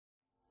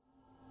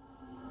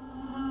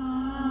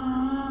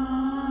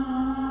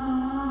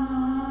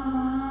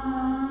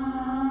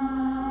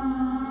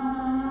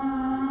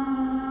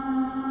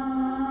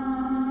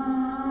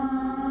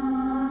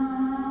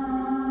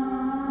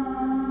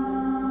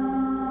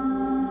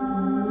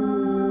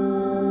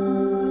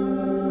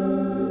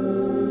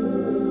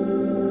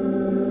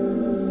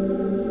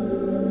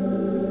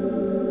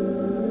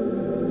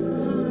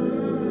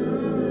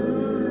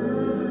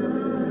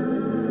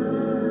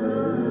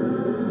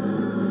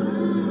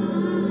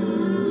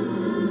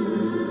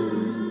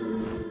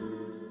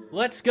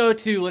let's go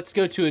to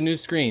a new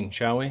screen,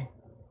 shall we?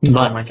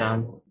 Oh my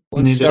god.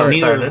 Let's start.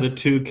 Neither of the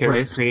two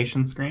character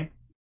creation screen.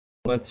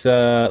 Let's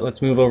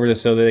move over to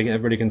so that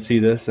everybody can see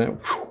this.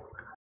 Let's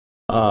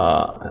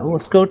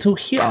go to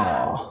here.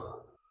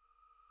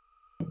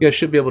 You guys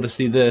should be able to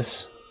see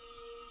this.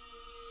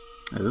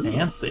 Ooh.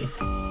 Fancy.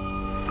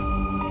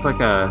 It's like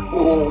a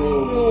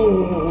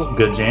some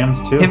good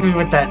jams too. Hit me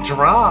with that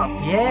drop,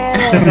 yeah.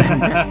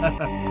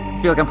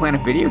 I feel like I'm playing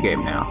a video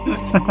game now.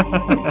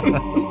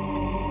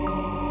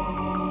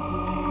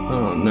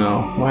 Oh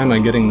no! Why am I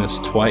getting this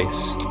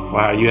twice?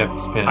 Wow, you have to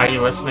spin. Are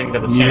you listening to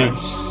the mute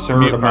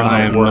stream? absurd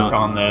amount of work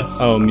on this?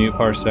 Oh, mute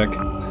parsec.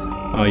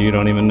 Oh, you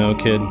don't even know,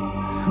 kid.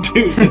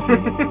 Dude, this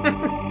is.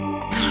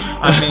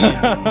 I mean,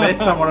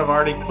 based on what I've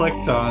already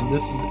clicked on,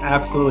 this is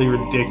absolutely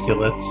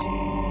ridiculous.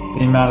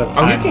 The amount of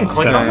time you can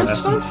click on this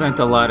stuff? Spent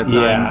a lot of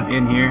time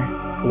in here.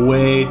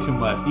 Way too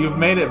much. You've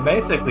made it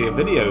basically a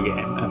video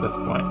game at this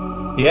point.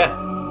 Yeah.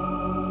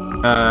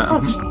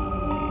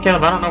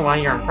 Caleb, I don't know why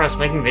you're impressed.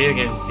 Making video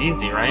games is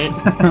easy, right?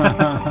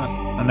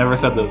 I never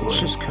said those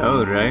words. It's just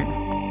code, right?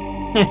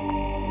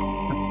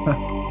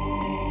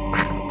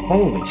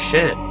 Holy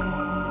shit.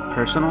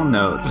 Personal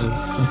notes.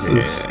 This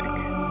is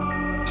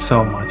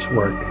so much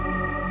work.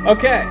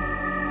 Okay.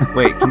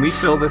 Wait, can we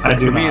fill this in?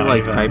 Can we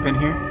even type in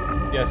here?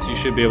 Yes, you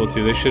should be able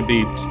to. They should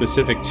be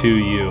specific to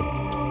you.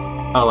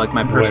 Oh, like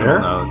my personal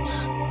Where?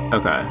 notes.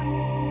 Okay.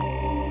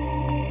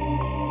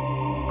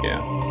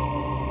 Yeah.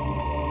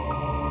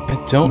 I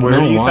don't Where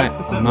do know you why type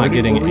this in? I'm What not do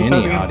you- getting what are you any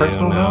typing in audio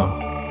personal now.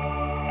 notes?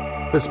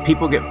 Does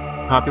people get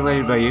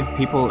populated by you?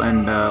 People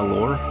and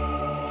lore?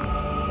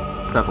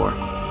 What's that for?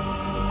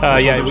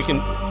 Yeah, we can.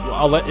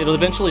 It'll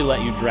eventually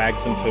let you drag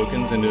some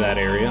tokens into that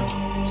area,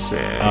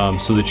 Sick.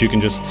 so that you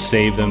can just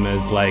save them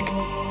as like,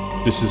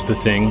 this is the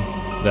thing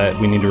that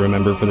we need to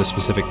remember for this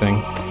specific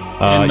thing.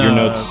 Your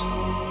notes.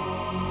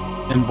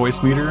 In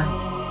voice meter,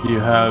 you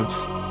have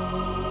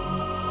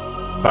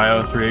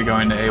Bio 3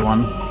 going to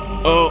A1.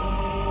 Oh.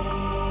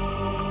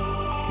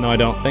 No, I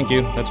don't. Thank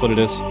you. That's what it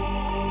is.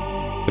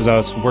 Because I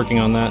was working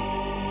on that.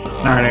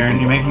 Alright, Aaron,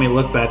 you're making me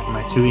look bad for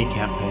my 2E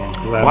campaign.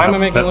 Why am I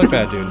making you look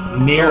bad,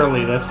 dude?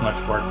 Nearly this much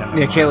work.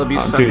 Yeah, Caleb,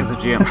 you suck dude. as a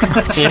GM.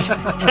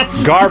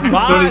 Garbage.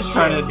 That's what he's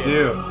trying to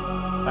do.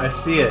 I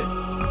see it.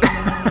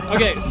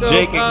 Okay, so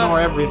Jake, ignore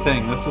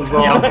everything. This was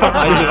all.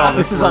 I did all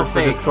this. This is all work for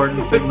fake. Discord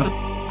and Signals.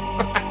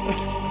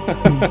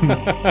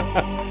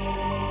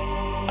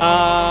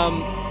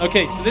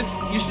 Okay, so this,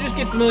 you should just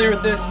get familiar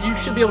with this. You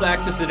should be able to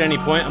access it at any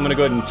point. I'm gonna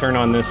go ahead and turn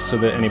on this so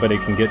that anybody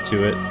can get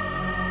to it.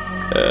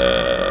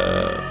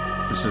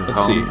 This is Let's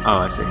home. see. Oh,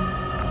 I see.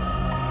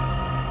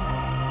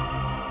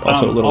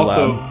 Also a little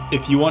also, loud.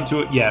 if you want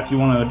to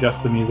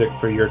adjust the music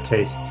for your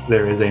tastes,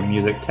 there is a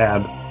music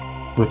tab,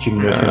 which you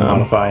can go to and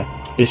modify.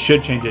 It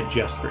should change it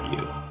just for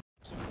you.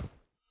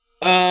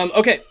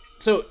 Okay,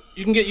 so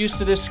you can get used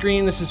to this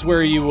screen. This is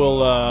where you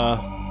will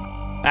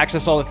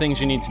access all the things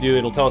you need to do.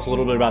 It'll tell us a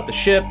little bit about the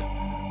ship.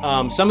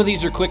 Some of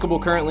these are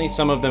clickable currently.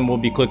 Some of them will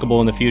be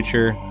clickable in the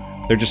future.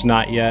 They're just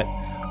not yet.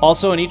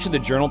 Also, in each of the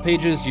journal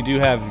pages, you do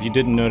have, if you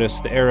didn't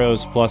notice, the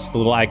arrows plus the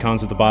little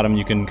icons at the bottom.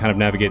 You can kind of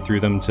navigate through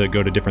them to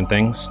go to different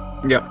things.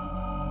 Yep.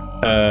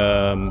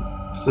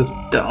 This is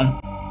dumb.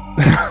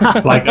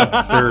 Like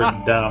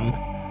absurd dumb.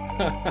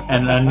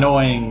 And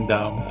annoying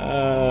dumb.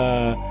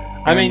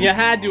 I mean, you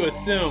had to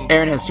assume.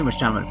 Aaron has too much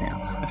time on his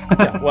hands.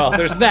 Yeah, well,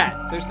 there's that.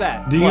 There's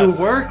that. Do Plus-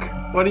 you work?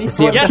 What do you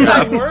See, Yes,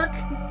 I work.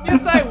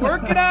 Yes, I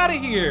work. Get out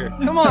of here.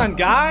 Come on,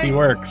 guy. He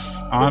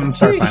works on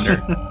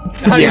Starfinder.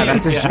 Yeah,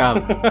 that's his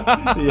job.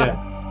 Yeah.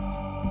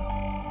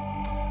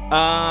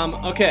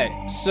 Okay,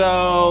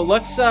 so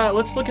let's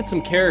look at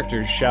some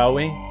characters, shall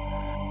we?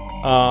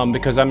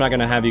 Because I'm not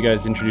gonna have you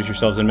guys introduce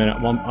yourselves in a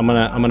minute. Well, I'm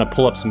gonna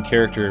pull up some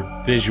character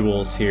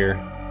visuals here.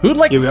 Who'd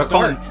like to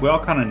start? We all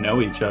kind of know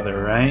each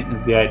other, right?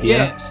 Is the idea?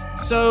 Yes.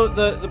 So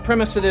the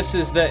premise of this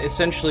is that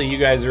essentially you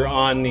guys are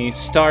on the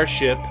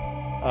starship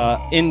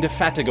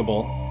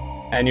Indefatigable,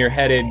 and you're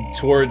headed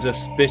towards a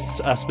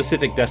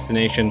specific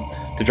destination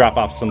to drop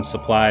off some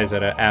supplies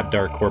at an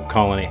Abdar Corp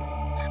colony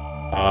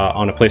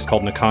on a place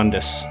called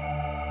Nakandis.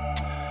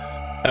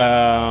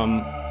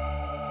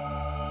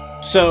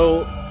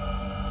 So,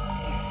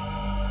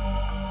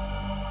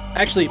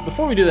 actually,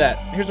 before we do that,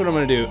 here's what I'm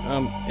going to do.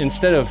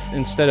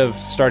 Instead of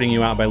starting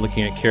you out by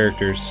looking at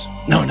characters,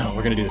 no,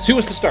 we're going to do this. Who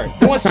wants to start?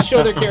 Who wants to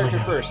show their character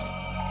first?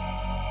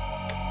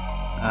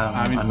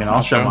 I mean,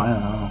 I'll show mine.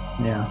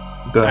 Yeah.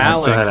 Go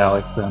ahead,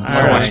 Alex. Then.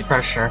 So All much right.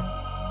 pressure.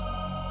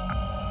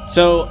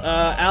 So,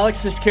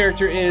 Alex's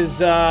character is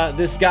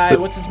this guy.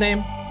 What's his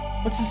name?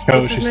 What's his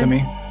name?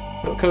 Shishimi.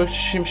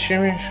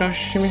 Shishimi.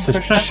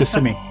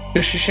 Shishimi.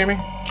 Is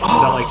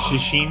that like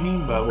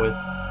sashimi, but with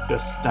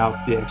just out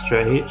the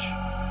extra H?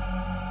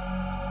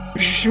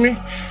 Shishimi.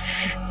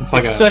 It's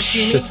like a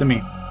sashimi.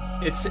 Shishimi.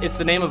 It's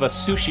the name of a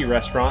sushi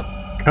restaurant.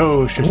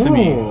 Ko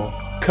Shishimi. Ooh.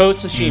 Ko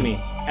Sashimi,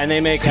 and they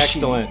make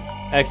Sashimi.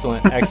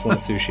 excellent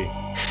sushi.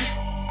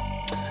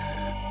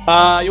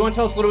 You want to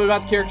tell us a little bit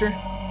about the character,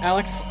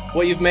 Alex?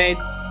 What you've made?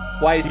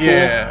 Why he's cool?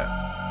 Yeah.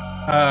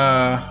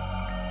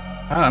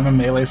 I'm a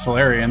melee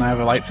Solarian. I have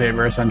a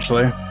lightsaber,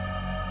 essentially.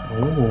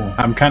 Ooh.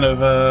 I'm kind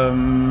of, I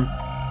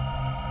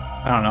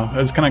don't know. I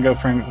was gonna go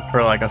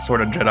for like a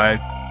sort of Jedi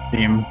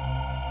theme,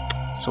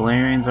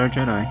 Solarians are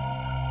Jedi.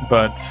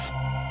 but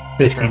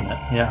They've seen it,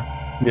 yeah.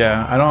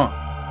 yeah, I don't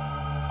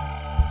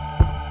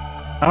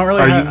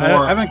really. Are you I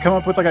more- haven't come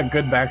up with like a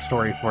good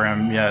backstory for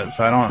him yet,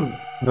 so I don't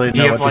really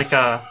Do know you have what like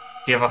a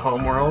do you have a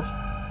home world?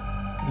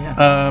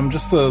 Yeah.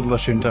 Just the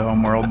Lashunta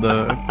homeworld,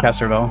 the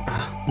Casterville.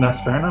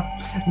 That's fair enough.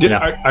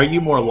 Are you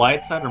more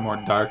light side or more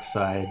dark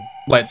side?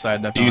 Light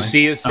side, definitely. Do you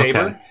see his saber?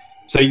 Okay.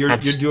 So you're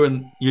That's-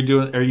 doing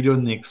are you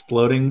doing the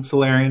exploding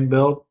Solarian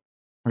build?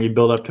 Or you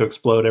build up to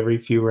explode every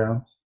few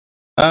rounds? Is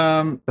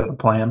that the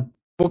plan?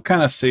 We'll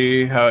kind of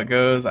see how it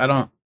goes. I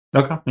don't.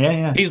 Okay.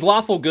 Yeah, He's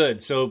lawful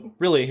good, so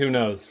really, who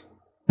knows?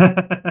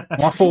 yeah.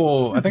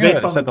 Lawful. I think Based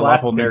I on said this the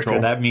last lawful character,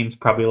 neutral. that means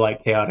probably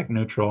like chaotic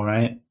neutral,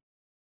 right?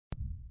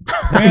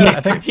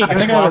 I think he I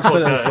was think I would lawful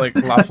say it's good.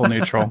 like lawful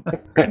neutral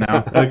right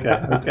now.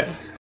 Okay.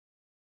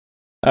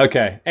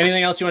 Okay.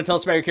 Anything else you want to tell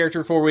us about your character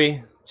before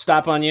we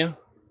stop on you?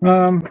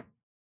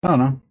 I don't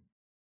know.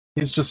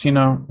 He's just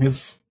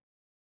he's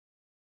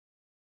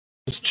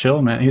just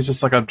chill, man. He's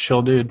just like a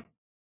chill dude.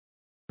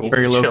 He's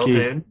Very a low chill key.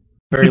 dude.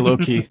 Very low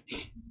key.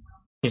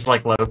 He's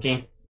like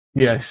Loki.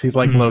 Yes, he's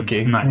like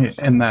Loki, nice.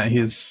 in that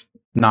he's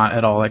not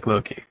at all like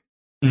Loki.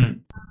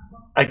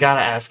 I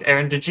gotta ask,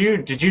 Aaron, did you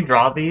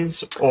draw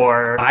these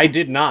or I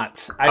did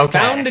not. I Okay.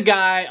 found a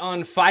guy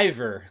on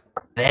Fiverr,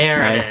 there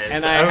Nice. it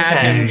is? and I had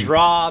okay. him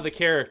draw the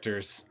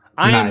characters.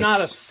 I am not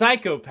a Nice.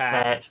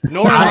 psychopath, That-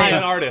 nor am I I-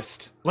 an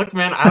artist. Look,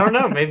 man, I don't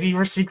know. Maybe you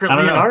were secretly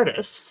I don't an know.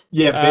 artist.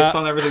 Yeah, based Uh,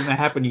 on everything that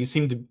happened, you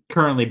seem to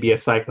currently be a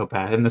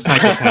psychopath in the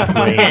psychopath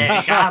range.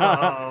 Yeah,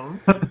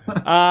 got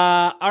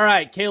him. All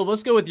right, Caleb,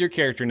 let's go with your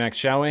character next,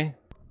 shall we?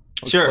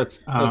 Sure.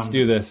 Let's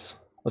do this.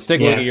 Let's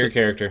take a look at your so-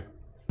 character.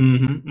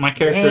 My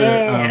character,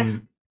 Yeah.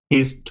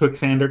 he's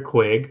Twixander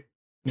Quig.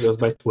 He goes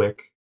by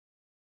Twick.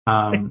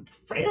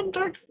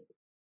 Sander.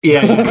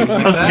 Yeah,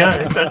 That's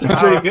good. That's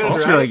pretty good.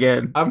 That's right? really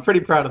good. I'm pretty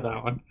proud of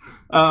that one.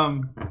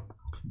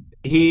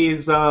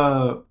 He's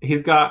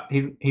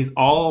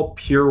all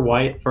pure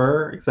white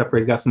fur, except for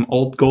he's got some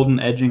old golden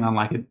edging on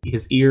like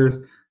his ears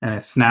and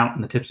his snout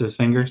and the tips of his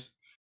fingers.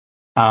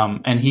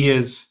 And he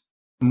is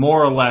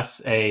more or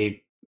less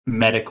a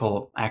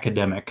medical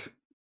academic.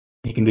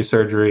 He can do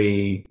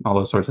surgery, all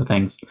those sorts of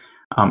things.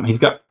 He's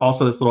got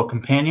also this little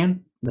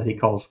companion that he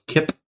calls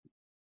Kip,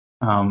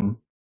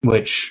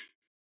 which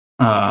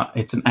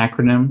it's an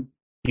acronym,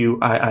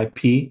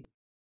 UIIP,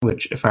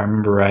 which, if I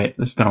remember right,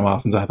 it's been a while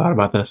since I thought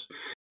about this.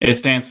 It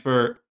stands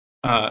for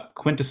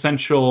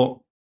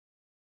Quintessential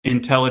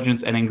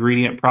Intelligence and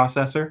Ingredient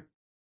Processor.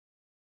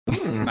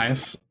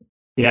 Nice.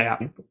 Yeah.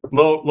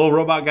 Little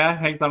robot guy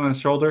hangs on his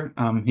shoulder.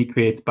 He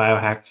creates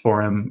biohacks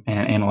for him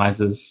and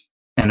analyzes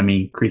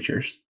enemy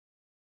creatures.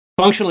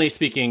 Functionally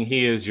speaking,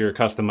 he is your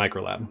custom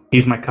microlab.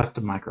 He's my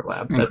custom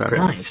microlab. That's Okay. great.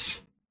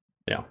 Nice.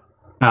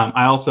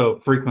 I also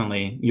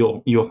frequently,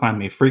 you'll find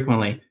me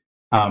frequently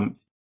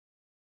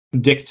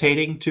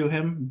dictating to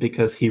him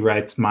because he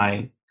writes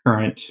my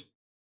current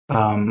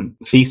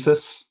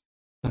thesis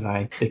that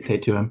I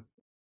dictate to him.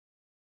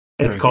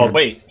 It's Very called good.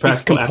 Wait, he's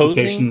Practical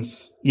composing?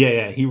 Applications.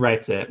 Yeah, he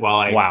writes it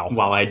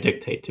while I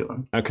dictate to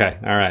him. Okay,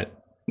 all right.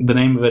 The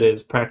name of it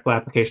is Practical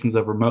Applications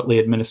of Remotely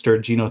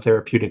Administered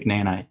Genotherapeutic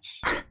Nanites.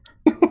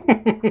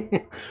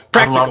 I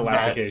Practical love that.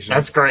 applications.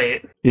 That's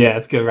great. Yeah,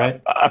 it's good,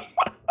 right?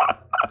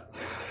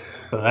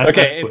 So that's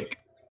Okay, quick.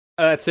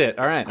 That's it.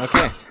 All right.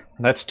 Okay.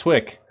 That's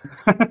Twick.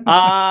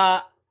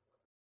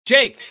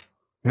 Jake,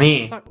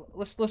 Me.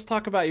 let's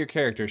talk about your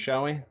character,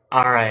 shall we?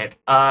 All right.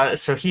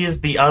 So he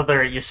is the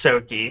other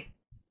Yosoki.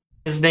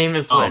 His name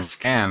is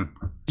Lisk. Man,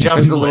 Just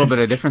there's a little bit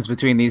Lisk. of difference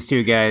between these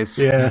two guys.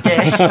 Yeah.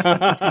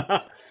 Okay.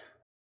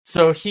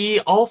 So he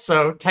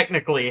also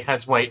technically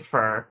has white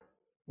fur,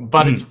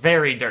 but it's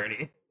very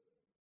dirty.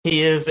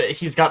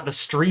 He's got the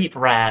street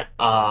rat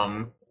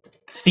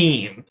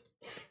theme.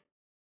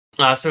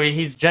 So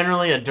he's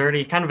generally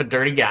kind of a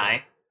dirty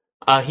guy.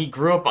 He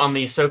grew up on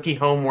the Soki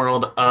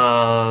homeworld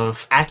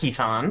of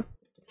Akiton.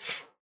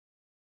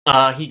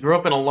 He grew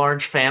up in a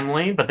large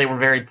family, but they were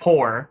very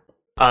poor.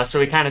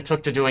 So he kind of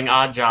took to doing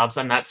odd jobs,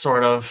 and that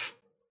sort of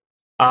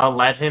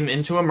led him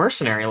into a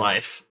mercenary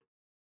life.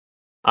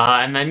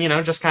 And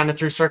then, just kind of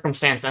through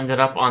circumstance, ended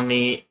up on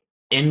the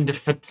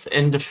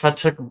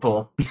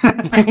indefatigable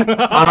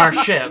on our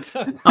ship.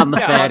 On the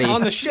Yeah, fatty.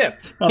 on the ship.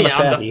 On the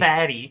On the fatty.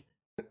 fatty.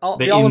 The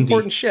The all indie.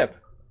 important ship.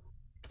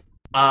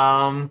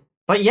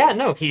 But yeah,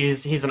 no,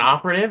 he's an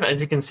operative.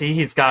 As you can see,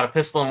 he's got a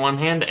pistol in one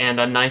hand and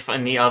a knife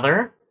in the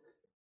other.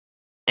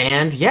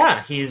 And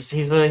yeah, he's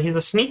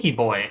a sneaky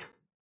boy.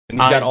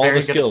 And he's got all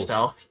very the good skills. at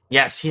stealth.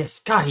 Yes.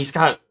 God, he's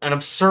got an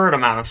absurd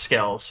amount of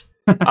skills.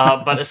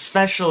 But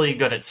especially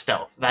good at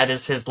stealth. That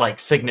is his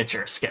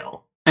signature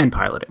skill. And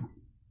piloting.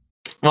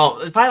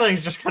 Well, piloting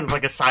is just kind of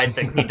like a side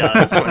thing he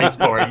does when he's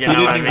bored. You He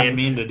know what I didn't even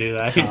mean? mean to do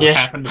that. He Yeah. just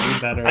happened to be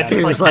better I at just He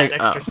it. like was that like,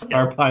 extra oh, skills.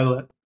 Our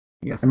pilot.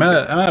 Yes. I'm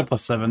at a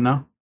 +7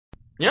 now.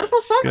 Yeah,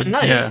 +7. good.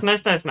 Nice,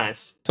 Yeah.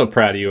 nice. So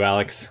proud of you,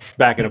 Alex.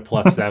 Back at a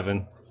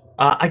 +7.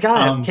 I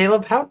got it.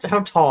 Caleb, how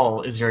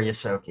tall is your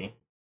Yosoki?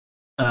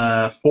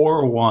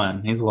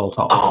 4'1". He's a little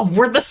tall. Oh,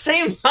 we're the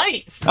same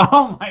height!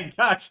 Oh my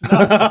gosh, no.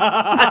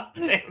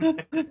 Damn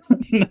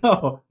it.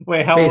 No.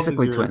 Wait, how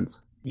Basically old is your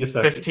twins.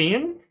 Yosoki?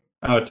 15?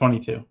 Oh,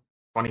 22.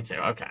 22,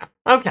 okay.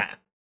 Okay.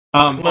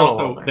 Little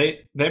Also, older.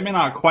 they may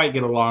not quite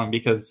get along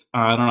because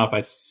I don't know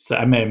if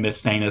I may have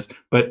missed saying this,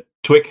 but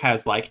Twick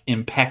has like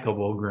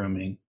impeccable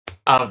grooming.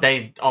 Oh,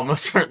 they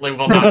almost certainly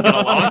will not get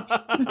along.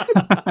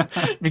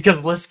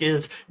 Because Lisk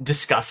is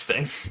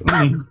disgusting.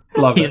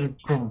 Love He's it.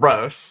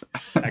 gross.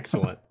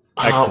 Excellent.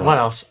 Excellent. What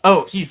else?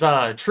 Oh, he's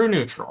true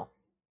neutral.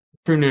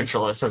 True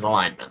neutral is his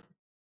alignment.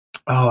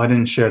 Oh, I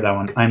didn't share that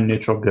one. I'm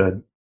neutral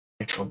good.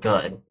 Neutral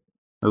good.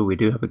 Oh, we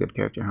do have a good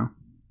character, huh?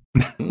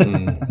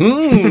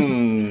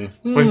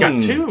 We've got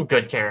 2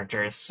 good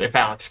characters, if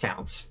Alex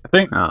counts. I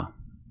think Oh.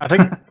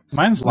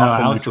 mine's No,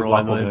 lawful Alex was neutral, I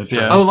lawful believe.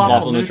 neutral. Yeah. Oh, lawful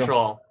Lawful neutral.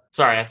 neutral.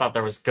 Sorry, I thought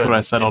there was good What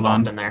I settled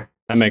involved on. in there.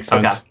 That makes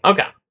sense.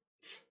 Okay.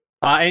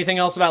 Anything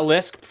else about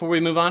Lisk before we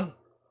move on?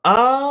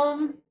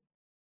 Not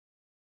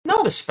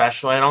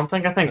especially, I don't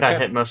think. I think that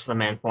Okay. hit most of the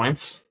main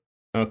points.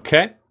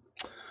 Okay.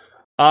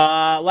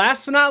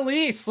 Last but not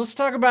least, let's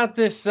talk about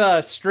this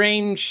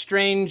strange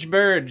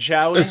bird,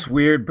 shall we? This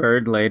weird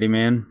bird lady,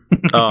 man.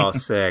 Oh,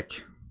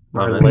 sick.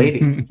 Love My it.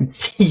 lady.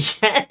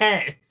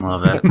 Yes!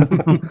 Love it.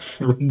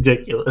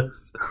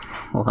 Ridiculous.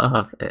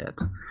 Love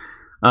it.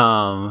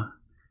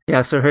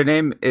 Yeah, so her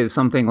name is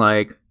something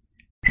like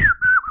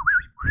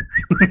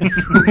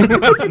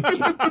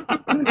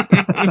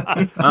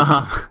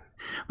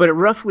but it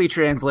roughly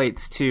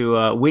translates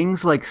to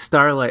wings like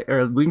starlight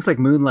or wings like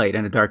moonlight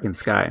in a darkened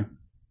sky.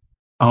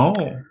 Oh.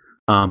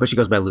 But she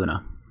goes by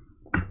Luna.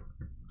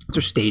 It's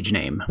her stage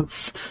name.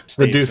 It's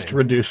Stage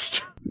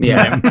reduced.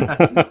 Yeah.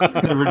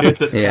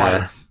 Reduce it Yeah.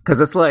 twice.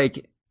 Because it's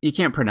like you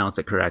can't pronounce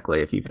it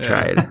correctly if you've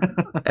tried.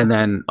 And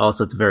then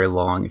also it's very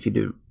long if you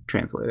do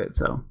translate it.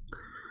 So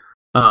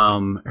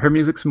her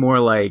music's more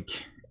like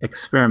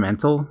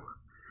experimental.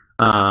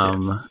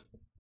 Yes.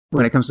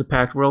 When it comes to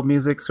Pact World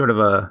music, sort of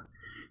a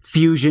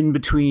fusion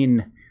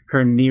between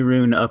her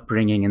Nirun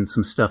upbringing and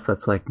some stuff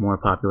that's like more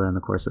popular in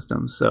the core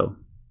system. So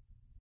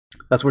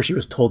that's where she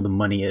was told the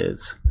money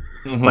is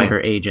by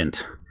her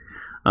agent.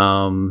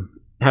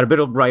 Had a bit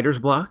of writer's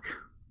block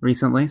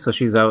recently, so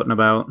she's out and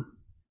about,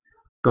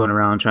 going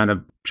around trying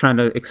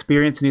to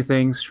experience new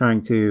things,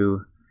 trying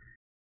to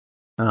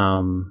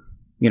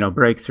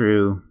break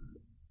through,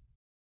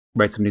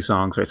 write some new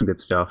songs, write some good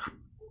stuff.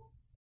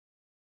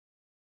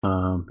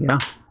 Yeah.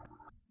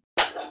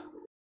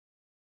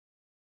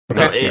 So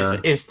But,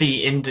 is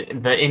the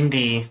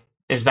indie,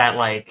 is that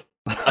like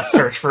a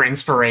search for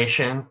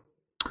inspiration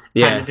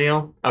kind of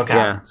deal? Okay.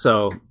 Yeah,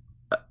 so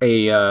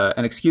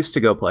an excuse to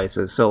go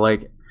places. So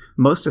like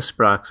most of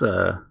Sprock's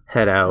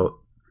head out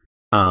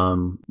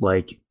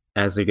like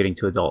as they're getting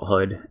to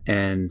adulthood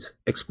and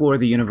explore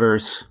the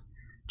universe,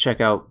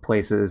 check out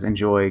places,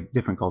 enjoy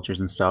different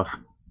cultures and stuff.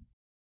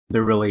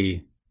 They're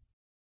really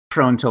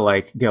prone to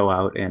like go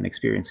out and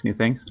experience new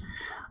things.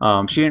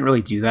 She didn't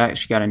really do that.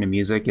 She got into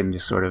music and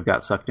just sort of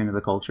got sucked into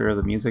the culture of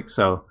the music.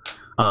 So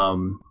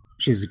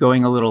she's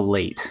going a little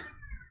late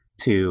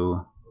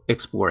to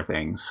explore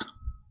things.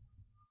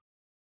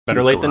 Better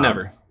Seems late go than out.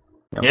 never.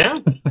 Yeah?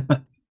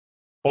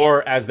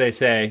 Or as they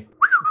say,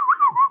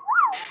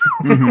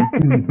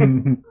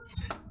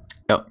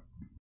 Yep.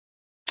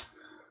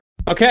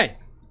 okay.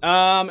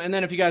 And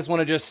then if you guys want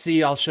to just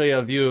see, I'll show you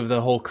a view of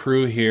the whole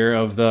crew here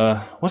of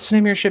what's the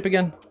name of your ship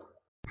again?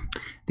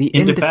 The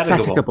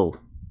Indefatigable.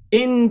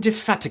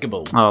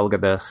 Indefatigable. Oh, look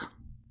at this.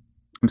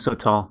 I'm so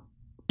tall.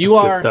 You Good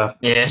are stuff.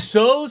 Yeah.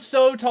 so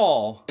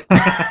tall.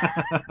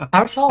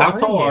 How tall How are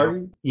tall you? are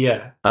you?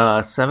 Yeah.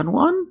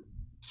 7'1"?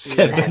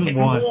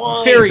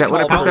 7'1". Very Is that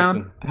what tall I put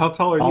person. down? How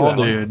tall are you, Oh,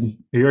 Alex? dude.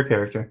 Your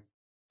character.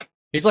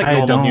 He's like I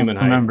normal don't human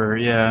height. remember.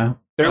 Yeah,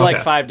 They're like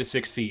Okay. 5 to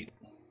 6 feet.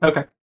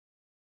 Okay.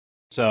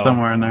 So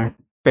somewhere in there.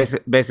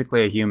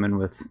 Basically a human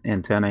with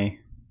antennae.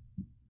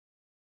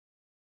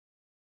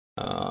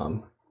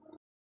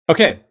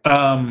 Okay.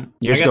 I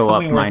Yours guess go up,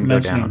 something worth mine go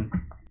mentioning.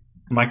 down.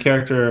 My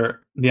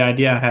character, the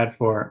idea I had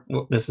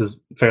this is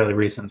fairly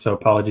recent, so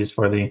apologies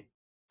for the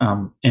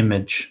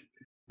image,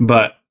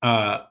 but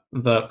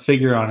the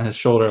figure on his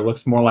shoulder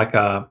looks more like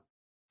a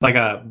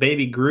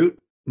baby Groot,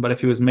 but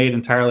if he was made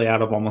entirely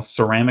out of almost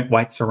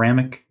white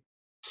ceramic,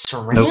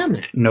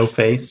 Ceramic? no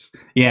face.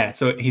 Yeah,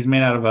 so he's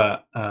made out of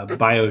a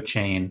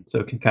biochain, so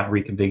it can kind of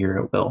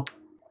reconfigure at will.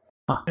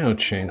 Oh,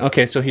 chain.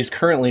 Okay, so he's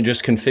currently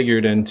just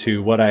configured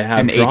into what I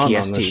have An drawn on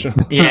ATST. the show.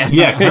 Yeah.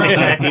 Yeah,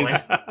 exactly.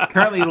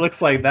 Currently, he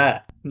looks like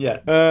that.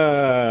 Yes.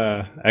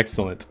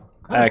 Excellent.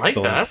 I like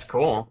Excellent. that. That's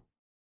cool.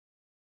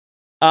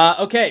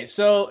 Okay,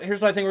 so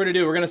here's what I think we're gonna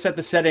do. We're gonna set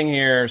the setting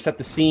here, set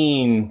the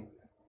scene,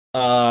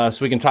 so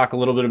we can talk a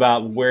little bit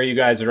about where you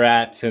guys are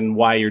at and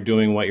why you're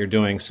doing what you're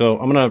doing. So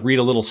I'm gonna read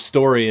a little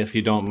story if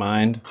you don't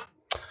mind.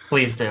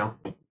 Please do.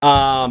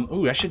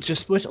 I should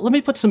just let me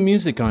put some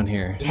music on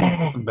here.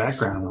 Yes. Some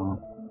background on.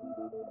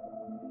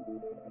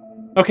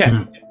 Okay.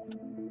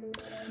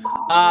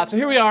 So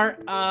here we are.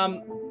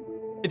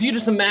 If you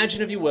just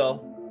imagine, if you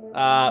will,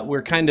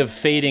 we're kind of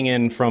fading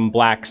in from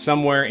black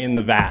somewhere in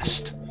the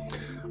vast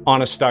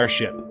on a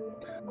starship.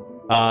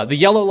 The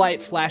yellow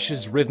light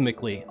flashes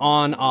rhythmically.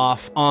 On,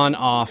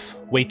 off,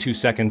 wait 2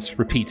 seconds,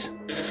 repeat.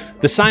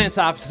 The science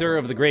officer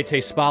of the Great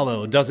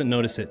Spalo doesn't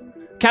notice it.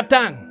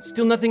 Captain,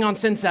 still nothing on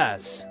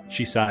sensors,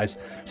 she sighs.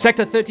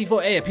 Sector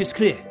 34A appears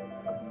clear.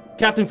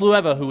 Captain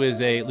Flueva, who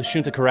is a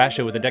Lashunta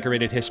Karasha with a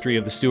decorated history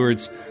of the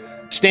stewards,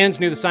 stands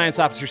near the science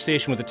officer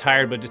station with a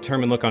tired but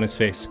determined look on his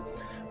face.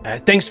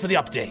 Thanks for the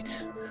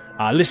update.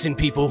 Listen,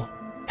 people.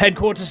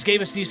 Headquarters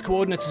gave us these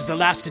coordinates as the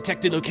last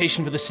detected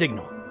location for the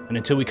signal. And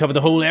until we cover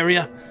the whole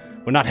area,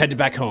 we're not headed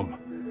back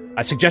home.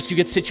 I suggest you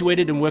get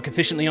situated and work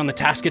efficiently on the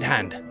task at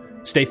hand.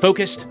 Stay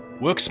focused,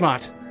 work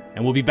smart,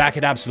 and we'll be back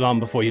at Absalom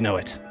before you know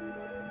it.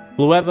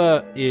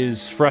 Flueva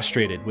is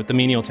frustrated with the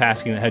menial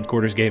tasking that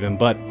headquarters gave him,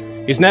 but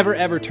he's never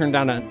ever turned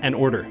down an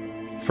order.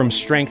 From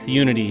strength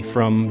unity,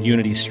 from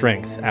unity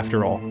strength,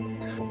 after all.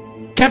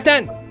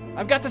 Captain!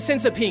 I've got the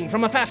sensor ping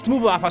from a fast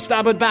mover off our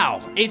starboard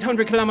bow,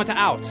 800 kilometer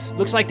out.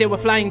 Looks like they were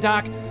flying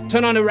dark,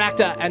 turn on a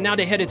reactor, and now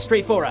they headed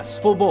straight for us,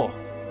 full bore.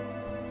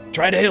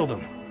 Try to hail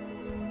them.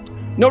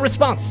 No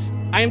response.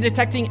 I am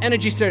detecting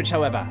energy surge,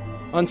 however.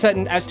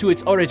 Uncertain as to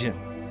its origin.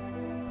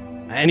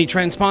 Any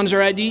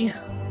transponder ID?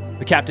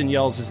 The captain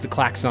yells as the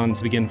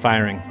klaxons begin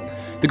firing.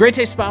 The Great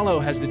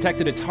Spalo has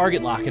detected a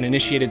target lock and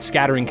initiated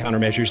scattering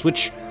countermeasures,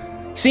 which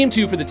seem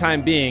to, for the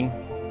time being,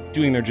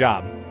 doing their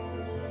job.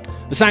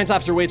 The science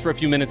officer waits for a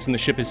few minutes and the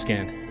ship is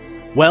scanned.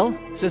 Well,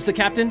 says the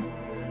captain.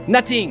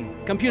 Nothing.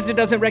 Computer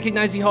doesn't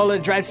recognize the hull or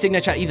drive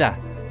signature either.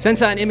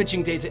 Sensor and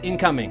imaging data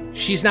incoming.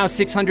 She's now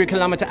 600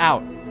 kilometer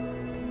out.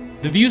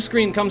 The view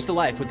screen comes to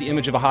life with the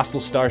image of a hostile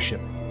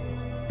starship.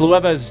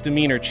 Flueva's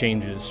demeanor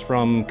changes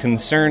from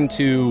concerned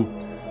to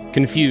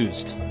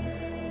confused.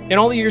 In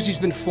all the years he's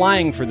been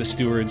flying for the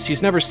stewards,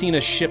 he's never seen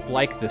a ship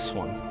like this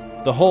one.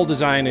 The whole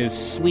design is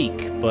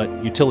sleek, but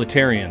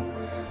utilitarian.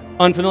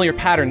 Unfamiliar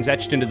patterns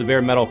etched into the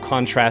bare metal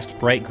contrast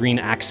bright green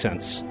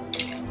accents.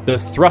 The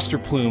thruster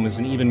plume is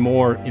an even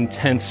more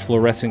intense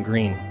fluorescent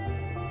green.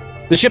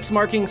 The ship's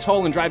markings,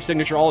 hull, and drive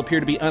signature all appear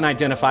to be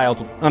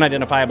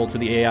unidentifiable to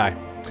the AI.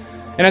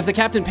 And as the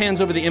captain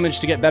pans over the image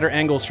to get better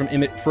angles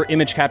for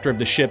image capture of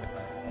the ship,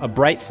 a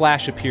bright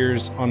flash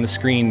appears on the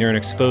screen near an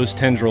exposed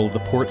tendril of the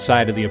port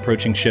side of the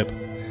approaching ship.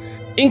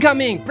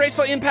 Incoming! Brace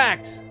for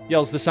impact!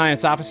 Yells the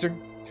science officer.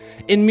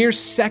 In mere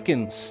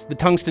seconds, the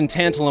tungsten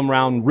tantalum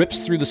round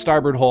rips through the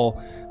starboard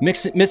hull,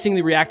 missing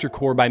the reactor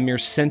core by mere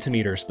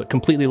centimeters, but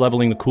completely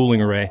leveling the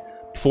cooling array,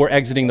 before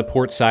exiting the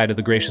port side of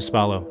the Gracious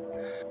Spalo.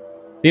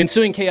 The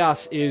ensuing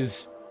chaos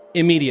is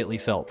immediately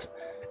felt.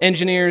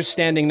 Engineers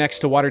standing next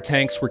to water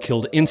tanks were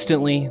killed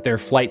instantly. Their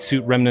flight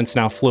suit remnants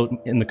now float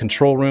in the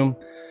control room.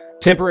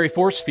 Temporary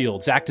force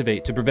fields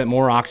activate to prevent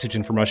more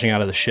oxygen from rushing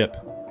out of the ship.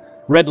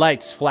 Red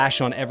lights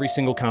flash on every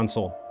single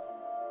console.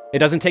 It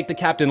doesn't take the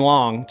captain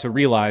long to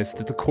realize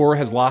that the core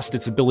has lost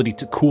its ability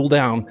to cool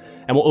down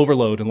and will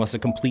overload unless a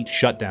complete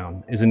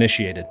shutdown is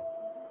initiated.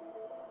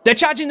 They're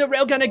charging the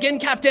railgun again,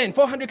 Captain!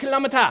 400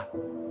 kilometer!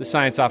 The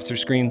science officer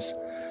screams.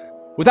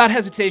 Without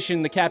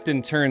hesitation, the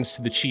captain turns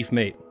to the chief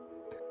mate.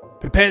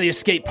 Prepare the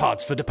escape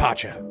pods for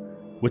departure.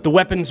 With the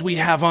weapons we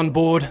have on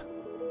board,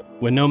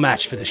 we're no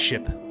match for this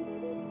ship.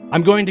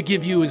 I'm going to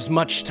give you as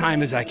much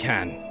time as I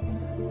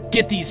can.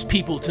 Get these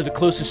people to the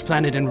closest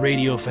planet and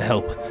radio for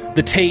help.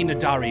 The Te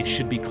Nadari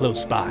should be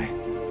close by.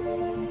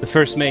 The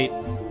first mate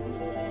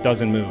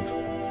doesn't move.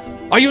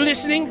 Are you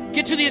listening?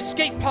 Get to the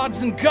escape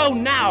pods and go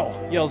now!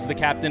 Yells the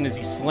captain as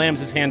he slams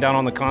his hand down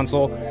on the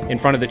console in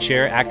front of the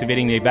chair,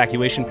 activating the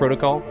evacuation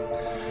protocol.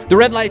 The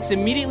red lights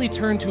immediately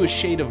turn to a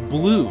shade of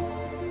blue,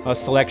 a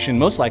selection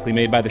most likely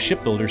made by the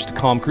shipbuilders to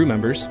calm crew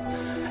members,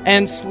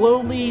 and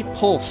slowly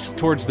pulse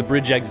towards the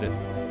bridge exit.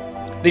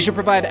 They should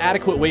provide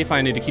adequate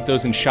wayfinding to keep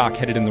those in shock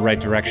headed in the right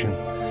direction.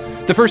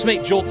 The first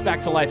mate jolts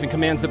back to life and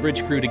commands the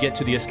bridge crew to get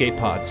to the escape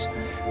pods.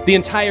 The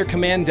entire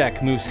command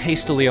deck moves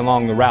hastily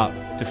along the route,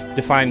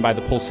 defined by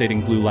the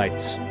pulsating blue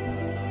lights.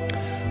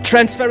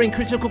 Transferring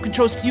critical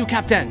controls to you,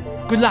 Captain.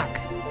 Good luck,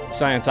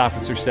 science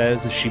officer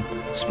says as she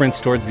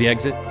sprints towards the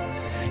exit.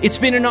 It's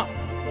been an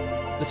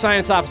The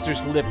science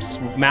officer's lips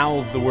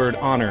mouth the word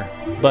honor,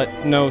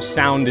 but no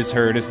sound is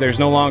heard as there's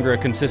no longer a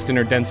consistent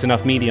or dense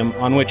enough medium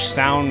on which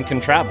sound can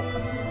travel.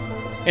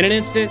 In an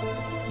instant,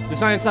 the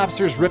science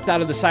officer is ripped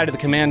out of the side of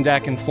the command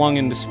deck and flung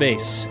into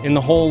space, in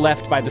the hole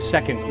left by the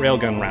second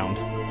railgun round.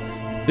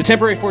 The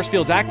temporary force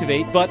fields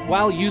activate, but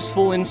while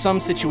useful in some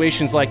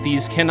situations like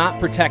these, cannot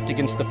protect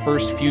against the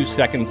first few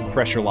seconds of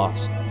pressure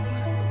loss.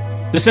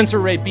 The sensor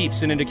array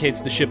beeps and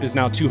indicates the ship is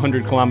now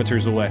 200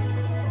 kilometers away.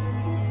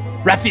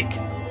 Rafik,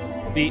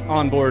 the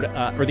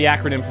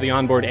acronym for the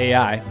onboard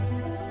AI,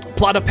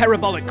 plot a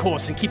parabolic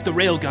course and keep the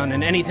railgun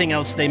and anything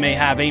else they may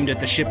have aimed at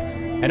the ship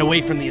and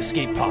away from the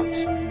escape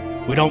pods.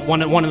 We don't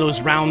want one of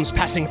those rounds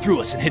passing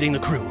through us and hitting the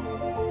crew.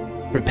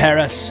 Prepare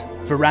us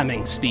for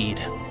ramming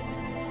speed.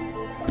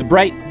 The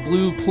bright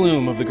blue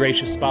plume of the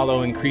Gracious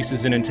Spalo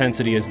increases in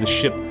intensity as the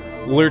ship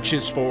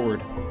lurches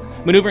forward.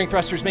 Maneuvering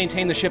thrusters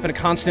maintain the ship in a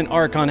constant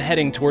arc on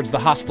heading towards the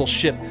hostile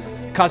ship,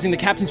 causing the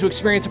captain to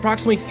experience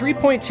approximately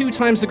 3.2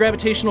 times the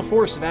gravitational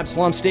force of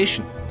Absalom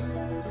Station.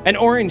 An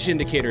orange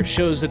indicator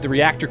shows that the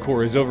reactor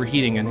core is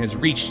overheating and has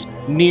reached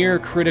near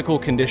critical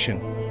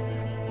condition.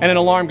 And an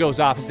alarm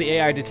goes off as the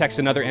AI detects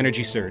another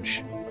energy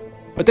surge.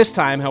 But this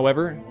time,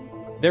 however,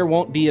 there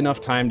won't be enough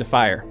time to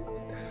fire.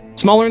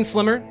 Smaller and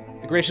slimmer,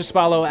 the Gracious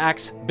Swallow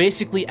acts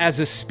basically as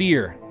a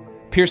spear,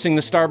 piercing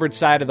the starboard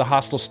side of the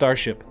hostile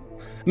starship.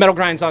 Metal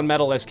grinds on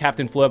metal as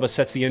Captain Fleva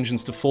sets the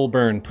engines to full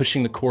burn,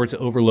 pushing the core to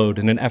overload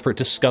in an effort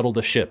to scuttle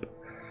the ship.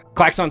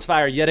 Klaxons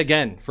fire yet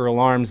again for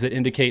alarms that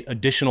indicate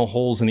additional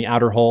holes in the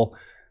outer hull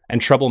and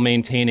trouble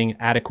maintaining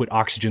adequate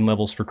oxygen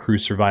levels for crew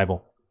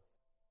survival.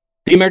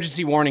 The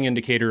emergency warning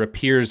indicator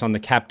appears on the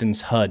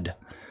captain's HUD,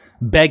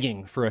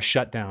 begging for a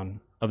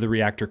shutdown of the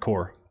reactor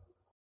core.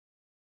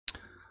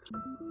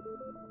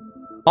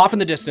 Off in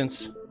the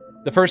distance,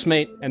 the first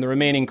mate and the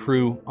remaining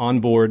crew on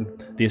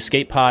board the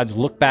escape pods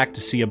look back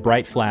to see a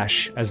bright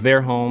flash as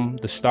their home,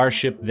 the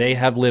starship they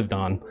have lived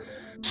on,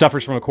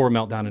 suffers from a core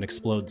meltdown and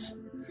explodes.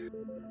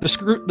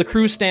 The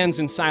crew stands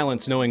in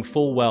silence, knowing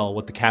full well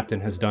what the captain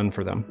has done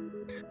for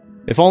them.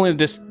 If only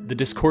the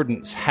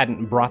discordants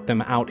hadn't brought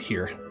them out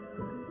here.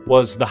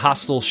 Was the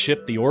hostile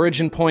ship the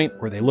origin point?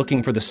 Were they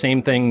looking for the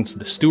same things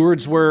the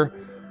stewards were?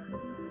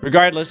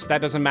 Regardless,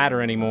 that doesn't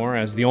matter anymore,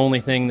 as the only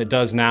thing that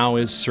does now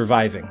is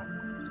surviving.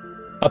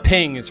 A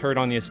ping is heard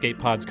on the escape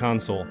pod's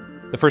console.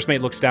 The first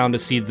mate looks down to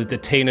see that the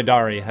Te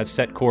Nadari has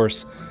set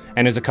course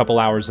and is a couple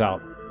hours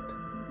out.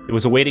 It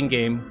was a waiting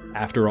game,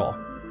 after all.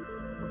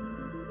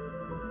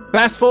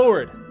 Fast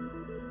forward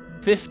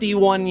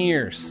 51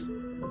 years.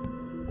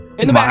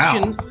 In the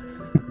Bastion,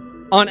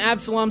 on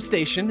Absalom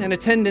Station, an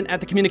attendant at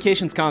the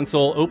communications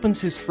console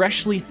opens his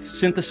freshly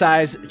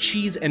synthesized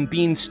cheese and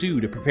bean stew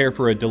to prepare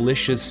for a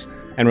delicious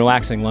and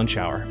relaxing lunch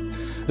hour.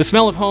 The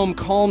smell of home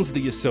calms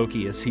the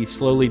Yosoki as he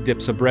slowly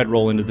dips a bread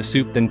roll into the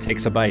soup, then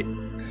takes a bite.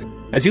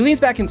 As he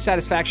leans back in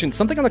satisfaction,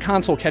 something on the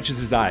console catches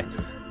his eye.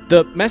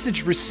 The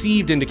message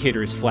received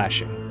indicator is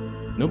flashing.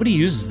 Nobody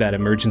uses that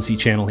emergency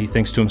channel, he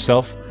thinks to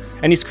himself.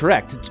 And he's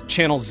correct.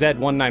 Channel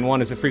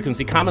Z191 is a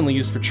frequency commonly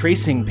used for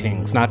tracing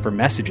pings, not for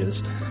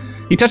messages.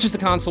 He touches the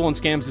console and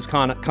scans his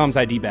comms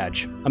ID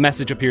badge. A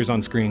message appears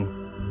on screen.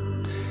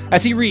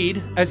 As he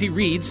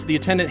reads, the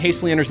attendant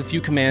hastily enters a few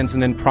commands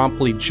and then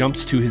promptly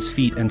jumps to his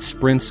feet and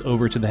sprints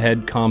over to the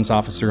head comms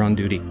officer on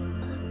duty.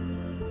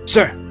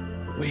 Sir,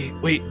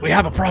 we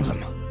have a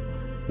problem.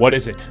 What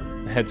is it?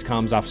 The head's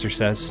comms officer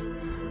says.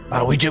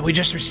 We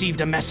just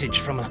received a message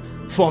from a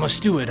former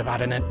steward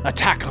about an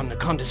attack on the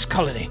Condis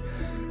colony.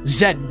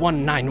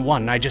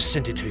 Z191, I just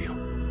sent it to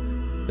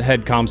you. The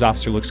head comms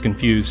officer looks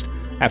confused.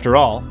 After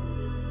all,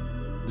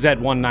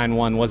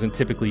 Z191 wasn't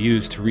typically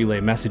used to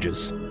relay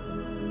messages.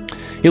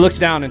 He looks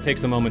down and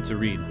takes a moment to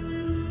read.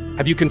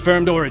 Have you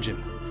confirmed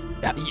origin?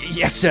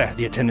 Yes, sir,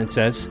 the attendant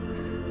says.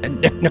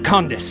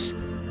 Nakondis,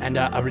 and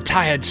a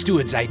retired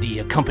steward's ID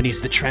accompanies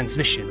the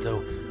transmission,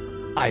 though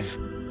I've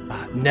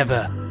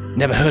never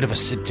heard of a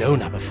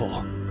Sedona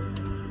before.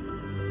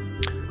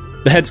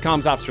 The head's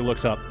comms officer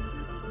looks up.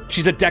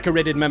 She's a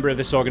decorated member of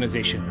this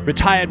organization,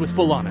 retired with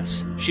full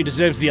honors. She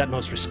deserves the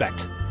utmost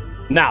respect.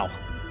 Now,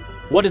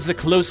 what is the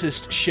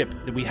closest ship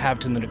that we have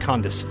to the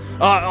Nakondis?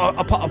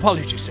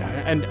 Apologies, sir,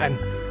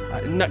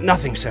 and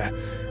nothing, sir,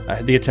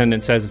 the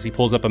attendant says as he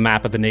pulls up a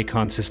map of the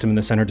Nacon system in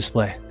the center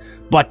display.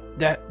 But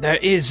there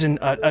is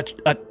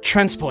a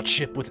transport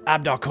ship with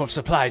Abdar Corp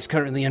supplies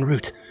currently en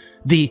route.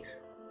 The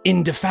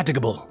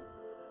Indefatigable.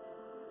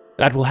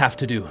 That will have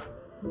to do.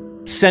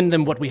 Send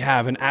them what we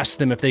have and ask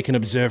them if they can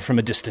observe from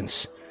a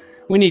distance.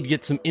 We need to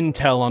get some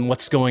intel on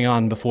what's going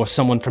on before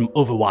someone from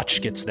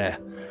Overwatch gets there.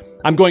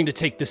 I'm going to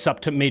take this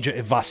up to Major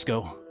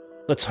Ivasco.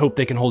 Let's hope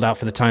they can hold out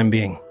for the time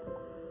being.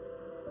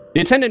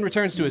 The attendant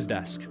returns to his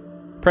desk,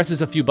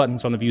 presses a few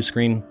buttons on the view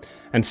screen,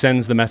 and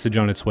sends the message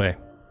on its way.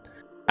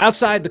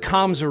 Outside, the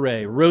comms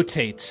array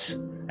rotates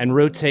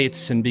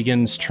and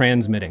begins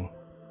transmitting.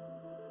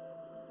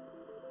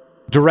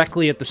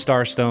 Directly at the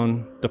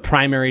Starstone, the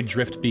primary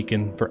drift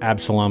beacon for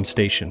Absalom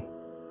Station.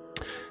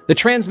 The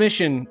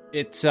transmission,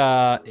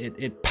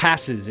 it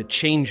passes, it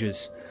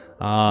changes,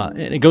 and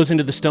it goes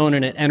into the stone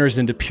and it enters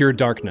into pure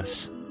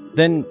darkness.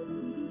 Then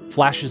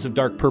flashes of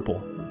dark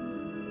purple.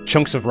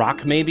 Chunks of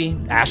rock, maybe?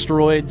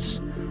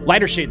 Asteroids?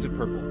 Lighter shades of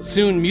purple.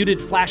 Soon, muted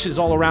flashes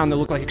all around that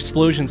look like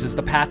explosions as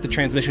the path the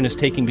transmission is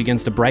taking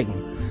begins to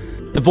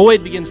brighten. The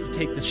void begins to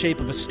take the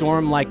shape of a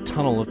storm-like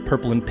tunnel of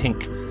purple and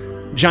pink.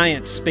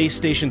 Giant space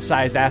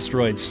station-sized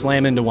asteroids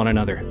slam into one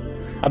another.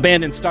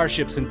 Abandoned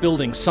starships and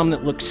buildings, some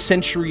that look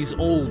centuries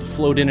old,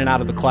 float in and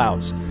out of the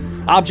clouds.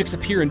 Objects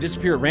appear and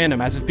disappear at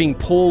random as if being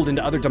pulled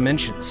into other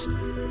dimensions.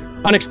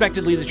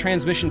 Unexpectedly, the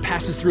transmission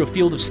passes through a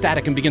field of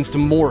static and begins to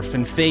morph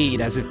and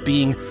fade as if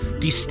being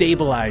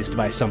destabilized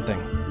by something.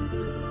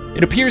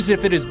 It appears as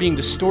if it is being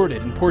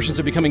distorted and portions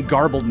are becoming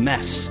garbled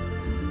mess.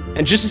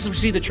 And just as we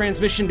see the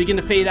transmission begin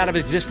to fade out of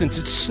existence,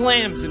 it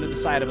slams into the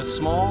side of a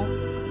small,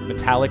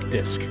 metallic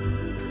disc.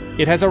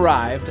 It has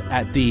arrived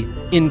at the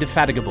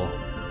Indefatigable,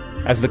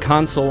 as the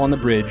console on the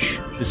bridge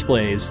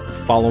displays the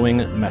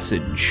following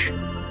message.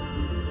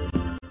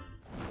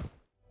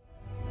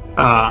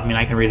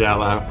 I can read it out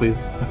loud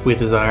if we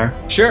desire.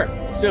 Sure,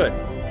 let's do it.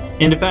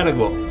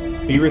 Indefatigable.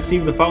 We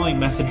received the following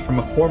message from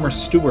a former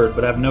steward,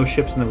 but have no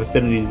ships in the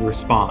vicinity to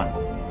respond.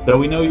 Though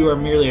we know you are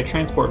merely a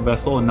transport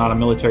vessel and not a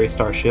military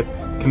starship,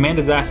 command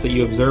has asked that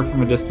you observe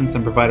from a distance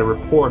and provide a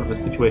report of the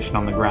situation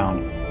on the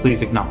ground.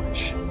 Please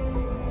acknowledge.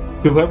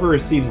 To whoever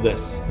receives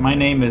this, my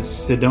name is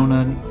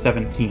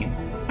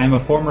Sedona17. I am a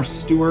former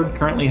steward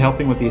currently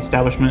helping with the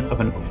establishment of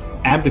an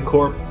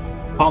Abdicorp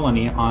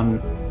colony on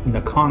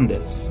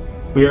Nakondis.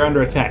 We are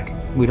under attack.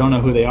 We don't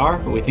know who they are,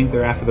 but we think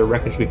they're after the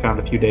wreckage we found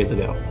a few days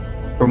ago.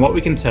 From what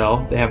we can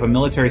tell, they have a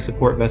military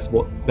support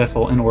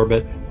vessel in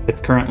orbit. It's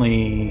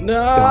currently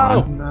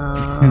gone.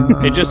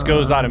 No. It just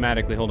goes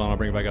automatically. Hold on, I'll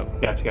bring it back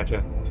up.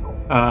 Gotcha.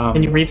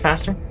 Can you read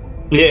faster?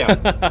 Yeah.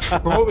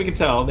 From what we can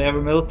tell, they have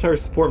a military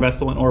support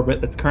vessel in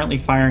orbit that's currently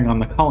firing on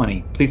the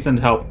colony. Please send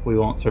help. We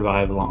won't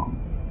survive long.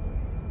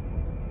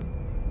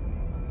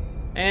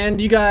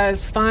 And you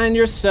guys find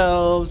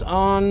yourselves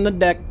on the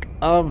deck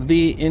of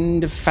the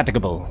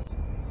Indefatigable.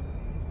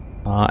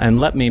 And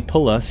let me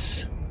pull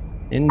us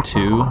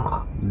into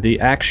the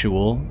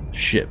actual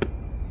ship.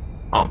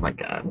 Oh my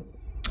god.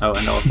 Oh,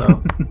 and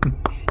also,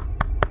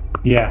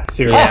 Yeah,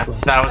 seriously.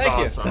 That was Thank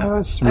you. awesome. That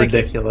was Thank you.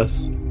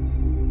 ridiculous.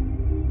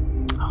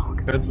 Oh,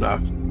 good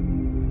stuff.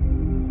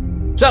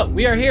 So,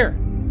 we are here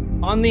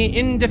on the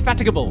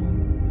Indefatigable.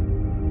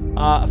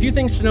 A few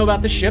things to know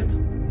about the ship.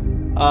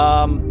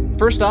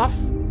 First off,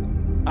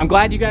 I'm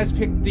glad you guys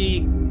picked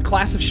the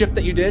class of ship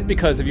that you did,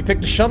 because if you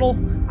picked a shuttle,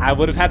 I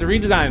would have had to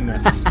redesign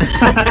this.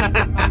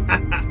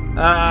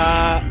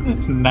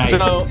 Nice.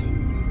 So,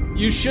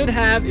 you should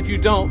have, if you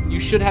don't, you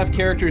should have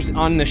characters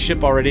on the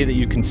ship already that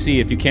you can see.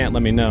 If you can't,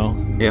 let me know.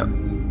 yep.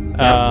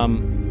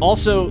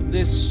 Also,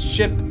 this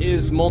ship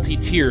is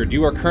multi-tiered.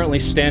 You are currently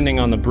standing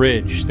on the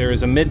bridge. There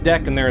is a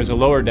mid-deck and there is a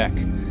lower deck.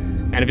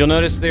 And if you'll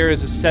notice, there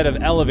is a set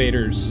of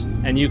elevators,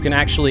 and you can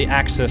actually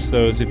access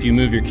those if you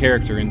move your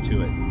character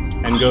into it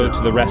and go to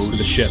the rest of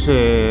the ship.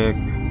 Sick.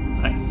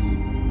 Nice.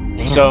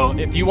 So,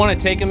 if you want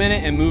to take a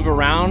minute and move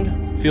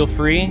around, feel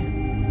free.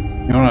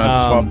 You want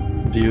to swap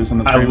views on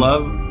the I screen?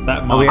 love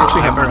that module. Oh, we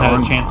actually have I haven't our had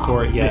own- a chance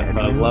for it yet, Yeah,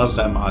 but I views. love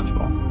that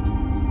module.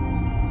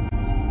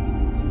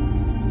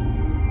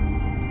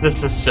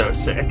 This is so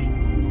sick.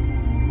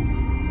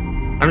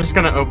 I'm just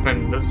gonna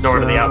open this door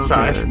to the So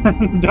outside.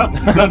 good. don't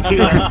do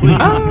that,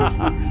 please.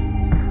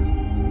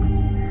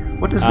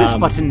 What does this Um,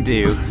 button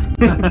do?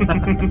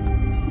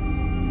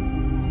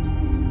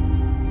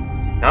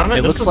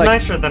 It This looks is like-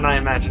 nicer than I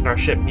imagined our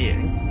ship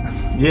being.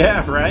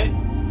 Yeah, right?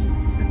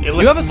 It have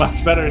looks a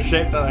much better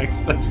shape than I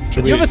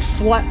expected. You have a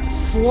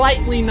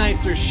slightly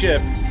nicer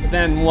ship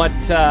than what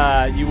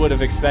you would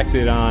have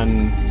expected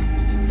on,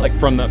 like,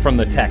 from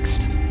the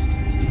text.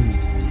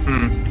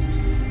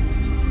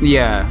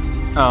 Yeah.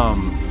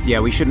 Yeah,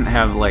 we shouldn't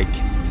have, like,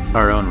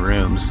 our own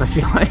rooms, I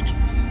feel like.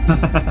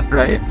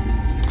 Right?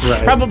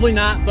 Right. Probably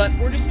not, but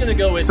we're just gonna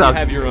go with you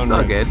have your own it's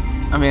all rooms. good.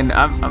 I mean,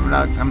 I'm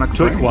not Twig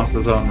complaining. wants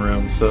his own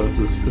room, so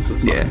this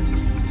is fun. Yeah.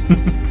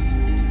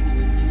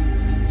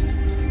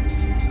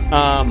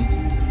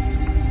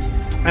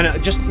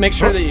 And just make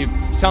sure that you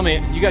tell me.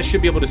 You guys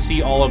should be able to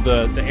see all of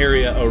the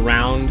area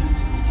around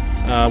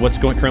what's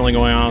currently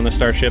going on the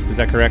starship. Is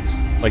that correct?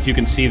 Like you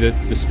can see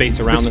the space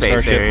around the,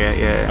 space starship. area,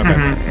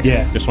 yeah. Okay.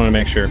 Yeah. Just want to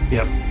make sure.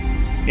 Yep.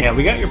 Yeah,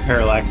 we got your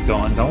parallax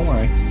going. Don't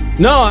worry.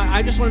 No,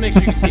 I just want to make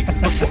sure you can see, because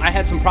before I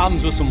had some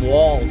problems with some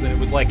walls, and it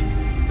was like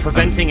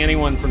preventing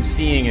anyone from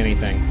seeing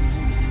anything.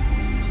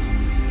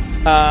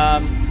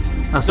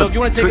 So if you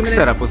want to take a Twig's minute,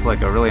 set up with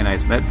like a really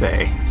nice med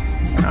bay.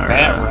 In our,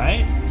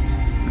 Right?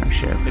 in our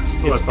ship. it's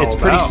That's what it's all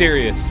pretty about.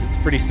 serious. It's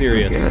pretty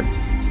serious. So good.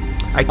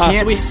 I so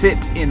can't we-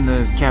 sit in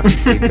the captain's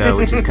seat though,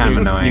 which is kind of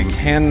annoying. You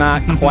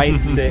cannot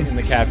quite sit in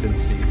the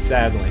captain's seat,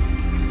 sadly.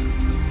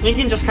 You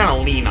can just kind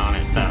of lean on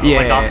it though, Yeah,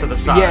 like off to the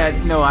side.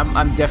 Yeah, no,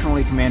 I'm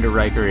definitely Commander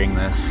Rikering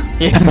this.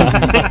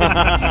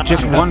 Yeah.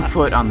 Just 1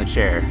 foot on the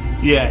chair.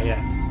 Yeah.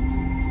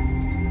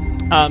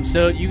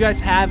 So you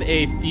guys have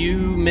a few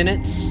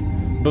minutes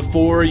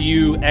before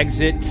you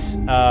exit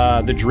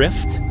the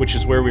drift, which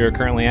is where we are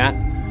currently at.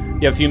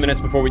 You have a few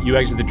minutes before you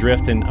exit the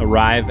drift and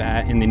arrive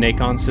in the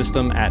Nacon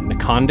system at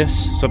Nakondis.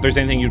 So if there's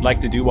anything you'd like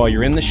to do while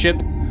you're in the ship,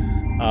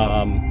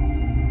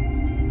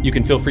 you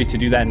can feel free to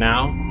do that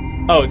now.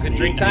 Oh, it's a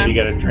drink time? You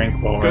get a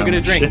drink while we're Go on get a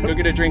the drink. ship. Go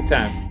get a drink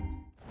time.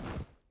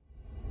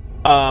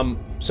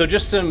 So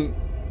just so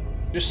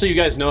you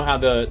guys know how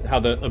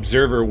the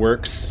observer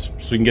works,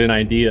 so you can get an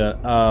idea.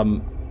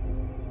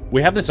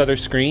 We have this other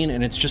screen,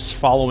 and it's just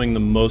following the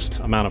most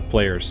amount of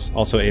players.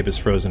 Also, Abe is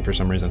frozen for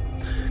some reason.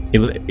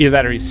 Either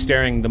that, or he's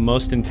staring the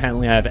most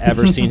intently I've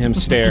ever seen him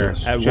stare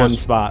at one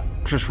spot.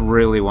 Just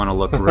really want to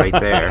look right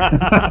there.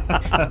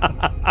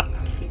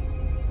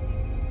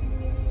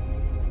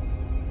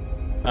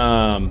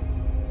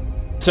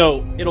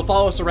 So it'll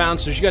follow us around.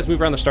 So as you guys move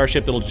around the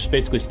starship, it'll just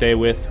basically stay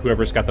with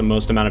whoever's got the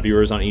most amount of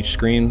viewers on each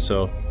screen.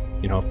 So,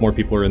 you know, if more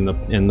people are in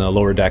the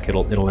lower deck,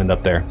 it'll end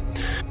up there.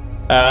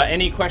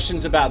 Any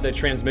questions about the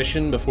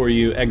transmission before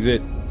you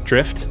exit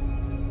Drift?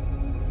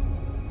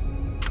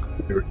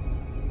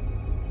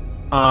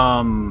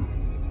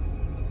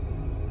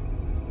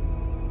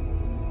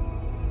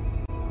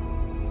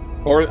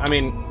 Or, I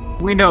mean,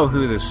 We know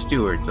who the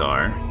stewards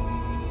are.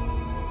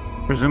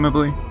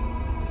 Presumably.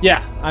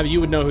 yeah, you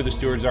would know who the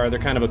stewards are. They're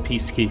kind of a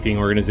peacekeeping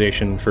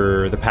organization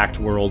for the Pact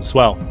Worlds.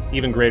 Well,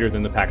 even greater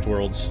than the Pact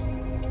Worlds.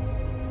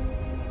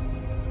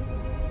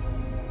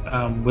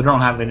 We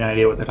don't have any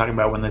idea what they're talking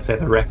about when they say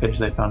the wreckage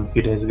they found a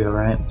few days ago,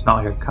 right? It's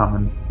not like a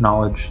common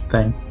knowledge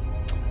thing.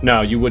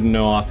 No, you wouldn't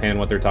know offhand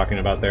what they're talking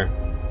about there.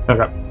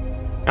 Okay.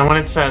 And when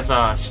it says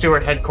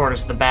Steward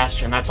Headquarters, the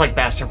Bastion, that's like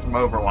Bastion from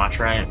Overwatch,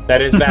 right?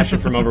 That is Bastion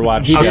from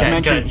Overwatch. He did Okay,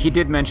 mention. good. He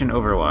did mention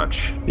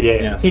Overwatch.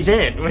 Yeah. Yes. He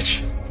did,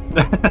 which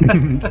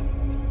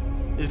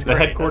is The great.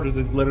 headquarters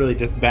is literally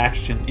just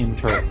Bastion in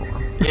turret form.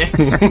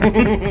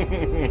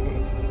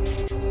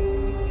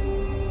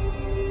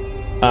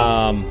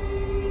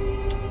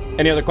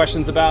 Any other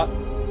questions about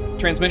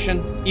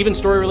transmission? Even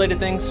story-related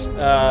things?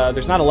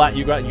 There's not a lot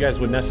you guys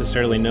would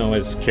necessarily know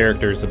as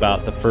characters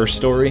about the first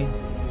story.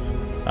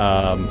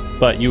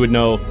 But you would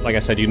know, like I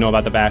said, you know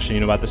about the Bastion,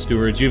 you know about the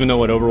Stewards, you even know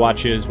what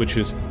Overwatch is, which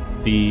is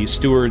the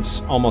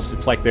Stewards. Almost,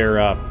 it's like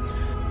they're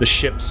the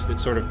ships that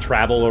sort of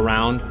travel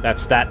around.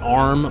 That's that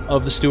arm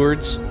of the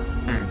Stewards.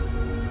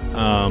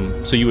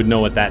 So you would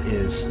know what that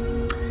is.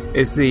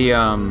 Is the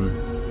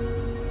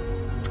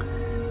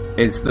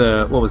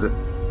what was it?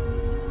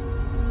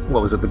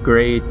 What was it? The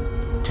Grey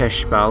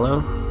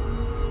Teshbalo?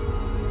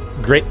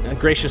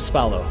 Gracious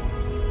Spallo.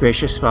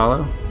 Gracious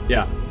Spallo?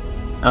 Yeah.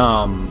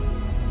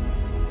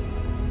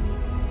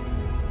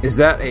 Is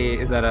that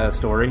a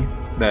story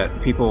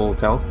that people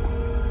tell?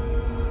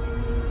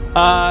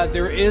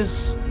 There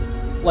is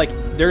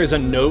a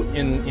note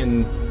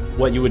in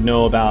what you would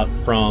know about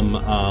from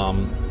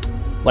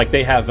like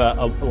they have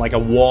a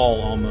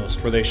wall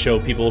almost where they show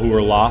people who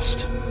were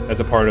lost as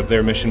a part of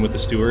their mission with the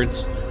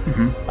stewards.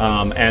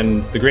 Mm-hmm.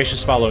 And the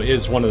Gracious Follow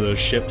is one of those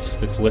ships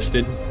that's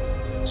listed.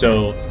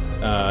 So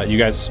you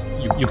guys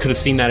you could have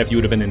seen that if you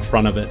would have been in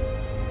front of it.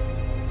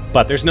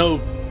 But there's not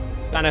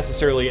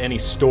necessarily any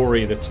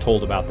story that's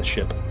told about the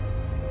ship.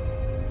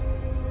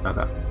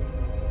 Okay.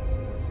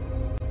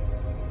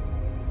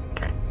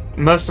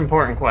 Most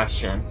important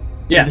question.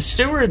 Yeah. The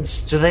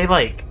stewards, do they,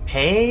 like,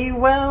 pay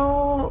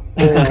well?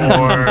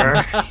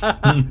 Or...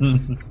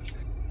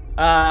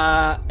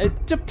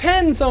 It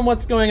depends on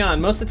what's going on.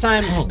 Most of the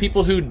time,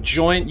 people who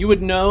join... You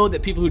would know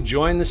that people who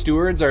join the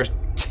stewards are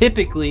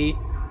typically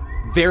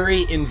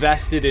very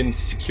invested in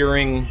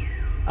securing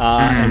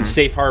and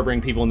safe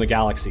harboring people in the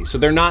galaxy. So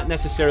they're not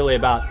necessarily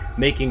about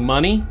making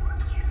money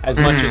as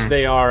much as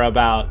they are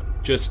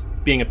about just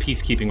being a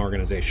peacekeeping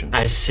organization.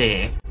 I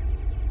see.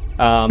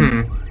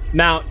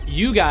 Now,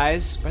 you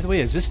guys... By the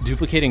way, is this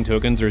duplicating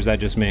tokens, or is that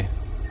just me? It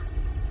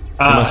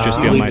must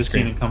just be on leave my the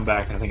screen. scene and come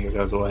back. I think it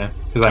goes away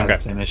because I have the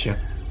same issue.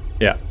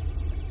 Yeah.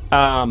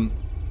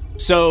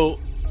 So,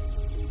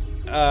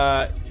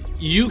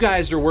 you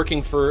guys are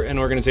working for an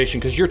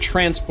organization because you're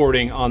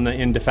transporting on the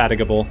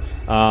Indefatigable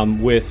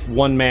with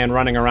one man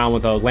running around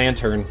with a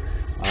lantern.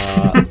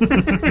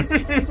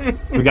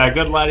 We got a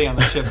good laddie on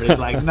the ship, but he's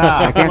like,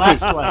 nah,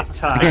 flashlight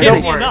time.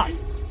 Don't worry.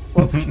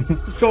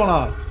 What's going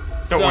on?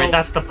 Don't worry,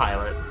 that's the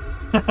pilot.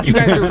 You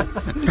guys are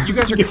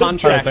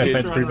contracted.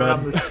 That's pretty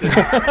bad.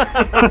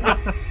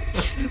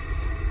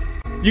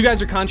 You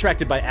guys are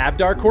contracted by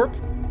Abdar Corp.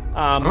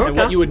 And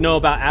what you would know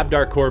about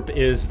Abdar Corp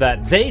is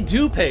that they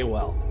do pay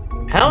well.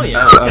 Hell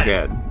yeah. Oh, Okay.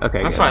 good.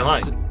 Okay, That's good. what I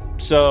like. It's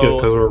good So,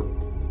 because we're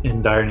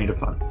in dire need of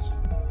funds.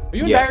 are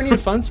you in Yes. dire need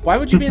of funds? Why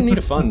would you be in need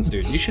of funds,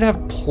 dude? You should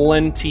have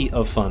plenty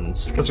of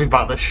funds. Because we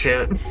bought this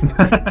shit.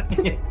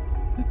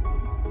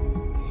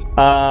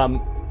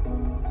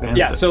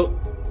 Yeah, so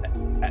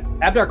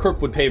Abdar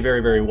Corp would pay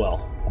very, very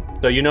well.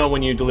 So you know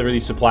when you deliver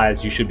these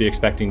supplies, you should be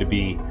expecting to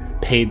be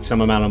paid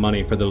some amount of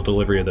money for the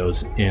delivery of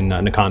those in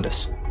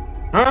Nakandis.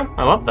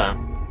 I love that.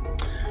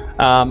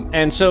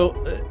 And so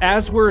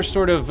as we're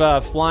sort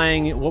of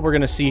flying, what we're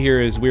going to see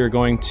here is we're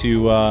going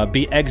to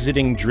be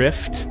exiting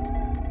Drift,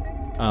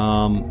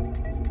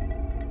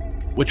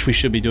 which we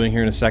should be doing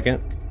here in a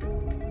second.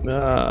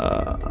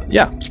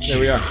 Yeah, there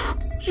we are.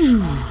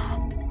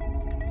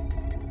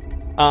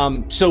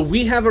 So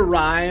we have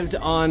arrived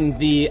on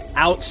the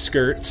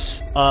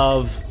outskirts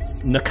of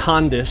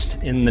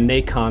Nakandis in the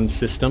Nacon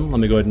system. Let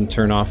me go ahead and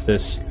turn off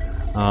this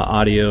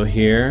audio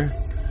here.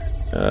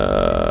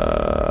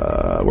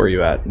 Where are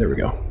you at? There we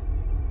go.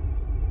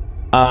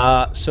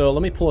 So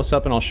let me pull this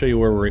up and I'll show you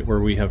where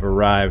we have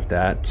arrived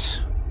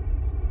at.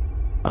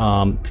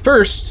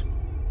 First,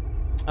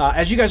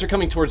 as you guys are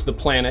coming towards the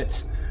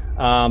planet,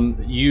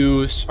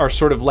 you are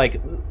sort of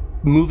like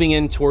moving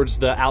in towards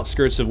the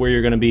outskirts of where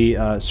you're going to be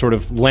sort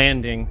of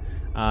landing,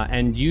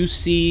 and you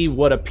see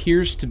what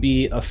appears to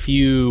be a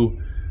few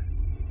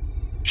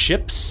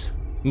ships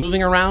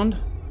moving around,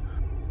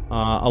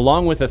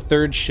 along with a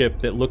third ship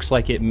that looks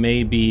like it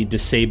may be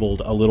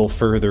disabled a little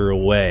further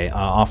away,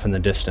 off in the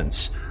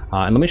distance.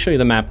 And let me show you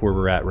the map where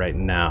we're at right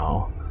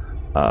now.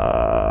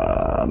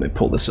 Let me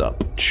pull this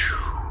up.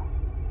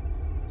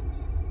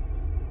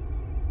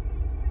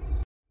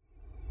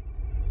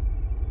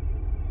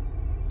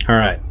 All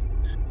right.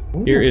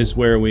 Here is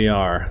where we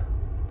are.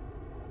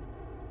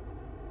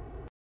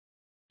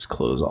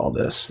 close all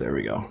this. There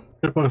we go.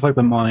 It looks like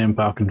the Millennium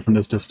Falcon from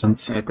this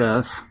distance. It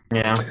does.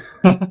 Yeah.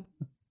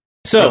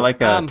 So, Or like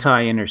a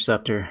TIE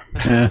interceptor.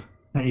 Yeah.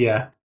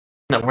 Yeah.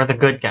 No, we're the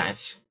good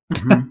guys.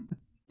 Mhm.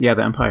 Yeah,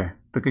 the Empire.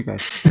 The good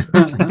guys.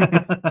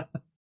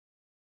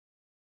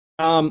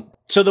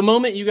 So the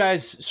moment you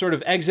guys sort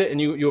of exit and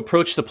you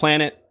approach the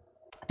planet,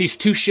 these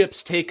two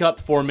ships take up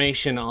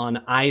formation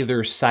on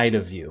either side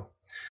of you.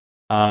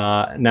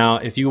 Now,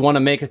 if you want to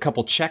make a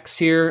couple checks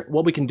here,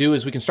 what we can do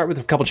is we can start with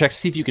a couple checks,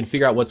 see if you can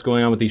figure out what's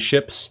going on with these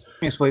ships.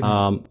 Yes, please.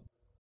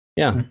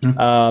 Yeah.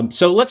 Mhm.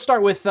 So let's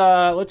start with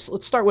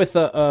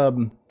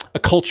a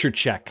culture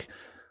check.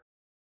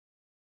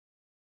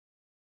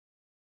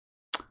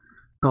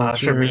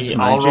 Should we Culture's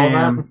my all roll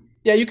jam. that?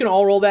 Yeah, you can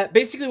all roll that.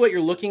 Basically, what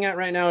you're looking at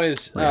right now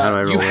is Wait, how do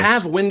I roll you this?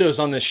 have windows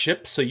on this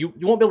ship, so you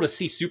won't be able to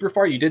see super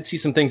far. You did see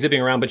some things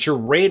zipping around, but your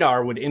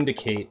radar would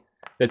indicate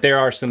that there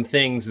are some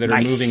things that are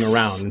Nice. moving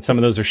around, and some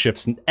of those are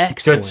ships.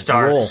 Excellent. Good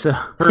start. Roll. So,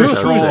 First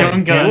so roll. sick.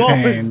 Doing good. What was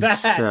Campaigns.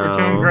 that? We're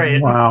doing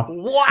great. Wow.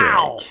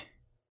 Wow. Sick.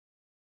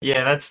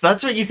 Yeah, that's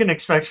what you can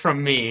expect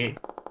from me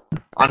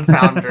on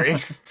Foundry.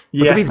 Look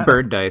Yeah. at these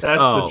bird dice. That's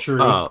oh, the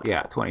truth. oh,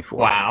 yeah, 24.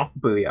 Wow.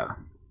 Booyah.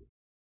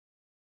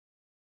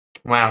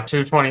 Wow,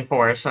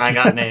 224s, and I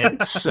got an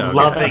 8. So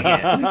Loving good.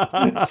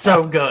 it. It's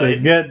so So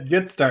good.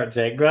 good start,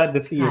 Jake. Glad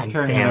to see you God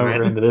turning damn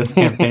over it. into this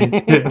campaign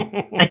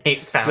too. I hate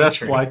Foundry.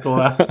 Just like the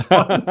last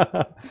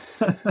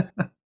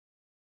one.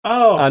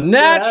 Oh, A get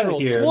natural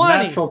outta here.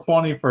 20. Natural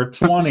 20 for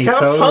 20 It's got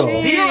a total.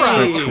 plus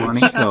 0. For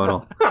 20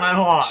 total. And I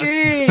lost.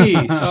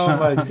 Jeez. Oh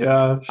my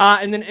gosh.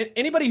 And then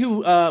anybody who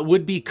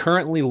would be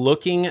currently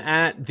looking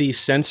at the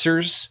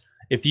sensors,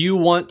 if you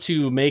want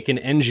to make an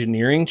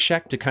engineering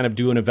check to kind of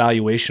do an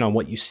evaluation on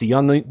what you see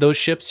on those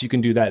ships, you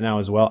can do that now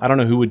as well. I don't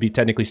know who would be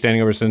technically standing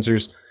over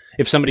sensors.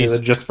 If somebody's Is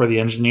it just for the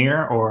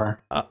engineer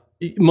or?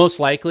 most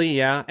likely,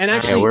 yeah. And Yeah,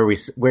 actually,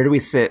 where do we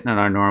sit in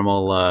our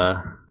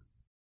normal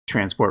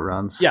transport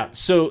runs? yeah.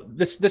 So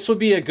this would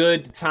be a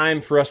good time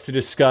for us to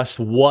discuss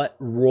what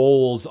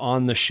roles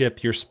on the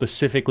ship you're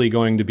specifically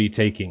going to be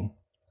taking.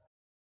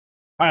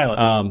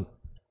 Pilot.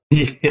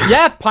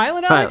 Yeah,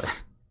 pilot, Alex.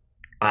 Pilot.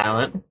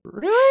 Violent.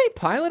 Really,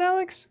 pilot,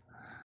 Alex?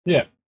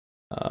 Yeah.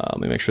 Let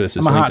me make sure this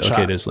is I'm a linked. hotshot.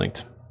 Okay, it is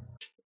linked.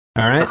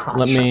 All right, A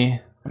let hotshot. me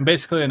I'm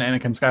basically an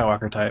Anakin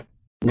Skywalker type.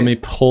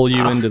 pull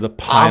you into the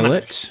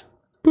pilot.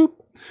 Boop.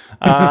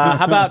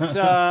 How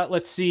about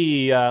let's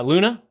see,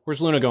 Luna?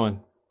 Where's Luna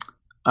going?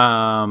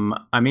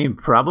 I mean,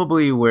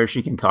 probably where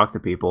she can talk to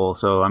people.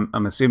 So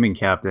I'm assuming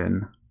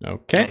captain.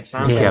 Okay. Makes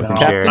sense. Yeah, Captain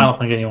no, Sherry. I don't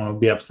think anyone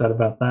would be upset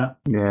about that.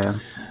 Yeah.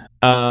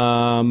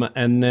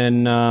 And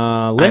then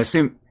I Liz.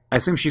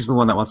 assume she's the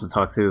one that wants to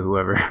talk to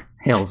whoever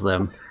hails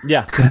them.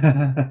 Yeah,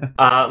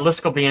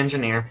 Lisk will be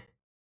engineer.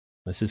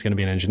 this is going to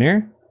be an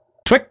engineer.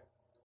 Twick,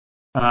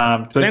 so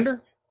it's-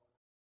 Sander,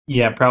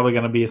 yeah, probably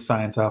going to be a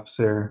science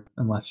officer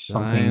unless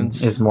something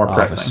Science is more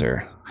pressing.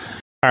 officer.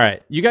 All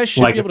right, you guys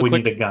should Like be if able to we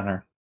click. need a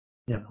gunner.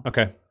 You know.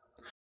 Okay.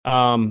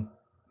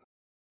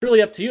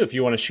 Really up to you if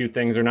you want to shoot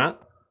things or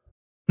not.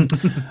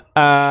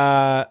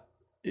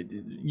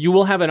 You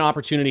will have an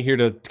opportunity here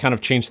to kind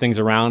of change things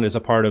around as a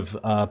part of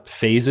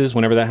phases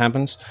whenever that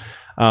happens.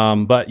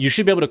 But you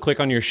should be able to click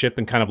on your ship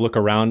and kind of look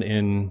around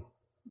in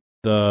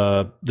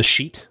the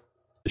sheet,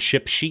 the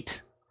ship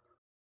sheet.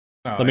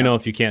 Oh, Let me know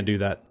if you can't do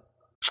that.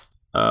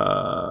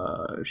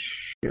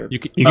 Shit. You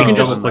can, You you can can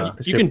double just click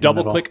the you ship can in the double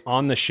middle. click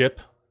on the ship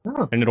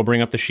Oh. and it'll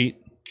bring up the sheet.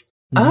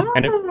 Oh.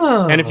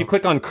 And if you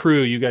click on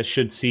crew, you guys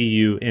should see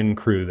you in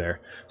crew there.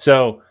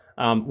 So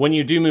when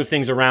you do move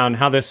things around,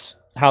 how this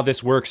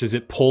works is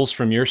it pulls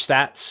from your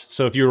stats.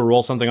 So if you were to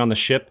roll something on the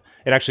ship,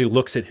 it actually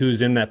looks at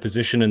who's in that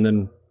position and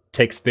then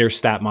takes their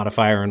stat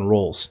modifier and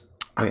rolls.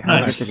 Wait, how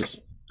Nice.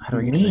 do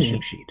I get to the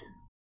ship sheet?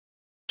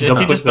 If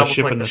Double you click just the double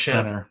ship click in the the ship.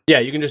 center. Yeah,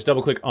 you can just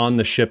double click on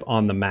the ship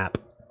on the map.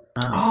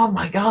 Oh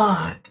my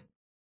god.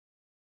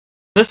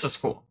 This is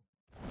cool.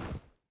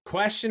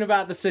 Question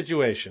about the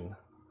situation.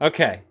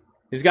 Okay,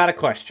 he's got a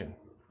question.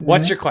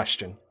 What's your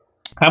question?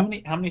 How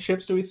many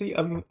ships do we see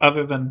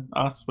other than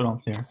us? We don't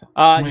see ourselves.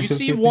 How many You ships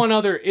see do we one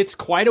other. It's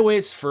quite a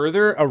ways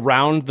further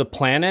around the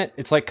planet.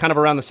 It's like kind of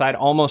around the side,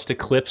 almost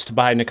eclipsed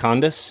by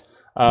Nikondis.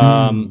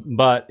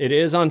 But it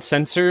is on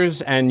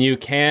sensors, and you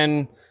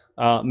can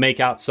make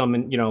out some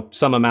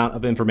amount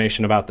of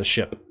information about the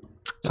ship.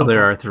 So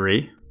there are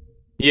 3.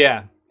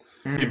 Yeah,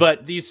 Mm.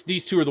 but these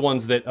two are the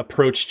ones that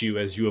approached you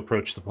as you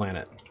approached the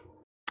planet.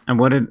 And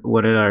what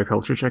did our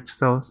culture checks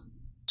tell us?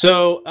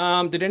 So,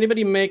 did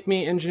anybody make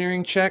me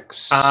engineering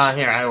checks?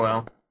 Here, I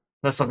will.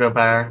 This will go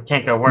better.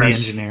 Can't go The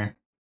worse. engineer.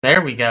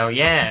 There we go.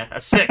 Yeah, a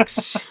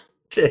 6.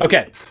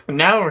 Okay,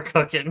 Now we're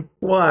cooking.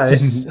 Why?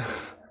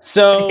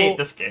 so I hate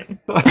this game.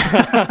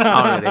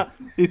 Already.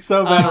 He's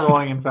so bad at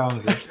rolling in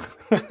Foundry.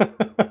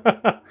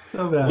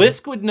 So bad.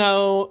 Lisk would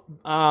know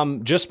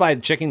just by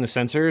checking the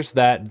sensors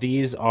that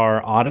these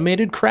are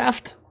automated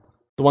craft,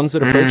 the ones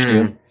that approached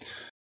you.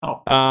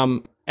 Oh.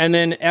 And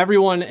then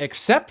everyone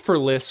except for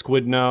Lisk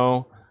would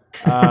know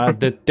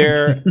that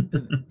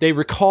they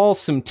recall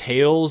some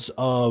tales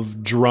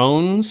of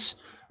drones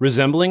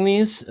resembling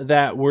these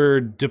that were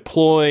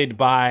deployed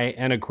by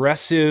an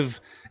aggressive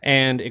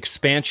and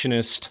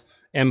expansionist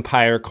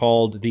empire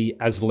called the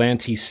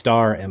Aslanti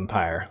Star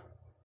Empire.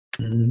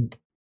 Mm.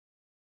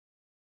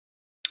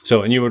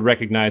 So, and you would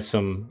recognize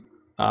some,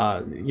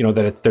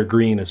 that they're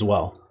green as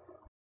well.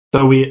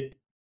 So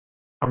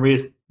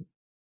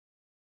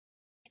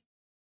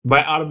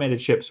by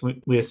automated ships,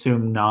 we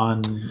assume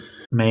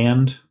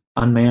unmanned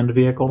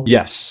vehicles?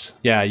 Yes.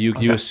 Yeah, you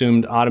Okay.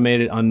 assumed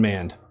automated,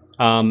 unmanned.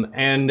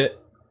 And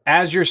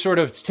as you're sort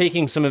of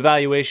taking some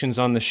evaluations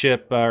on the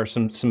ship or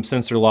some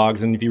sensor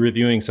logs and if you're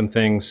reviewing some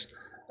things,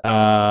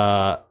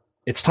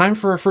 it's time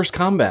for our first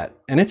combat.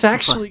 And it's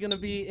actually going to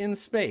be in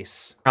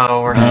space.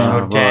 Oh, we're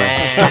so boy. dead.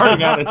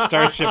 Starting out at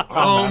Starship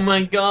Combat. Oh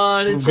my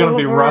god, It's it's going to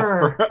be over.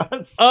 rough for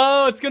us.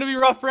 Oh, it's going to be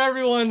rough for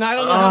everyone. I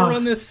don't know how to Ugh.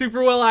 run this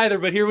super well either,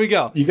 but here we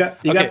go. You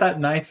got Okay. that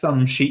nice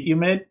sheet you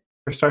made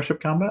for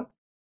Starship Combat?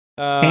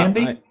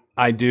 Handy?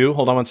 I do.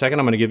 Hold on one second.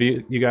 I'm going to give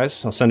you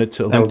guys. I'll send it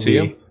to That link would to be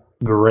you.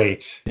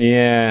 great.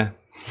 Yeah.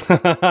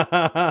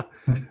 All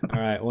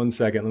right, one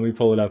second. Let me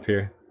pull it up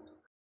here.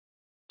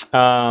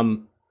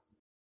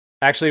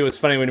 Actually, it was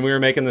funny when we were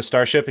making the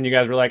starship, and you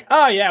guys were like,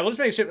 "Oh yeah, we'll just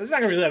make a ship. It's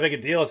not gonna be that big a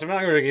deal. So we're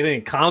not gonna get any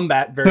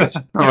combat very, Not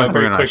like we're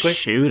very gonna quickly."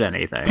 shoot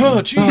anything.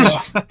 Oh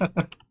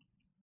jeez.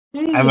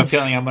 I have a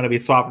feeling I'm going to be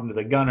swapping to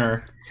the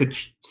gunner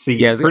seat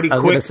Yeah, I was pretty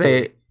gonna quickly.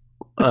 say,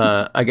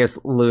 I guess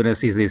Luna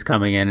sees these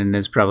coming in and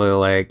is probably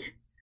like,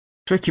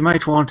 Trick, you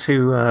might want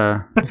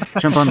to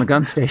jump on the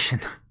gun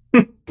station.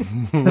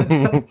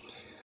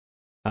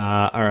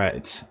 All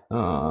right.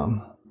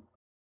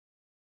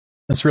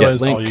 Just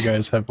realized Link. all you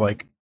guys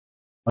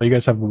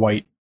have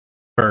white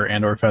fur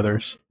and or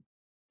feathers.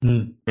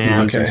 Hmm.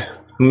 Yeah. Okay. Losers.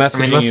 I'm I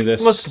messaging mean, you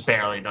this. Lisk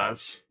barely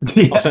does.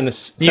 Yeah, I'll send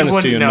this You to you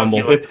wouldn't in know if Mumble.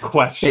 you it's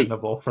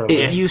questionable for It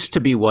Yes. used to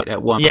be what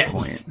at one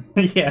Yes.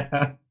 point.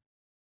 Yeah.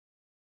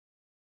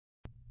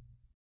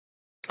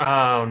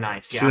 Oh,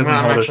 nice. She Yeah, doesn't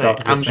hold herself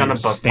to the I'm gonna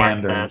same bookmark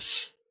standard.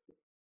 this.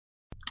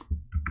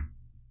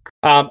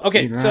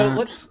 Okay, so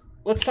Congrats.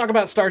 let's talk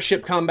about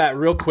Starship Combat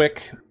real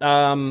quick.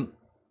 Is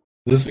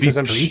this Because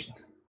I'm V3?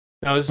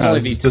 no, this is only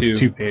this V2. is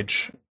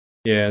 2-page.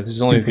 Yeah, this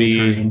is only Two-page V.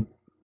 version.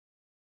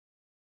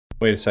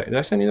 Wait a second. Did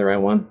I send you the right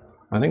one?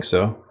 I think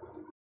so.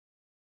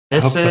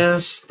 This hope so.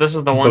 is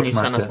the one you Bookmarked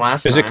sent us it.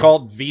 last Is time. it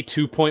called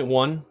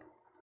V2.1?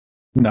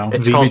 No,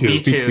 It's called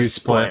V2. V2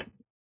 split.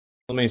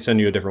 Let me send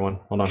you a different one.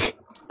 Hold on.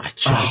 I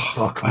just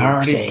Oh, I bookmarked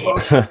already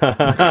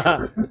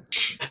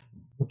it.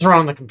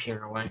 Throwing the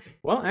computer away.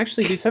 Well,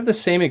 actually, these have the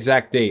same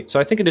exact date, so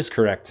I think it is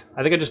correct.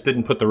 I think I just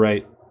didn't put the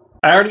right.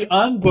 I already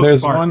unbookmarked.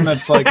 there's one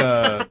that's like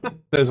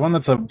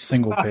a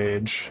single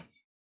page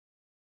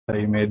that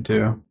you made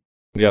too.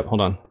 Yep,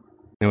 hold on.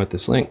 You know what?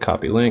 This link,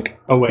 copy link.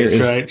 Oh wait,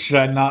 Here should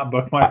I not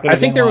bookmark it? I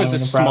think again there while was I'm a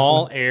in the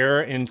small process?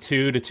 error in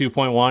 2 to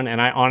 2.1,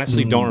 and I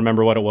honestly Hmm. don't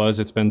remember what it was.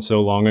 It's been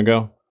so long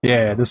ago.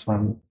 Yeah, this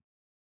one.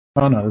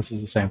 Oh no, this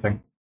is the same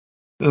thing.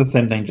 It's the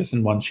same thing, just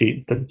in one sheet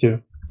instead of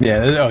two. Yeah.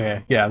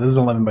 Okay. Yeah. This is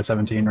 11 by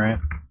 17, right?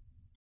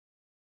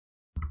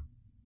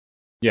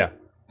 Yeah.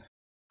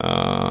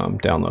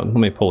 Download. Let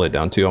me pull it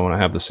down too. I want to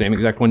have the same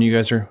exact one you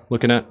guys are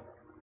looking at.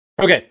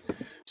 Okay.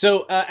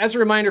 So as a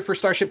reminder for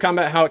Starship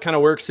Combat, how it kind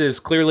of works is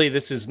clearly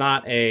this is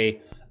not a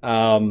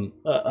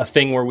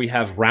thing where we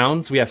have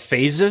rounds. We have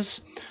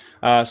phases.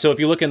 So if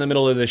you look in the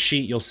middle of the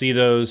sheet, you'll see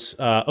those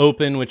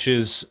open, which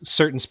is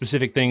certain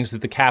specific things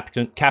that the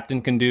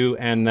captain can do,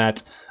 and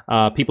that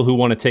people who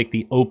want to take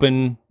the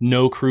open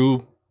no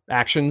crew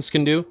actions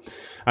can do.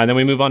 And then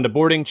we move on to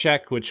boarding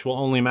check, which will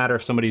only matter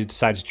if somebody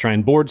decides to try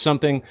and board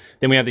something.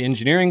 Then we have the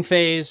engineering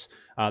phase,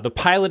 the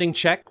piloting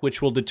check,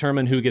 which will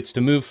determine who gets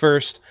to move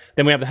first.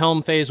 Then we have the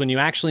helm phase when you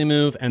actually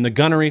move, and the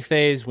gunnery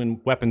phase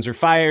when weapons are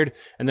fired.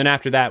 And then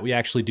after that, we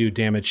actually do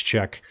damage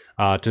check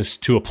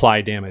to apply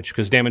damage,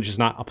 because damage is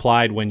not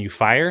applied when you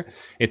fire.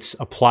 It's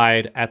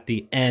applied at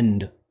the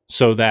end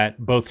so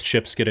that both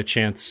ships get a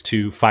chance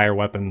to fire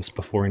weapons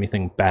before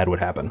anything bad would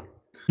happen.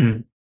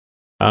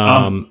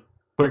 Hmm.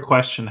 Quick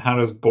question: how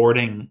does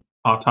boarding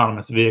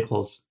autonomous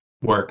vehicles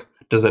work?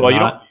 Does it Well, you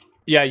not?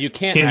 Yeah, you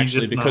can't Can you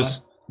actually just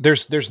because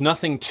there's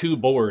nothing to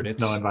board. There's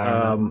It's no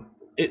environment.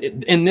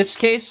 in this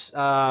case,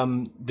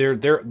 they're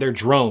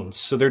drones,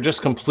 so they're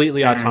just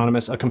completely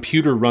autonomous. A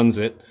computer runs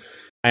it,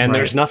 and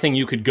there's Right. nothing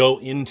you could go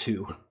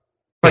into.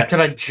 But could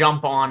I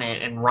jump on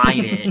it and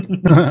ride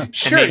it?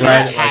 Sure, make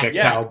yeah, it Like a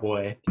yeah.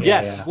 cowboy.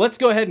 Yes, let's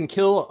go ahead and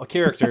kill a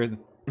character.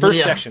 First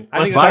Yeah, section.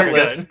 I think, let's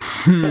that's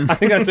start good. good. I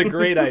think that's a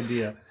great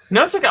idea.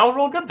 No, it's okay. I'll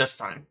roll good this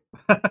time.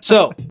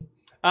 So,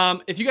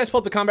 if you guys pull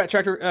up the combat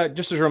tracker,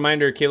 just as a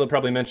reminder, Caleb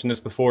probably mentioned this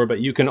before, but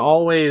you can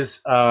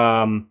always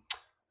you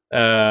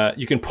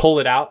can pull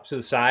it out to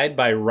the side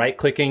by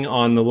right-clicking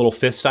on the little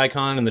fist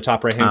icon in the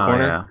top right-hand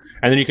corner, Yeah.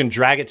 and then you can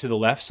drag it to the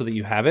left so that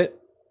you have it.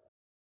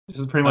 This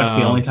is pretty much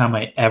the only time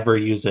I ever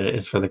use it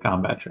is for the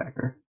combat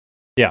tracker.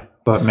 Yeah.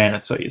 But man,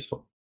 it's so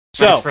useful.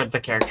 So Thanks for the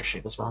character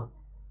sheet as well.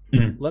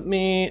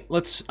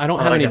 let's. I don't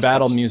Well, have I any guess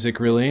battle that's- music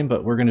really,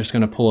 but we're just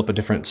gonna pull up a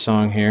different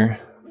song here.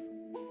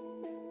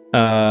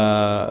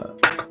 All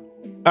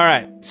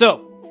right.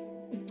 So,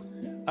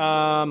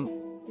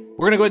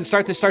 We're going to go ahead and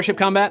start this Starship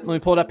combat. Let me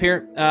pull it up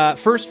here.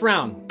 First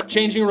round,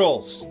 changing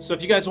roles. So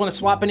if you guys want to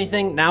swap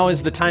anything, now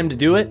is the time to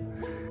do it.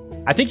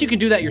 I think you can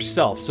do that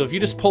yourself. So if you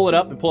just pull it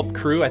up and pull up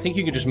crew, I think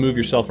you can just move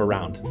yourself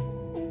around.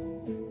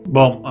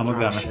 Well, I'm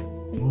looking at it.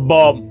 Boom.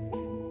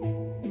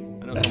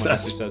 I know someone That's-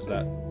 actually says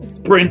that.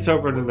 Sprint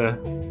over to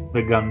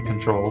the gun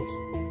controls.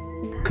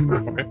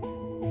 Okay.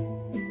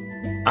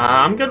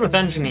 I'm good with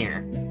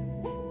engineer.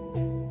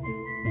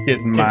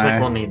 Getting Seems like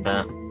we'll my, need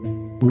that.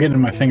 I'm getting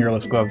my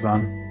fingerless gloves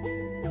on.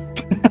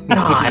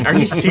 God, are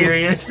you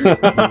serious?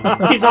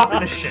 He's off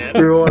the ship.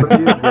 You're one of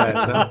these guys,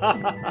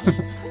 huh?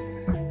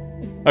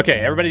 Okay,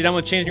 everybody done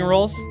with changing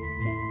roles?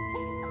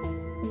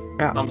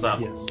 Thumbs up.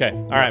 Yes. Okay,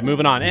 all right,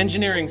 moving on.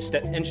 Engineering.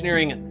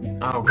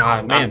 Oh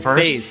God, Man, man,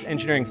 first. phase.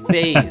 Engineering I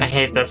phase.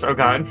 hate this. Oh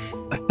God.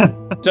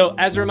 So,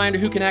 as a reminder,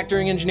 who can act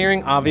during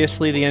engineering?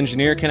 Obviously, the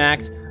engineer can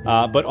act,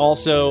 but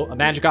also a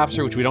magic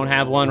officer, which we don't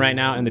have one right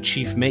now, and the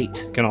chief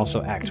mate can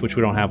also act, which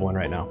we don't have one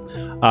right now.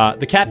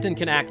 The captain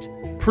can act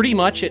pretty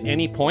much at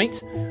any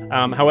point.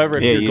 However,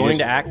 if you're going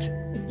to act,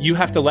 you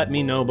have to let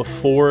me know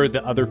before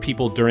the other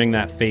people during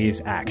that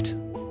phase act,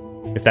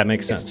 if that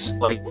makes sense.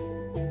 Like,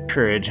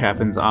 courage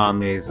happens on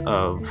these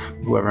of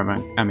whoever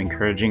I'm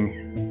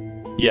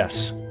encouraging,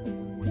 Yes.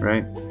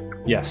 right?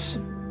 Yes.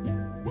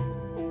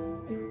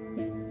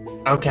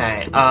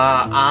 Okay.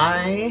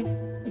 I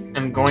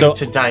am going So-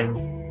 to dive.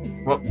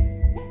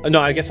 No,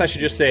 I guess I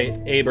should just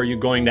say, Abe, are you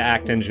going to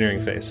act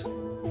engineering phase?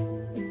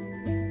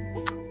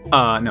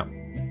 No.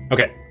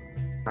 Okay.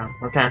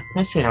 Okay.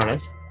 I see how it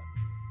is.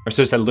 Or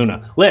so said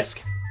Luna. Lisk,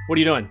 what are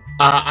you doing?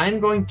 I'm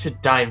going to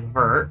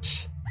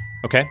divert.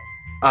 Okay.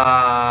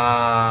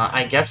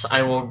 I guess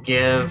I will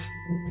give.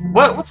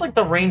 What's like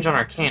the range on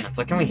our cannons?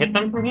 Like, can we hit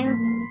them from here?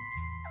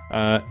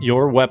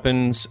 Your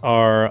weapons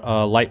are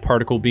a light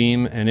particle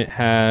beam, and it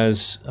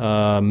has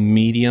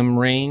medium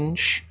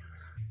range.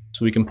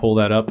 So we can pull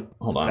that up.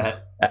 Hold on.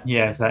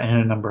 Is that in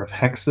a number of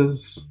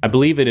hexes? I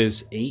believe it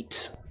is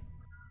 8.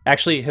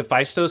 Actually,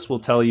 Hephaestus will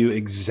tell you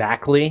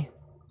exactly.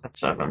 That's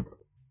 7.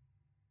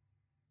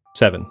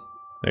 7.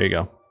 There you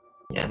go.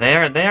 Yeah,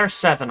 they are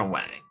 7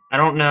 away. I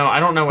don't know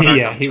what our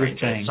Yeah, gun's he was range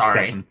saying is.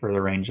 Sorry. 7 for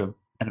the range of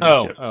enemy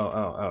Oh.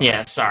 ships.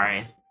 Yeah,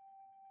 sorry.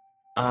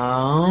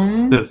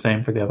 The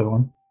same for the other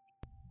one.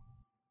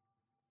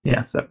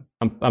 Yeah, 7.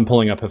 I'm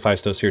pulling up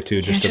Hephaestus here too,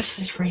 Yeah, just just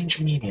his range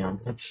medium.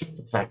 That's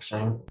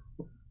vexing.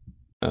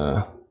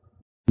 to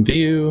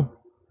view.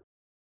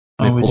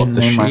 Oh, Let me we pull up didn't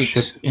the name our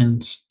sheet.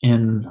 ship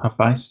in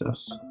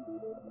Hephaestus.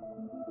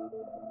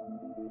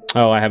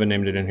 Oh, I haven't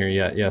named it in here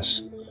yet.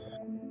 Yes.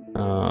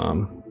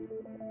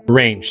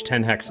 Range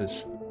 10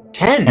 hexes.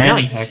 10. 10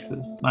 Nice.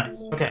 hexes.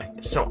 Nice. Okay,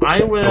 so I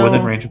So within will.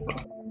 range of them.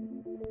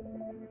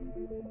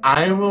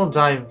 I will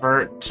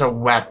divert to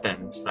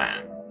weapons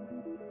then.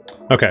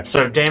 Okay.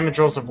 So damage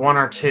rolls of 1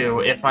 or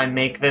 2 if I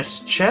make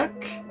this check,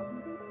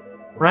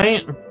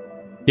 right? So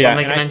Yeah, I'll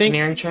make and an I think-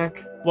 engineering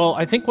check. Well,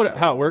 I think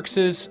how it works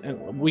is, and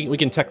we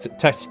can test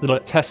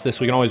this.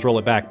 We can always roll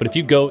it back. But if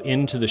you go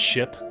into the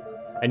ship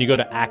and you go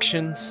to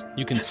actions,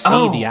 you can see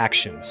Oh. the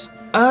actions,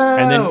 Oh,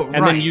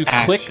 and then you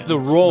click the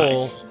Actions. roll,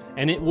 Nice.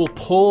 and it will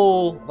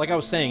pull. Like I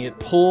was saying, it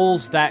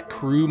pulls that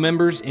crew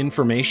member's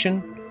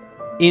information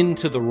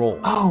into the roll.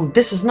 Oh,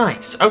 this is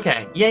nice.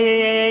 Okay.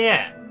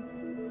 Yeah.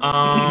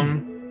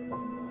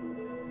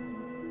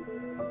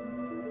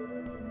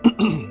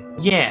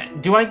 Yeah.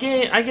 Do I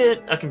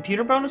get a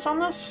computer bonus on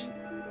this?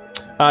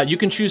 You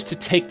can choose to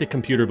take the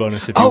computer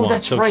bonus if you Oh, want.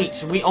 that's So- right.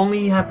 So we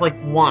only have like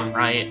 1,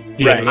 right?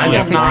 Yeah, Right, I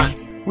yeah. will not.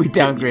 We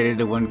downgraded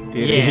to one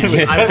computer.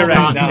 Yeah, I will Correct,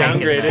 not take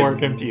downgraded. it. Poor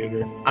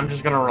computer. I'm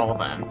just gonna roll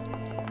then.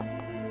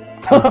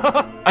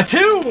 A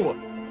 2!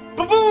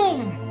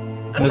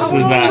 Ba-boom! That's This how we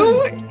is all bad.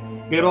 do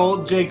it! Good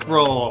old Jake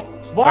roll.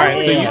 Why Alright,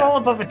 would so you you- roll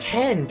above a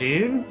 10,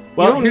 dude?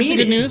 Well, you don't here's the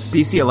need good it. news.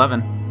 DC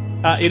 11.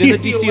 It is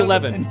a DC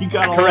 11. You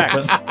got all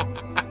Correct.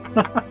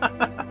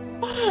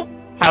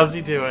 How's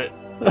he do it?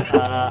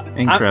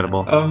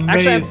 Incredible.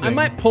 Actually, Amazing. I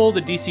might pull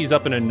the DCs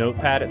up in a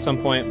notepad at some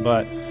point,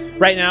 but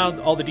right now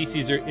all the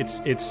DCs are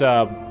it's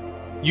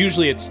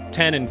usually it's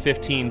 10 and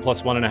 15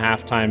 plus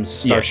 1.5 times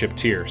Starship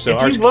tier. So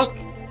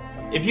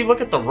If you look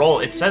at the roll,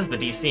 it says the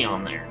DC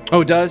on there.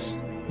 Oh, it does?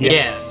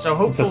 Yeah,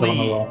 so says it on the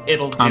hopefully roll.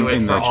 it'll do I'm it in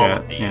for the all chat,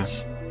 of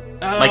these.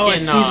 Oh, Like I in,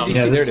 see the DC.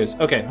 yeah, there it this- is.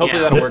 Okay, hopefully yeah,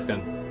 that'll this- work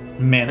then.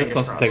 Man, this Fingers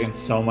must have crossed. taken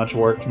so much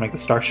work to make the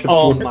starships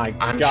Oh work. my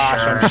I'm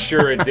gosh, sure. I'm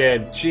sure it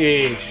did.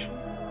 Jeez.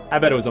 I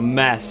bet it was a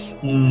mess.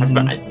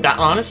 Mhm. But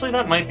honestly,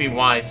 that might be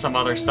why some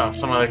other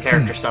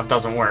character stuff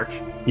doesn't work.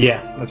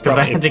 Yeah, that's 'Cause they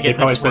probably had to they get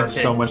probably this spent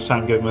working. so much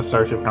time getting the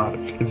starship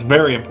content. It's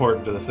very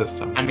important to the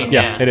system. I mean,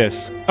 Yeah, Yeah. it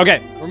is.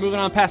 Okay, we're moving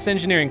on past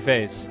engineering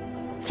phase.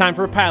 It's time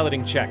for a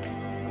piloting check.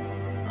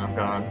 Oh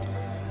god.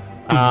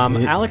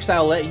 Alex,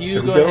 I'll let you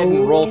Here we go ahead and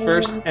go. roll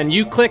first. And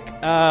you click,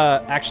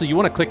 actually, you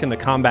want to click in the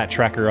combat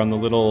tracker on the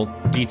little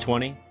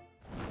D20.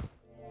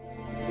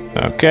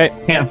 Okay.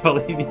 Can't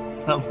believe you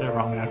spelled it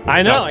wrong. After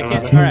I know, I talking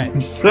can't. about All it.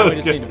 right. So We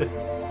just good. need to-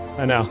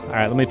 I know. All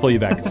right, let me pull you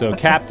back. So,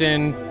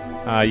 Captain,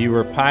 you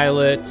were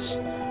pilot.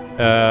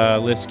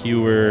 Lisk,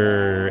 you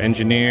were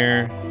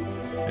engineer.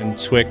 And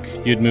Twick,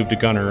 you'd moved to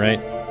gunner, right?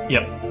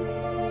 Yep.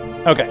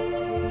 Okay.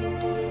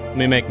 Let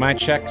me make my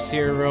checks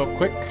here real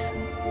quick.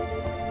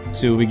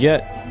 See what we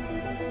get.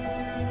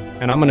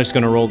 And I'm just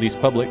going to roll these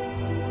public.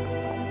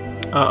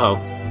 Uh-oh.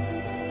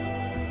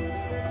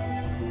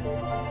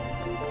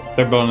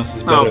 Their bonus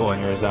is better boy.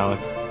 than yours,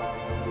 Alex.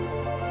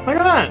 Look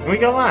at that. We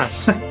go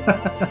last.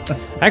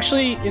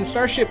 Actually, in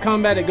Starship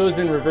Combat, it goes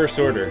in reverse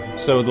order.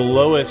 So the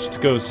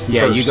lowest goes first.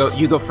 Yeah,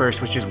 you go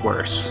first, which is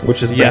worse.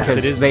 Which is Yes, best.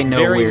 it is they know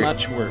very where-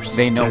 much worse.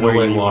 They know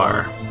where you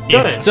are.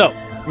 Good. So,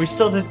 We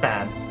still did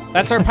bad.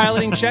 that's our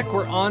piloting check.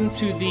 We're on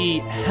to the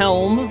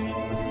helm.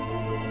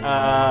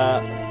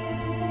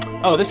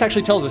 Oh, this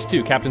actually tells us,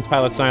 too. Captains,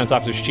 pilots, science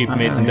officers, chief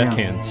mates, and yeah.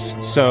 deckhands.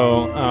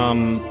 So,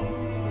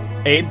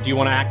 Abe, do you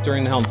want to act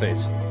during the helm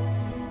phase?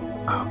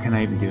 Oh, can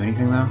I even do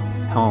anything, though?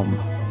 Helm.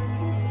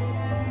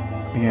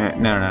 Yeah,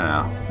 no.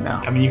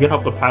 I mean, you could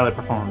help the pilot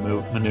perform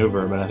a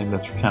maneuver, but I think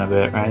that's kind of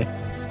it, right?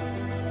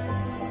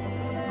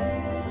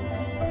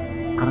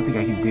 I don't think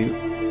I can do...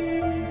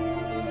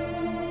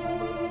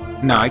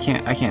 No, I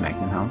can't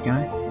act in helm, can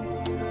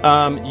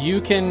I?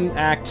 You can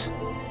act...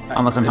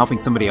 Unless I'm helping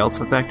somebody else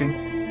that's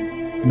acting?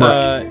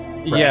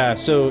 Yeah,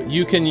 so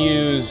you can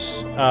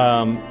use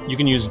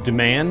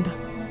demand,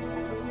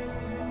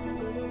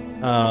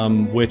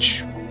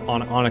 which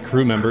on a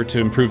crew member to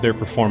improve their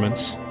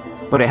performance.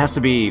 But it has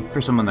to be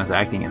for someone that's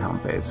acting in helm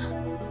phase.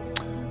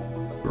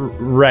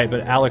 Right,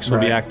 but Alex will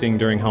be Right. acting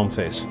during helm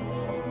phase,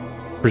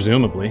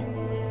 presumably.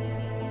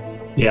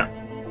 Yeah.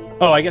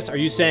 Oh, I guess, are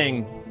you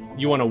saying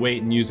you want to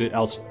wait and use it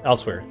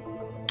elsewhere?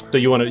 So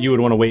you would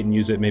want to wait and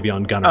use it maybe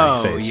on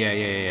gunnery phase.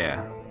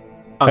 Yeah.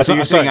 Oh, That's so what-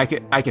 you're sorry.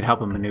 saying I could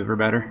help him maneuver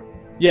better?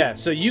 Yeah,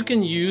 so you can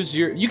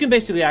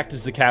basically act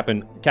as the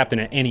captain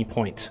at any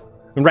point.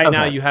 And right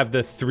now Okay. you have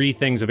the three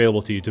things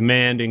available to you: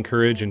 demand,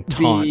 encourage, and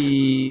taunt.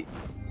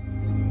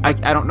 I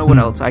don't know what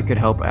else I could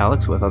help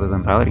Alex with other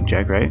than piloting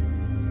check, right?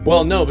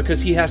 Well, no, because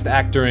he has to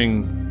act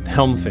during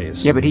helm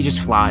phase. Yeah, but he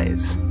just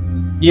flies.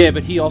 Yeah,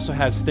 but he also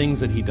has things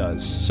that he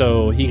does.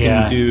 So he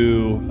Yeah. can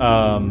do,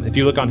 if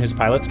you look on his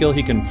pilot skill,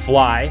 he can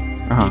fly,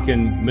 Uh-huh. he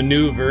can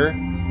maneuver,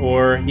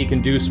 or he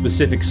can do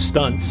specific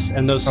stunts,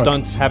 and those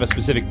stunts have a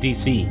specific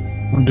DC.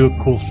 I'm gonna do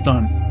a cool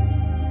stunt.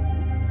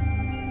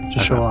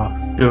 Just show off.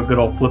 Do a good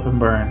old flip and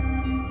burn.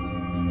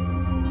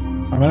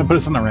 I'm gonna put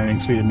us on a ramming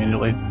speed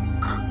immediately.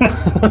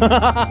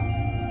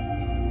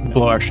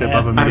 Blow our ship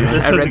up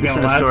immediately. I read this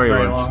in a story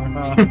once.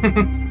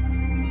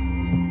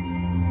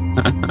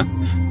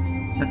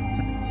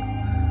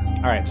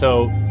 All right,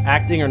 so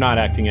acting or not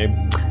acting, Abe?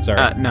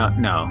 Sorry. No.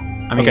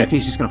 I mean, Okay. if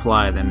he's just gonna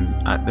fly, then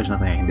there's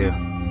nothing I can do.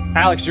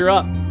 Alex, you're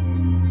up.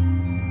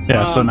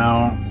 Yeah, so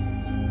now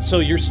So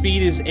your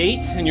speed is 8,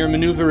 and your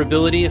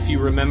maneuverability, if you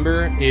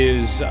remember,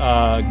 is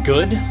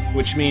good,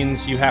 which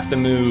means you have to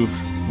move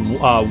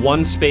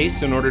one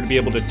space in order to be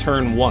able to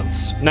turn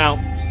once. Now,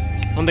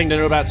 one thing to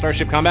know about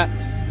Starship Combat,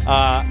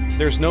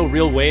 there's no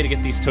real way to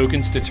get these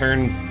tokens to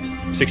turn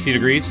 60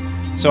 degrees,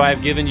 so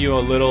I've given you a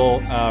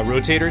little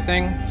rotator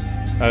thing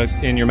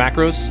in your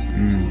macros.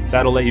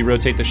 That'll let you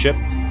rotate the ship.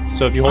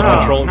 So if you hold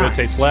control, it nice.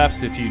 rotates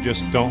left. If you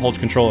just don't hold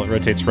control, it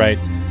rotates right.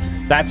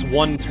 That's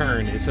one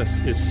turn is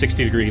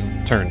 60 degree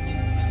turn.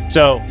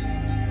 So,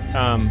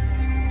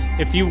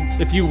 if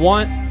you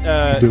want,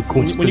 do a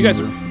cool when you guys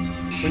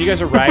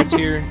maneuver. arrived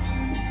here,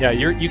 yeah,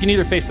 you can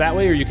either face that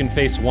way or you can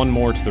face one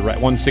more to the right,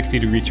 160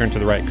 degree turn to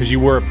the right, because you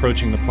were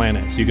approaching the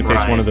planet, so you can face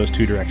Right. one of those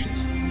two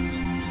directions.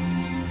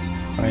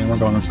 I mean, we're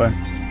going this way.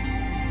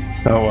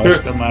 That was.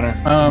 Doesn't matter.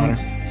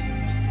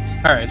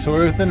 All right, so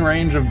we're within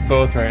range of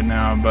both right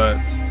now, but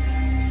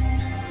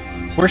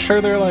we're sure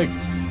they're like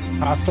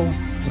hostile.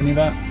 We need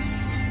that.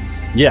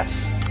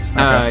 Yes.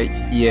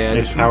 Yeah,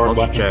 There's just powered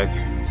pulse check.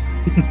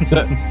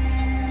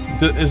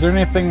 Is there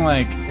anything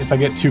like if I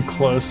get too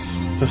close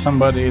to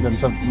somebody, then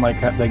something like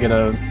they get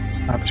a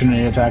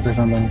opportunity attack or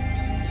something?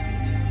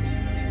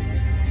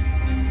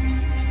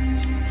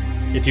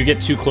 If you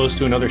get too close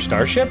to another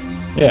starship,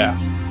 Yeah.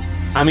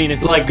 I mean,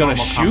 it's Like gonna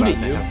normal shoot at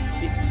combat, you. they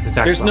have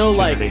attack There's no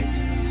like,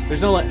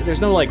 opportunity.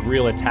 there's no like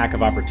real attack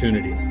of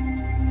opportunity.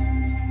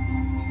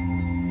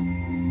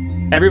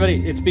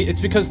 Everybody, it's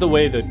because the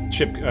way the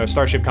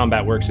Starship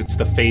Combat works, it's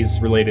the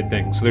phase-related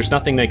thing. So there's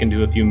nothing they can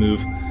do if you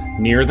move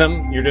near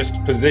them. You're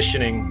just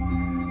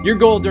positioning. Your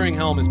goal during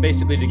helm is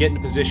basically to get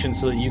into position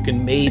so that you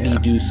can maybe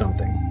do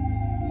something.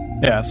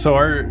 Yeah. So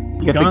our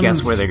You have to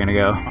guess where they're gonna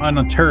go. on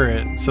a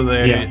turret, so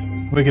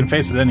we can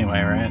face it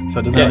anyway, right? So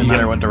it doesn't Yeah, really you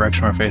matter can- what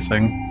direction we're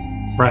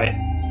facing. Right.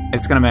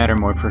 It's gonna matter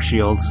more for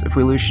shields. If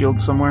we lose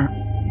shields somewhere,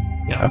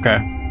 Okay.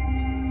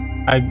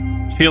 I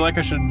feel like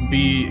I should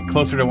be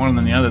closer to one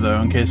than the other,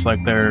 though, in case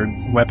like their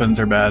weapons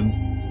are bad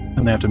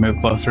and they have to move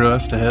closer to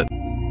us to hit. I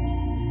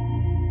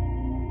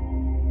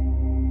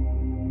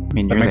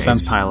mean, That you're makes the ace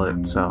sense.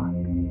 pilot, so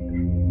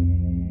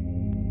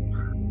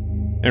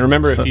And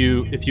remember, So-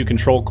 if you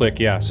control click,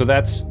 yeah. So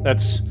that's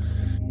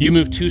you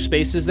move 2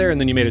 spaces there, and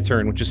then you made a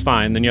turn, which is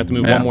fine. Then you have to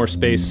move Yeah. one more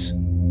space.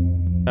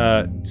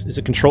 Is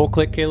it control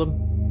click, Caleb?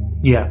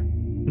 Yeah.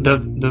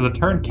 Does a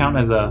turn count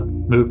as a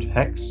moved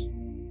hex?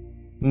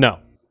 No,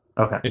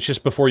 Okay. it's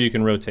just before you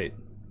can rotate.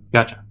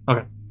 Gotcha.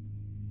 Okay.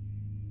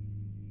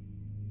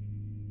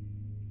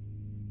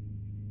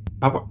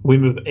 How about we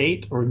move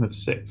 8 or we move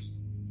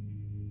 6?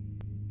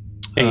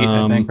 8,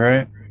 I think,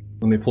 right?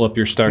 Let me pull up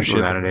your starship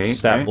we're at 8,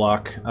 stat right?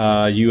 block.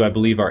 You, I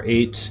believe, are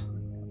 8.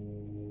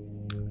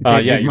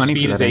 Paid Yeah, big your money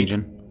speed for is that 8.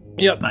 engine.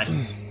 Yep.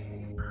 Nice.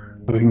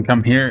 We can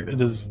come here. It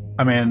is.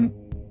 I mean,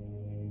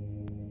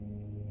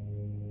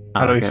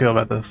 how do we Okay. feel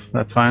about this?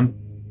 That's fine.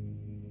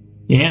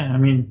 Yeah, I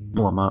mean,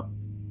 Blow them up.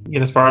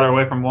 get us farther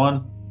away from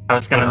one. I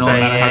was gonna Doesn't say,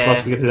 really matter how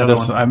close we get to the other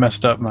one. I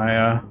messed up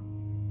my. I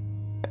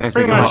Pretty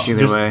think it much works either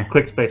Just way.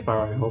 click spacebar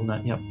while you're holding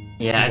it. Yep.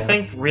 yeah, I Yeah.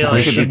 think We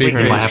really should be we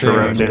can might have to facing.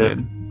 rotate it.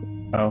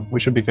 Oh, we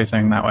should be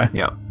facing that way.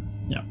 Yep.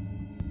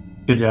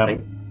 Good job.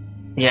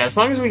 Yeah, as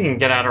long as we can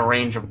get out of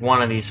range of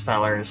one of these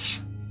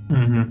fellers,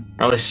 Mm-hmm.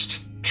 or at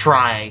least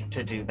try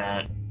to do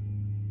that.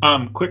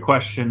 Quick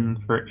question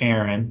for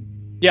Aaron.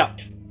 Yeah.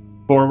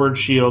 Forward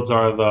shields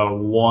are the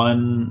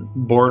one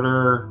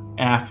border,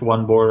 aft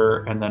one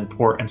border, and then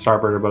port and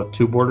starboard are both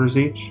 2 borders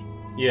each.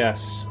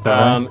 Yes.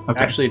 Okay.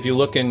 Actually, if you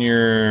look in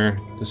your...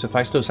 Does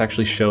Hephaestus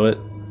actually show it?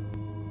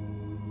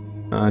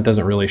 It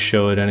doesn't really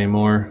show it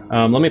anymore.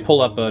 Let me pull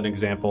up an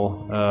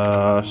example.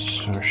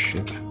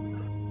 Starship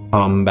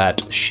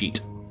combat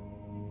sheet.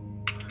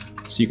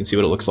 So you can see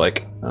what it looks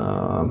like.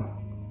 I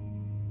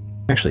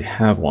actually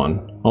have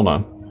one. Hold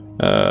on.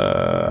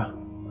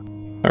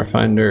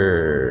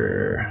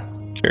 Starfinder...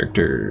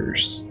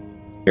 Characters...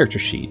 Character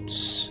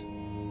sheets.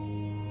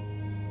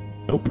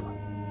 Nope.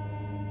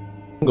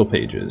 Single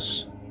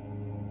pages.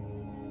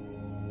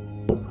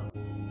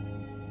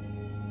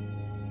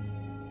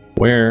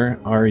 Where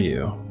are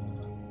you?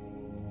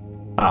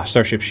 Ah,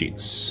 Starship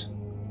Sheets.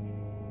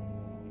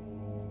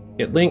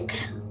 Get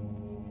link.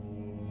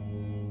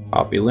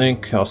 Copy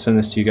link. I'll send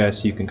this to you guys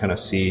so you can kind of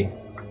see.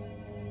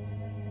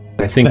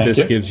 I think Thank this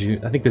you. gives you.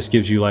 I think this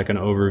gives you like an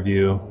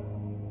overview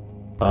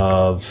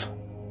of.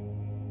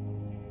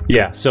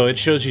 Yeah, so it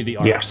shows you the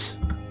Yeah. arcs.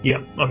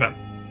 Yep. Okay.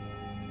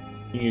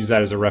 You can use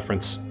that as a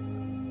reference.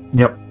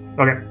 Yep.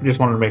 Okay. Just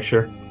wanted to make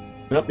sure.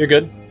 Nope, you're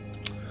good.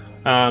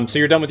 So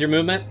you're done with your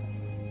movement.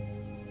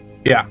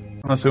 Yeah,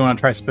 unless we want to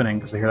try spinning,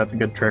 because I hear that's a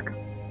good trick.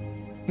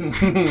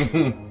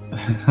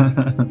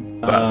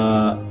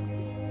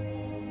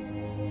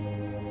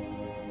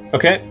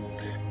 Okay.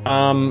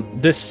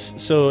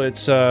 So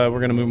it's we're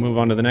gonna move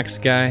on to the next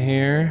guy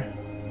here.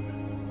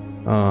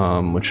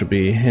 Which will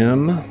be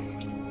him.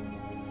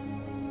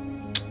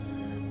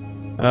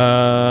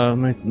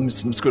 I'm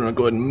just gonna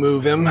go ahead and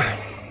move him.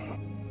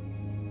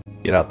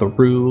 Get out the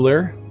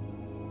ruler.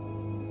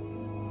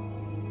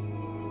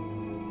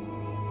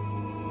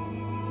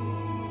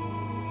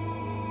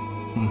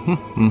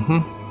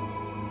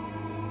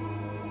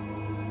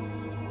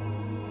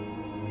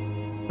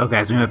 Oh,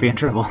 guys, we might be in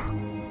trouble.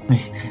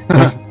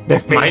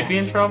 Might be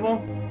in trouble.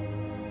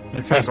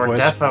 In fact, Yes, we're boys.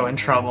 defo in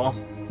trouble.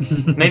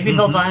 Maybe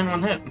they'll die in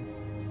one hit.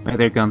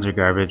 Their guns are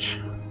garbage.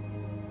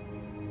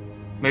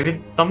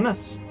 Maybe they'll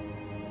miss.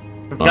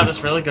 We've got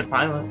this really good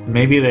pilot.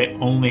 Maybe they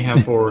only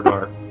have forward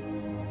arc.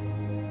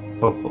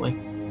 Hopefully.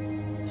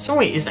 So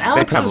wait, is They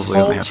Alex's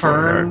probably only whole have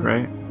forward turn arc,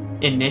 right?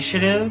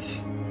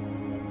 initiative?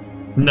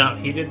 No,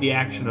 he did the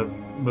action of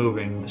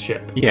moving the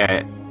ship.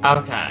 Yeah,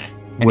 Okay.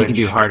 and you can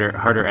do Which-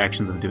 harder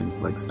actions of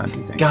doing like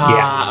stunty things. Okay.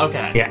 Yeah, you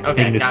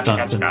Okay. can do Gotcha.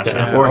 stunts Gotcha. instead.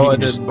 Gotcha. Yeah. Or all you I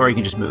can just did- or you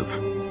can just move.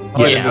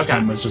 All I Yeah, did this okay.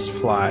 time was just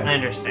fly. I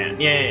understand.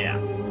 Yeah.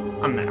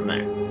 I'm there.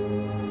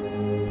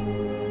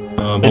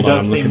 Hold It on, does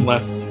I'm seem looking.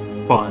 less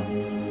fun.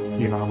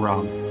 You're not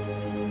wrong.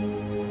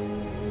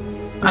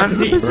 Where's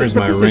The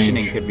my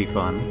positioning range? could be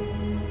fun.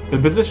 The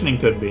positioning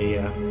could be,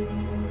 yeah.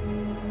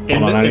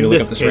 Hold on, I need to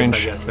look up this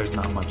range. I guess there's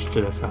not much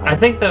to decide. I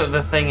think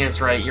the thing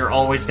is, right, you're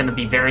always going to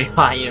be very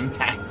high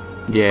impact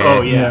Yeah.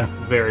 Oh yeah, Yeah.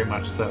 very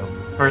much so.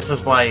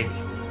 versus, like,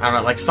 I don't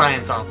know, like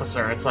Science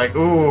Officer. It's like,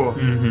 ooh,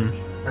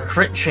 Mm-hmm. our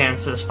crit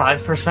chance is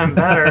 5%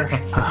 better.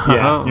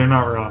 Yeah, you're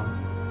not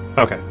wrong.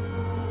 Okay.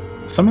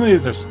 Some of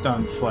these are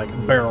stunts, like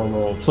barrel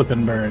roll, flip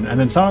and burn, and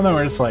then some of them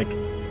are just like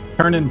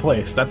turn in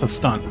place. That's a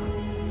stunt.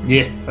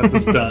 Yeah, that's a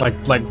stunt.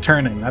 Like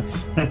turning.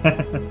 That's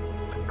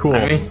cool.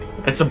 I mean,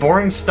 it's a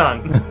boring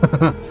stunt.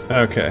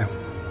 Okay.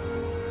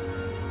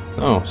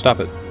 Oh, stop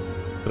it.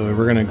 So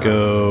we're gonna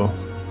go.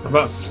 What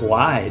about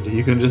slide?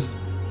 You can just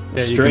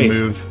yeah, you strafe. can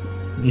move.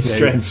 You Yeah,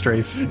 you can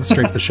strafe.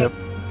 strafe the ship.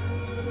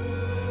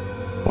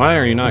 Why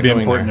are you not It'd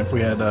be going important there? if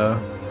we had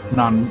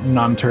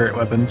non-turret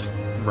weapons.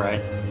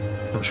 Right.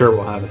 I'm sure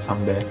we'll have it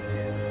someday.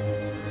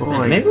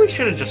 Maybe we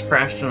should have just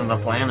crashed into the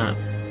planet.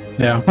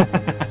 Yeah.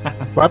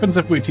 What happens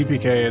if we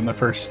TPK in the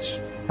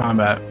first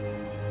combat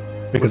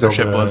because We'll our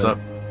ship go blows to- up?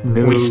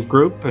 New We s-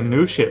 group, a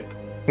new ship.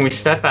 We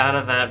step out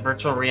of that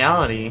virtual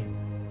reality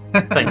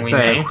thing we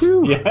Say, made.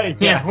 whew. Yeah,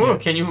 Yeah, whoa,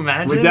 can you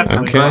imagine? We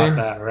definitely Okay. got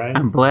that, right?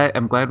 I'm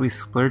glad we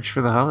splurged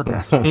for the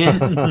holodeck.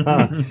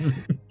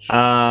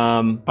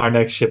 Our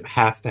next ship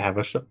has to have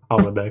a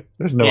holodeck.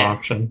 There's no Yeah.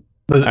 option.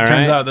 But it All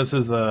turns right. out this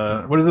is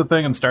what is the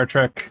thing in Star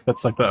Trek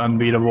that's like the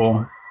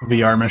unbeatable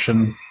VR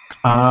mission?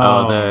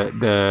 Oh,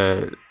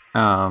 the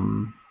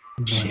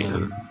shit.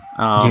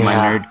 Oh,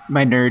 Yeah.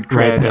 my nerd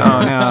Right cred. there.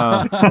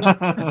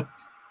 Oh no.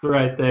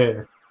 Right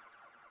there.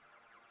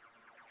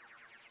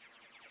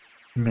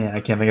 Man, I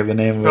can't think of the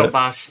name of it.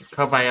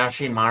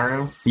 Kobayashi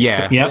Maru.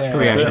 Yeah. Yep.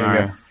 Kobayashi There you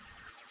Maru. go.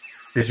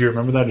 Did you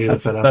remember that? Or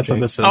That's that what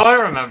this is. Oh, I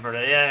remembered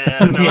it.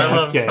 Yeah. No, I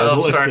love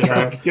look Star it up.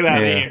 Trek. Get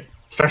out of Yeah. here.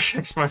 Star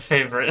Trek's my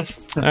favorite.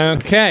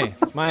 Okay,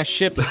 my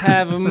ships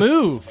have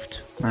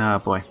moved. Oh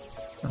boy.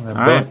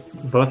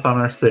 Both on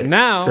our 6.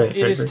 Now Great, it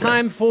great, is great,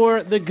 time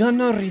for the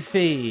gunnery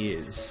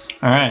phase.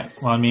 great. All right.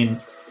 Well, I mean,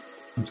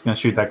 I'm just gonna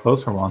shoot that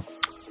closer one.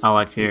 I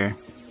like here.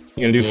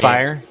 You gonna do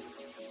fire?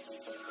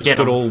 Get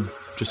Good 'em. old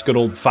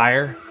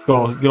fire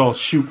Good old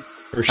shoot.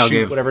 or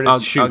shoot, whatever it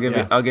is.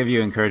 Shoot. I'll give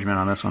you encouragement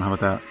on this one. How about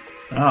that?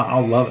 Oh,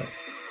 I'll love it.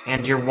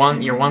 And your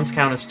ones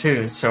count as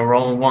 2s, so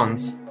roll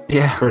 1s.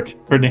 Yeah. For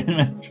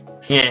damage.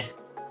 Yeah.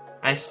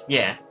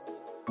 Yeah.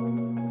 All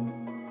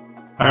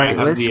right.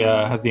 How's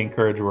Lisk. the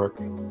encourage work?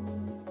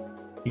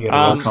 You gotta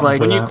roll Looks something like-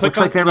 for When you that? click, Looks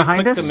like they're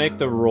behind click us? to make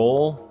the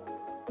roll,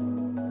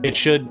 it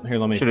should. Here,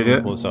 let me Should I do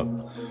it? pull this up.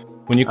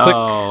 When you click,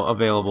 Oh,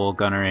 available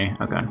gunnery.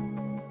 Okay.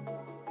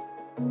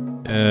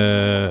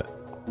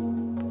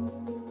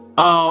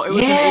 Oh, it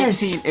was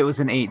Yes! an 18. It was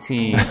an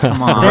 18.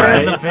 Come on. They're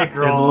Right. the big It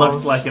rolls.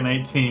 looks like an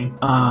 18.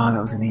 Oh,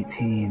 that was an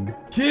 18.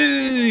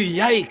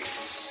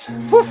 yikes!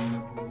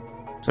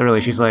 So really,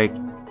 she's like,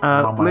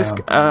 Oh, my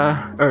Lisk,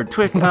 or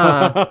Twick,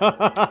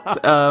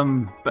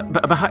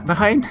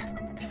 behind?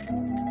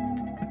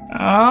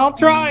 I'll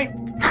try.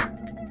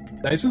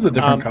 Dice is a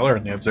different Um, color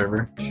in the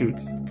observer.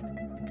 Shoots.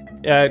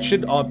 Yeah, it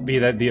should all be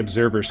the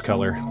observer's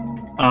color.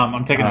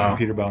 I'm taking a Oh.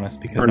 computer bonus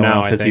because For no now, one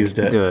else I has think. used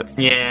it. Do it.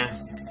 Yeah.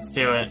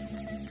 Do it.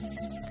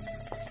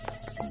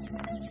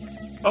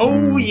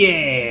 Oh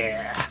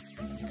yeah,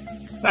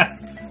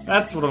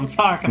 that's what I'm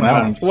talking That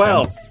about. one's the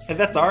Well, if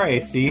that's our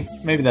AC,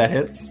 maybe that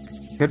hits.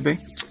 Could be.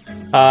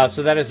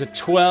 So that is a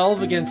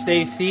 12 against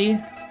AC.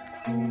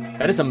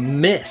 That is a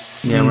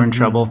miss. Yeah, we're in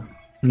trouble.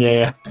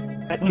 Yeah.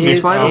 That It's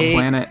is final a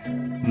planet.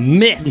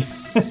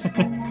 miss.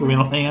 Do we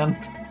land?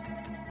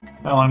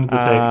 How long does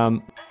it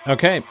take?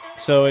 Okay,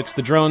 so it's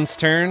the drone's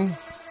turn.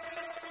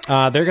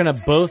 They're gonna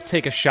both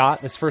take a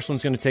shot. This first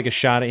one's gonna take a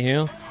shot at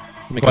you.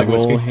 Make Like a roll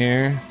whiskey?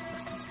 here.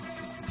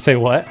 Say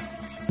what?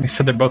 They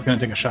said they're both going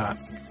to take a shot.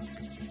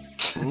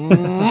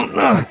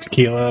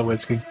 Tequila,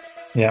 whiskey.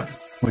 Yeah.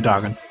 We're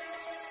dogging.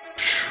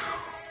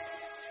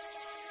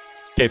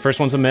 Okay, first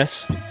one's a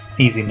miss.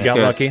 Easy You miss. got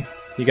lucky.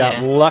 You got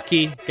Yeah.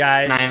 lucky,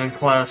 guys. Not even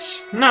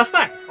close. No, it's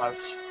not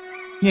close.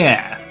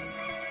 Yeah.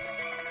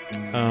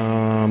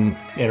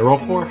 Yeah, roll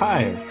 4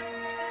 higher.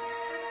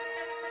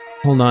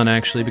 hold on,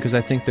 actually, because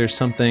I think there's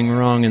something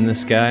wrong in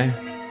this guy.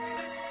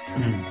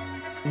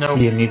 Nope.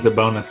 He needs a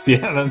bonus.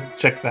 Yeah, that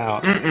checks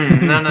out.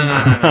 Mm-mm.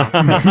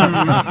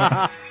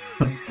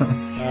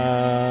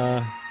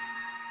 No.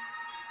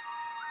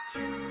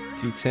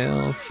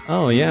 Details.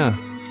 Oh, yeah.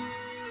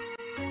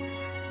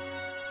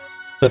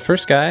 The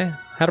first guy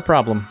had a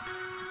problem.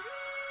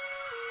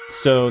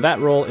 So that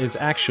roll is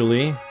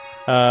actually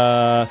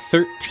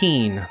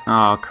 13.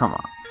 Oh, come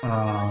on.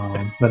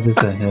 Oh, that is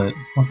a hit.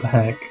 What the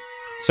heck?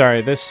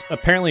 Sorry, this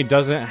apparently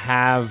doesn't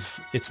have...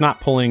 It's not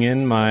pulling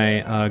in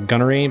my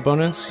gunnery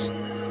bonus.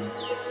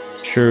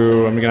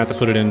 True, I'm gonna have to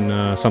put it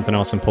in something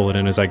else and pull it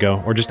in as I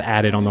go. Or just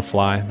add it on the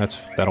fly.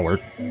 That'll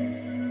work.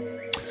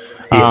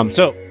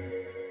 So,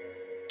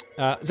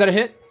 is that a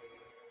hit?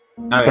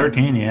 Oh, yeah.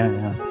 13,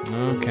 yeah.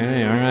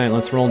 Okay, alright,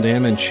 let's roll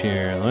damage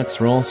here.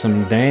 Let's roll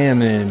some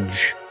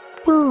damage.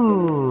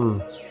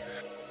 5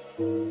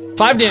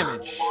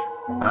 damage.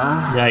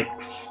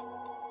 Yikes.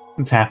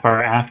 It's half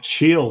our aft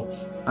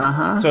shields.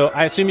 Uh-huh. So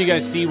I assume you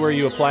guys see where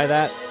you apply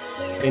that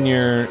in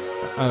your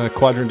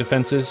quadrant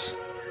defenses.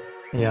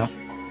 Yeah.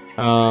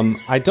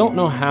 I don't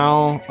know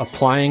how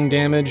applying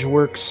damage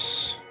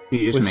works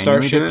You just with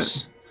manually do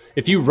starships.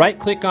 If you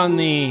right-click on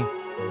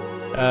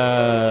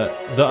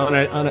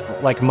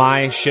like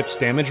my ship's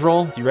damage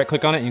roll, if you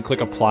right-click on it and you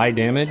click apply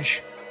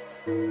damage,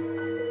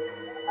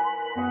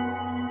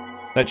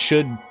 that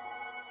should...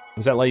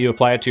 Does that let you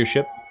apply it to your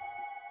ship?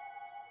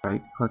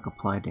 Right click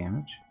apply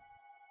damage.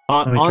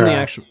 Let me On the try.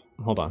 actual...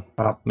 Hold on.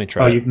 Oh. Let me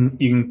try. Oh, it. you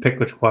can pick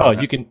which Oh,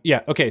 quadrant. you can,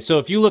 yeah, okay, so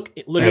if you look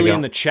literally go.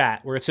 in the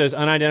chat where it says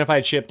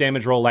unidentified ship,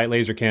 damage roll, light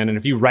laser cannon,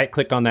 if you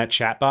right-click on that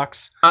chat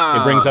box,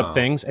 it brings up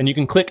things, and you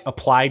can click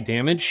apply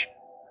damage,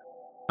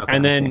 Okay,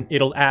 and I then see.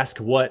 it'll ask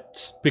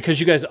what, because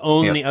you guys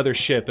own Yep. the other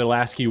ship, it'll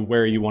ask you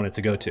where you want it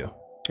to go to.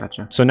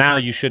 Gotcha. So now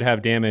you should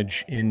have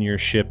damage in your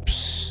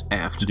ship's,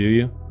 Aft. do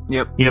you?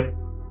 Yep. Yep.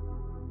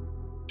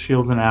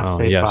 Shields and aft Oh,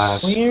 save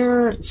yes. 5.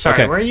 Sorry,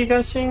 Okay. where are you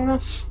guys seeing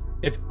this?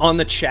 If on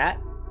the chat,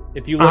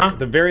 if you look,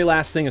 the very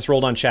last thing is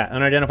rolled on chat,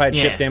 unidentified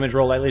ship, Yeah. damage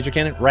roll, light laser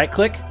cannon,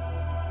 right-click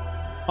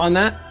on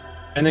that,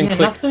 and then Yeah,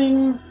 click...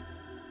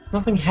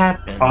 nothing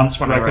happened. On,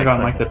 when I right click on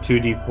right-click like the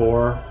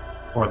 2d4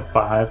 or the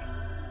 5. it.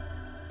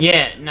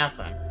 Yeah,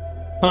 nothing.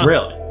 Huh.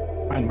 Really?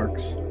 Mine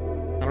works.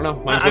 I don't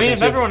know. Mine's I mean, working if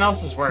too. everyone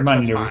else's works, Might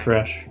that's need to fine.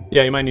 refresh.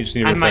 Yeah, you might just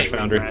need to I refresh might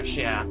Foundry. refresh,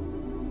 yeah.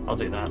 I'll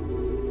do that.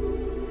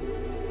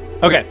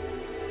 Okay.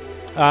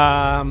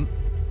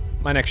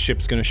 My next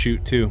ship's gonna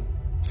shoot too.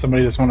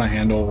 Somebody just want to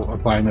handle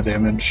applying the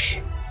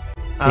damage.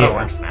 Oh, Yeah. it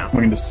works now.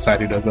 We can just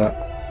decide who does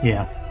that.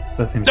 Yeah,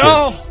 that seems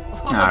No!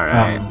 All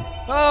right. good.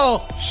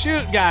 Oh,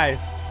 shoot, guys.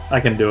 I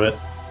can do it.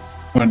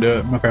 Want to do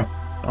it? Okay.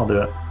 I'll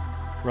do it.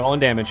 Rolling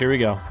damage. Here we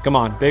go. Come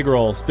on. Big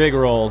rolls. Big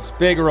rolls.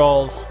 Big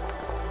rolls.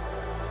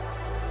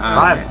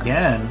 5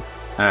 again.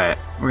 Alright,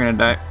 we're gonna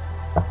die.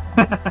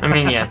 I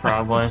mean, yeah,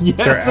 probably. Yeah,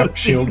 Is our that's what aft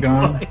shield it seems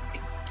gone? like.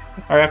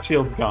 Our aft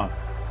shield's gone.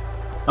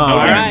 Oh, No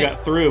all damage right.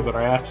 got through, but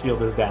our aft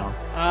shield is down.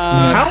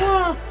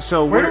 How,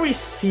 So where we're do we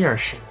see our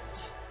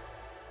shields?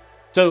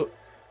 So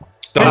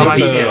Oh, I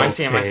technically, see him, I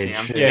see him, I see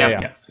him. Yeah,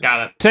 Yep, yeah.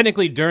 got it.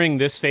 technically during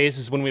this phase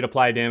is when we'd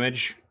apply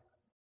damage.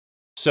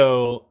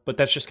 So, but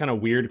that's just kind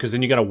of weird because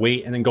then you gotta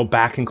wait and then go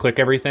back and click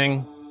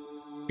everything.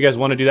 If you guys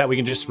want to do that, we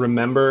can just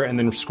remember and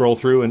then scroll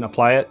through and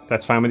apply it.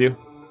 That's fine with you.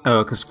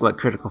 oh, because like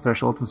critical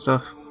thresholds and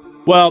stuff.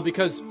 Well,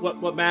 because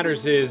what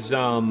matters is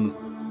none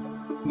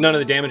of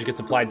the damage gets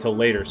applied till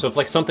later. So if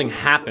like something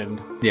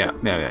happened Yeah.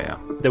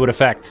 that would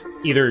affect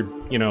either,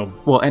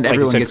 Well, and Like you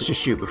everyone said- gets to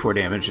shoot before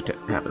damage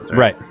happens,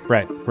 right?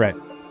 right.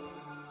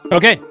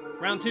 Okay,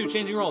 round 2,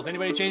 changing roles.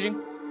 Anybody changing?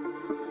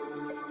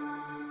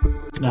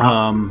 No,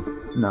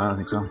 I don't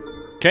think so.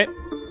 Okay,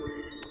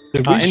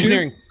 Did we shoot?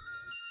 engineering.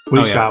 We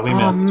Oh, yeah. shot, we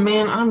Oh missed.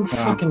 man, I'm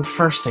fucking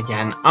first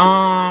again.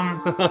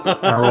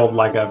 I rolled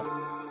like a.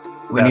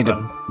 We need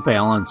seven. to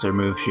balance or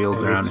move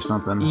shields around or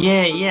something.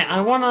 Yeah, I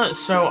wanna.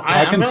 So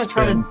I'm can gonna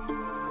try spin.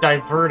 to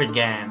divert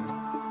again.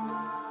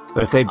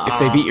 But if they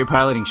beat your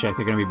piloting check,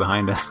 they're gonna be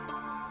behind us.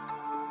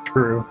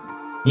 True.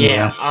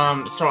 Yeah.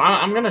 So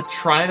I'm gonna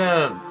try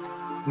to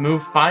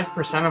move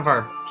 5% of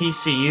our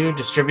PCU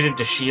distributed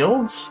to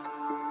shields.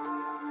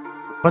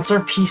 What's our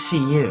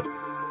PCU?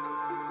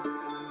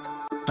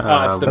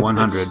 It's the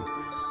 100.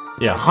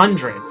 It's Yeah.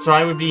 100. So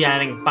I would be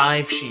adding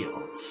 5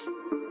 shields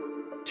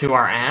to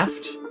our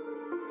aft.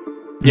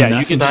 Yeah, you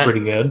that's can. that- pretty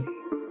good.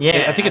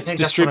 Yeah, I think it's that's what I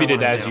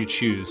distributed wanna as do. you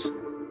choose.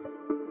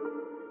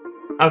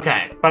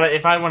 Okay, but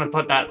if I want to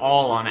put that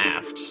all on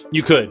aft,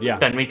 You could, yeah,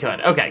 then we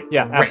could. Okay.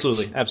 yeah, great.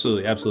 absolutely.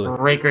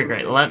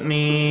 Great. Let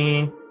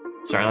me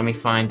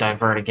find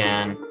divert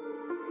again.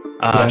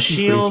 Yeah, that's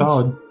pretty Shields.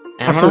 solid. And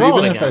I'm Also, gonna roll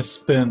even it if I again.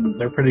 spin,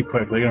 they're pretty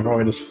quick. They're gonna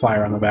probably just fly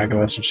around the back of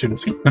us and shoot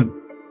us again.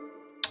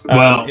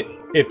 Well,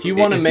 if you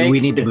want to If make, we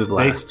need to move They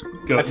last.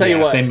 go, I'll tell you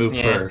yeah, what, they move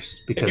yeah.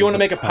 first. if you want to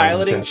make a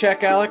piloting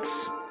check,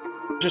 Alex,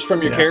 just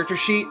from your Yeah. character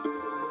sheet,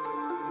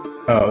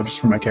 Oh, just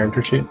for my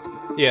character sheet.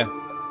 yeah.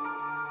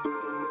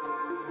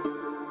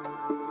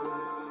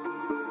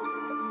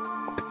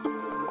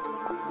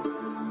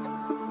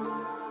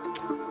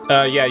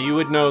 Yeah, you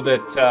would know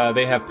that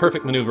they have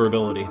perfect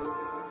maneuverability.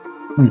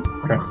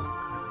 Okay.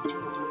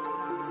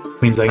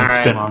 means I can All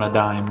spin right. on a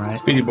dime, right?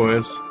 Speedy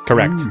boys.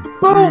 Correct.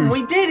 Boom!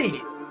 We did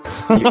it.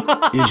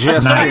 You're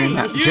just Nice. clearing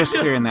that, just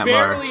clearing that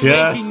bar. barely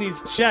Just making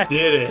these checks.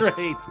 did It's it.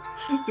 great.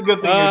 It's a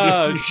good thing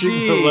Oh, you're just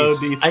shooting the low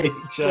jeez. DC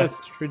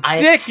chest. Just I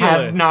ridiculous.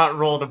 have not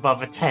rolled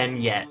above a 10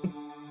 yet.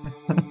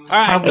 All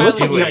right, how It looks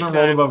do like you it. haven't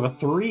rolled above a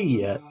 3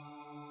 yet.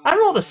 I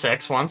rolled a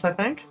 6 once, I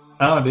think.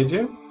 Oh, did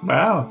you?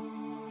 Wow.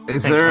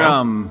 Is Think there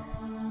so.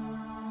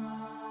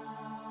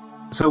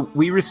 So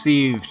we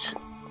received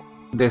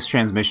this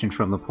transmission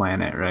from the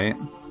planet, right?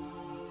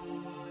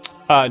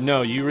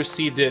 No, you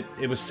received it.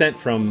 It was sent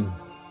from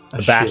A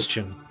the ship.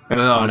 Bastion.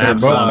 Oh, They're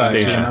it's both from, fast,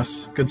 station. yeah.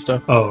 That's good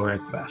stuff. Oh,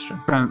 right, Bastion.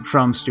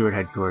 from Steward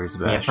headquarters.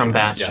 Yeah, Bastion. from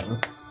Bastion.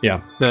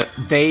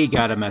 They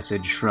got a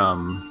message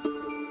from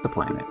the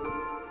planet.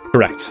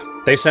 Correct.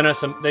 They sent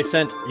us. They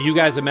sent you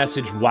guys a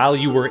message while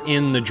you were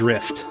in the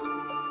drift.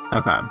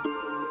 Okay.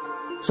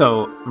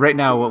 So right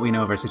now, what we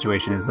know of our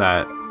situation is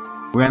that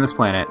we're on this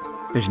planet.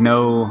 There's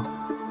no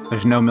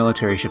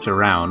military ships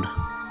around.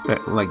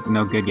 Like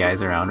no good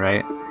guys around,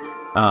 right?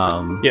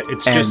 Yeah,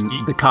 it's and just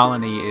the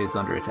colony is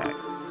under attack.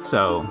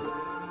 So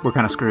we're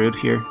kind of screwed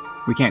here.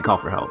 We can't call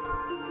for help.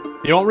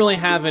 you don't really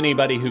have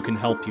anybody who can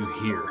help you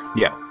here.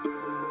 Yeah.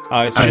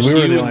 It's I mean, just we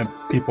were you. the only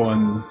people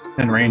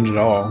in range at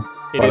all.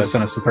 It Why they is-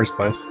 sent us in the first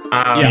place.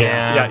 Oh,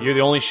 yeah, you're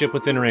the only ship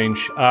within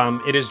range.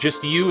 It is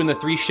just you and the other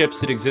 3 ships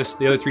that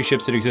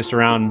exist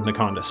around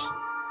Nacondas.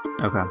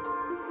 Okay.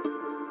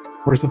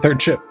 Where's the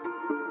third ship?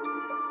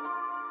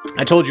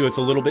 I told you it's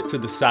a little bit to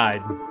the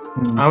side.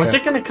 Oh, is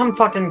it gonna come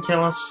fucking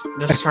kill us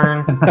this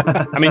turn?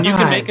 I mean, you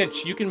can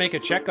God. make a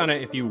check on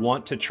it if you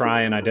want to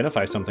try and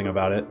identify something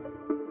about it.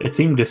 It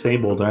seemed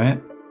disabled,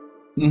 right?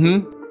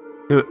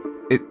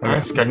 Mm-hmm.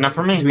 That's good enough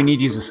for me. Do we need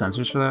to use the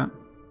sensors for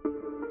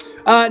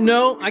that?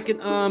 No, I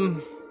can.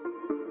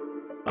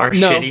 Our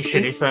No.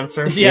 shitty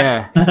sensors.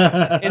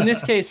 Yeah. In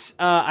this case,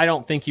 I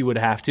don't think you would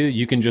have to.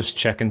 You can just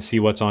check and see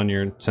what's on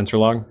your sensor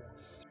log.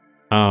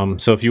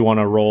 So if you want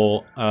to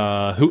roll,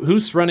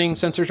 who's running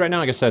sensors right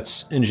now? I guess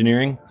that's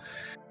engineering.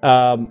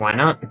 Why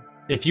not?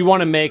 If you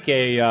want to make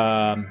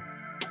an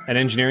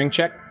engineering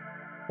check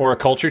or a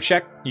culture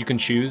check, you can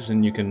choose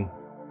and you can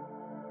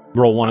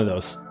roll one of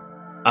those.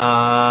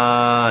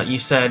 You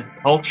said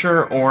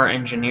culture or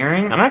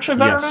engineering? I'm actually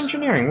better Yes. at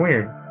engineering.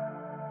 Weird.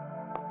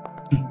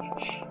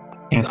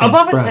 Can't say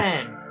Above a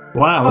impressed. 10.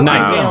 Wow. Oh,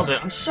 Nice. I nailed it.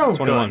 I'm so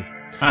 21.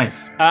 good.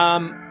 Nice.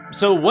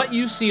 So what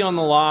you see on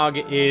the log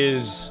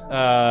is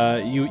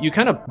you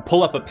kind of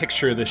pull up a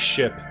picture of the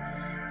ship,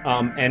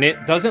 And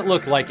it doesn't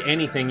look like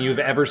anything you've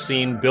ever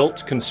seen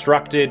built,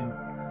 constructed.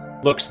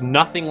 Looks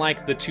nothing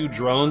like the 2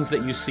 drones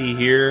that you see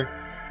here.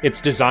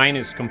 Its design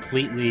is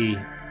completely,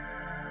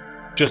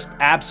 just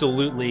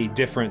absolutely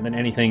different than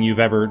anything you've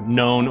ever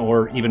known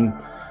or even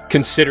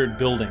considered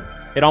building.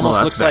 It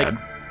almost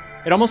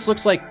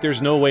looks like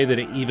there's no way that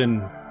it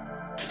even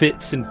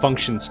fits and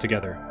functions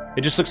together.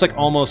 It just looks like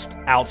almost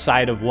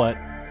outside of what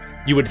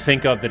you would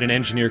think of that an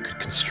engineer could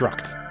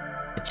construct.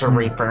 It's a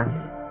Reaper.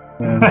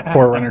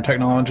 Forerunner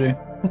technology.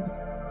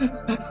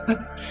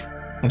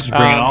 Just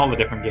bringing all the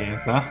different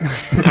games, huh?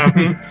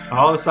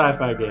 All the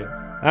sci-fi games.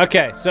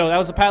 Okay, so that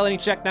was the piloting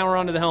check. Now we're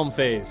on to the helm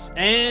phase.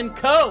 And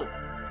Co,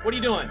 what are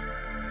you doing?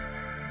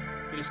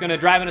 You just gonna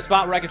drive in a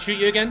spot where I can shoot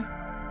you again?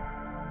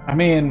 I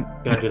mean,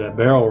 Gotta do that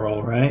barrel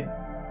roll, right?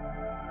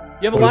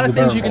 You have a lot of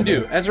things you can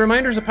do. As a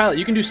reminder, as a pilot,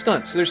 you can do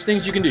stunts. So there's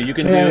things you can do. You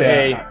can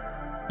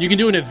you can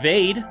do an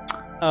evade,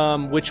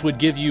 which would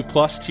give you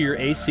plus to your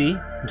AC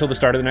until the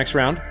start of the next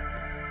round.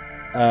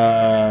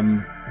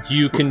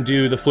 You can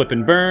do the flip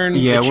and burn,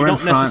 which you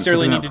don't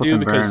necessarily need to do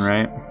because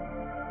burn, right?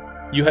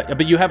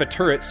 but you have a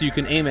turret, so you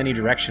can aim any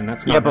direction.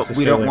 That's not but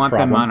we don't want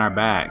them on our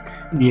back.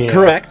 Yeah.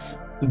 Correct.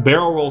 The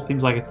barrel roll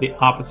seems like it's the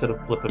opposite of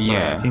flip and burn.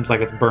 Yeah. It seems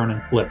like it's burn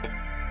and flip.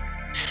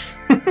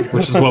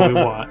 Which is what we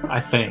want,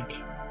 I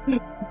think.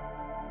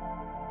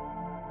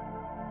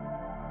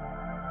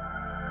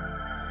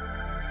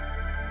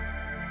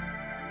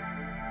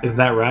 Is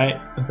that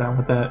right? Is that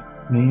what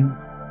that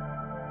means?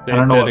 I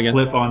don't know what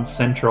flip on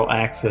central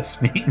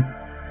axis means.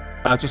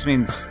 It just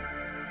means...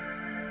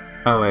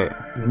 Oh, wait.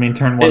 Does it mean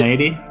turn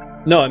 180?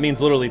 No, it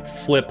means literally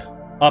flip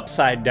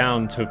upside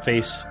down to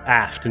face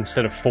aft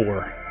instead of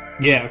 4.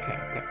 Yeah, okay.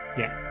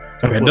 Yeah.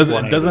 Okay, it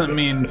doesn't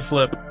mean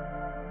flip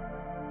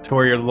to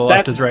where the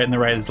left is right and the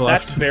right is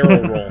left. That's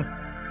barrel roll.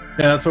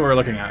 Yeah, that's what we're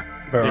looking at.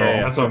 Barrel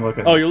roll. That's what I'm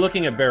looking at. Oh, you're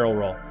looking at barrel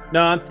roll.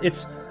 No,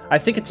 I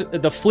think it's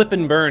the flip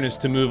and burn is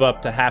to move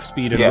up to half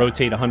speed and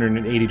rotate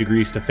 180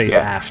 degrees to face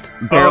aft.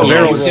 Barrel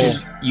roll.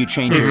 You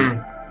change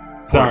your...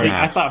 Sorry,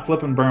 I thought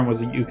flip and burn was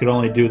that you could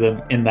only do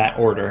them in that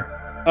order.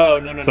 Oh,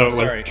 no, So it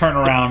was turn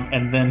around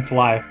and then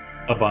fly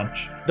a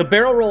bunch. The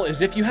barrel roll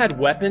is if you had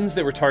weapons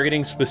that were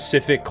targeting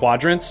specific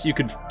quadrants, you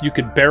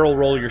could barrel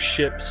roll your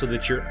ship so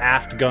that your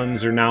aft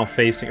guns are now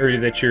facing, or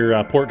that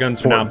your port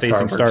guns are now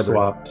facing starboard.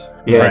 Swapped.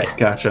 Yeah, right.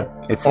 Gotcha.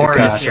 It's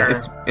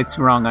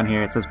wrong on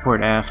here. It says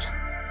port aft.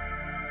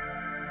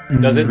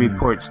 Does it?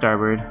 Report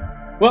starboard.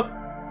 Well,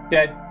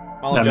 dead.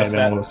 I'll adjust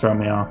that. That will throw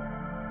me off.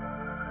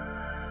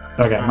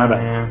 Okay, my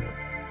bad.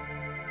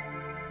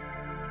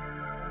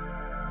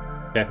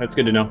 Okay, that's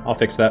good to know. I'll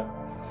fix that.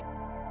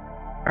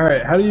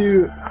 Alright, how do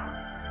you...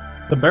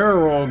 The barrel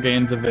roll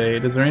gains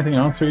evade. Is there anything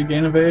else where you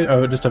gain evade?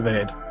 Oh, just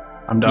evade.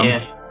 I'm done.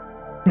 Yeah,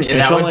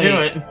 that would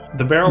do it.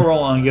 The barrel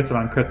roll only gets it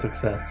on crit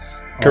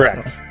success.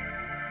 Correct.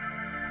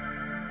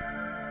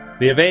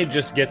 The evade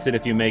just gets it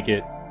if you make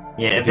it.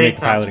 Yeah, evade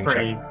sounds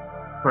pretty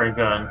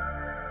good.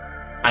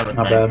 I would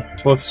think. Bad.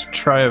 So let's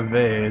try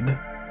evade.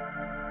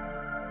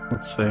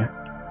 Let's see.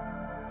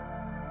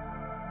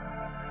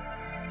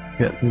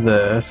 Get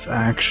this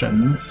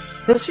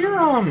actions. Does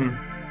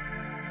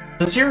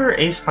your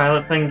ace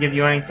pilot thing give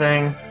you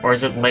anything, or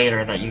is it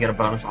later that you get a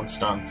bonus on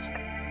stunts?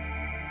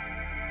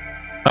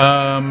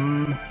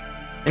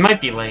 It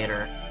might be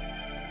later.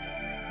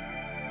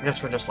 I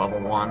guess we're just level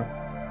 1.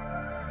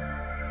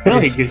 I feel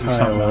like it gives you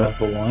something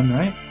level 1,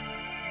 right?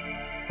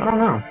 I don't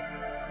know.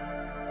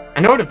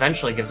 I know it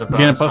eventually gives a bonus.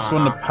 You gain a plus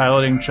 1 to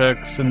piloting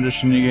checks. In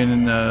addition, you gain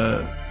an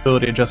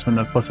ability adjustment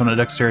of plus 1 to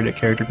dexterity to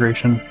character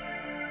creation.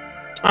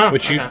 Oh,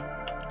 which you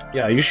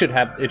should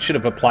have. It should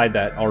have applied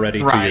that already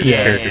to your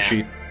character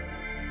sheet.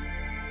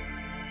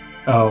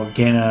 Oh,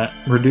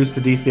 reduce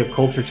the DC of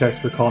culture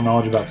checks. Recall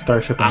knowledge about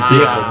starship and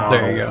vehicle models.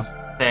 There you go.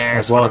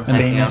 As well as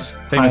famous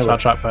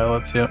hotshot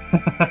pilots. Yep.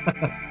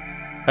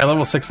 At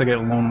level 6, I get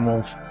Lone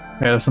Wolf.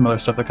 Yeah, there's some other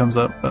stuff that comes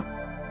up. But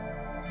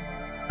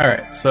all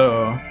right,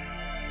 so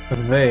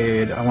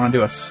evade. I want to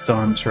do a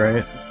stunt,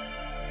 right?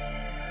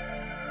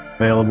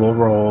 Available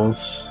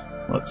rolls.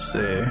 Let's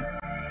see.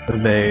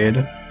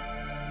 Evade.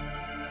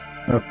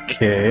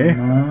 Okay.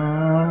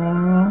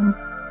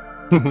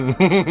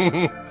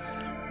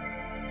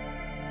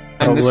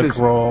 And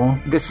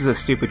this is a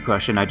stupid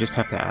question. I just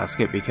have to ask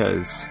it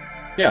because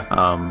don't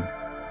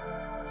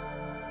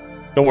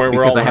worry,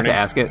 we're all I have to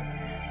ask it.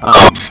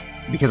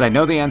 Because I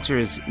know the answer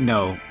is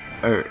no,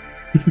 or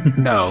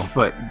no,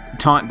 but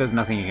taunt does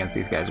nothing against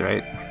these guys,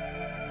 right?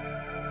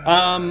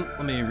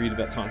 Let me read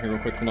about taunt here real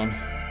quick. Hold on.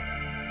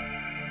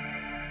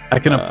 I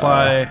can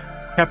apply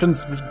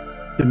Captain's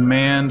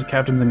Demand,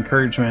 Captain's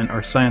Encouragement,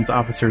 or Science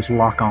Officer's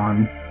Lock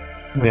On.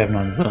 We have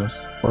none of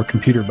those. Or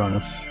Computer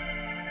Bonus.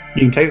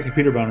 You can take the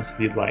computer bonus if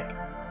you'd like.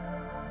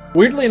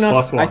 Weirdly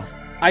enough, +1.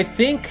 I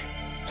think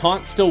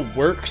taunt still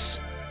works.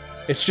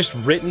 It's just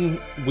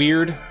written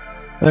weird.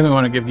 I think we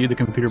want to give you the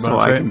computer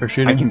bonus, right, for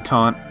shooting. I can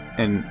taunt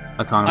and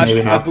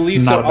autonomous. I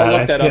believe so. I'll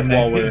look that up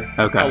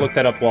I'll look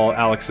that up while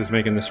Alex is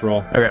making this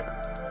roll. Okay,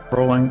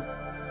 rolling.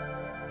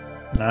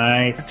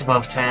 Nice. It's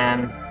above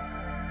 10.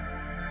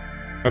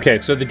 Okay,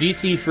 so the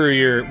DC for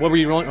your... What were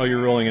you rolling? Oh,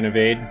 you're rolling an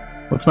evade.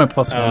 What's my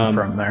 +1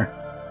 from there?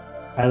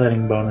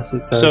 Highlighting bonus,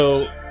 it says.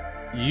 So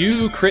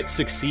you crit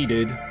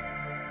succeeded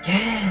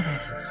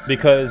Yes.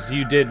 because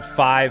you did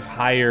 5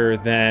 higher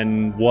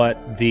than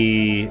what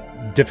the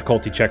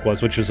difficulty check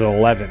was, which was an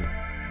 11.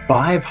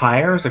 5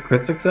 higher is a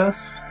crit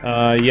success?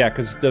 Yeah,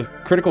 because the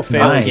critical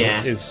fail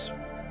Nice.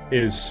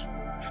 is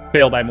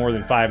fail by more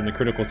than 5, and the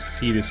critical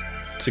succeed is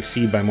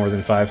succeed by more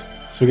than 5.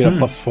 So we get a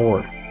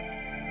 +4.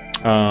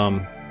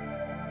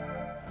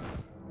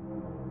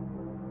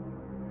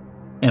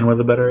 And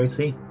with a better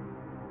AC.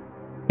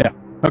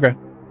 Okay,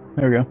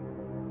 there we go.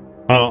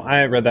 Oh,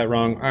 I read that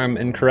wrong. I'm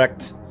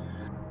incorrect,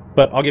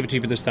 but I'll give it to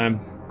you for this time.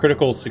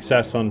 Critical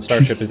success on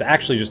Starship is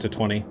actually just a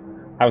 20.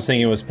 I was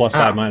thinking it was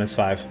 +5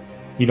 -5.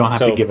 You don't have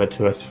So- to give it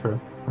to us for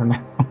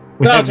now.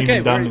 We No, it's haven't okay.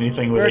 even done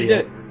anything We with already it did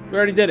yet. it. We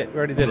already did it. We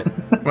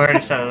already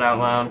said it out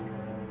loud.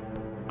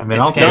 I mean,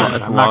 It's I'll take done. it.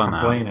 It's I'm law not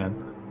now. complaining.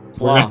 It's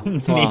We're law. gonna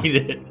It's law. need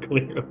it,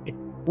 clearly.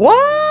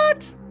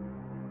 What?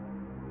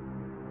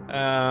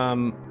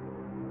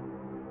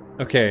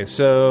 Okay,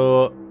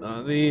 so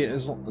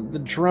the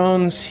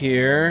drones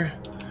here,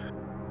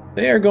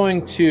 they are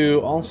going to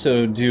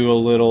also do a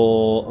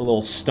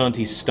little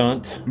stunty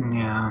stunt.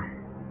 Yeah.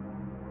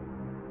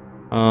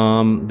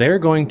 They're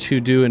going to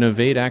do an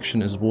evade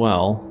action as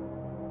well.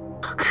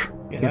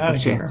 Get Give out me of a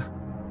here. chance.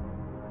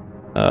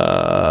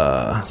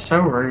 That's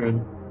so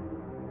rude.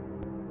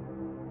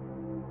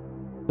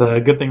 It's a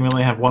good thing we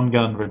only have one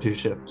gun for 2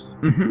 ships.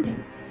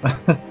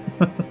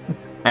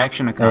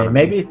 Action Hey, economy.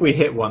 maybe if we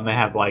hit one, they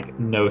have like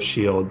no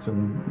shields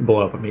and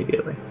blow up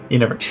immediately. You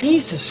never.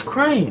 Jesus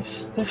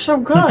Christ, they're so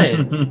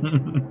good.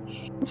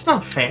 It's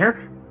not fair.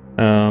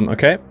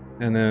 Okay,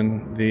 and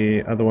then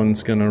the other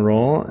one's gonna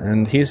roll,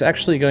 and he's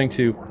actually going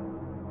to.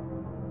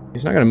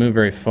 He's not gonna move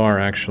very far,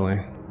 actually.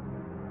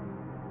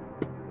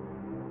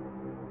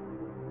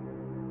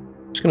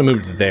 Just gonna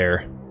move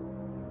there.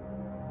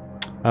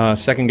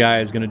 Second guy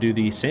is gonna do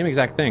the same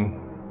exact thing.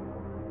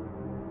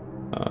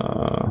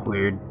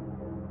 Weird.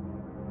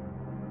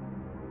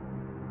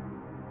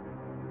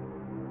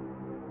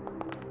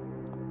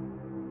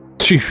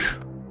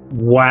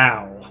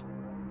 Wow.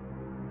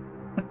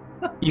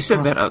 You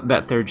said that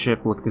that third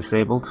ship looked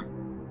disabled.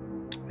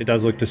 It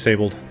does look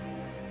disabled.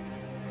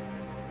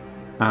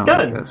 I don't Good.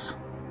 like this.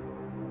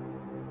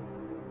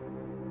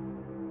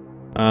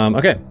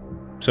 Okay,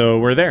 so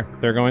we're there.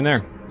 They're going there.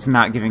 It's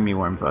not giving me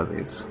warm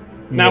fuzzies.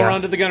 Now Yeah. we're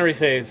on to the gunnery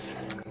phase.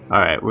 All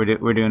right,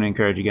 we're doing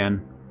encourage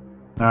again.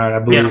 All right, I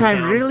believe. This Yeah.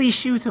 time, really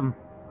shoot him.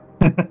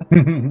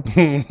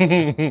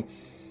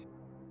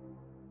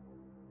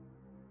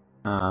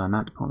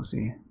 Not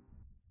diplomacy.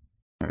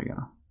 There we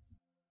go.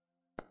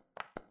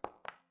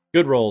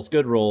 Good rolls,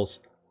 good rolls.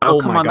 Oh, Oh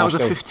come my on, gosh, that was a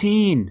that was-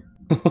 15.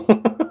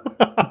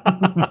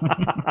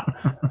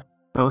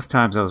 Both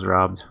times I was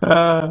robbed.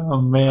 Oh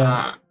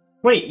man.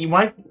 Wait,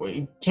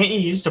 can't you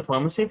use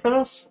diplomacy for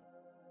this?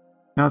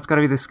 No, it's got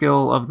to be the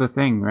skill of the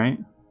thing, right?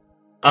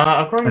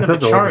 According It to the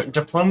says chart, order.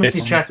 diplomacy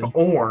It's- check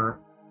or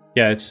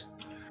Yeah, it's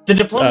the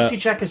diplomacy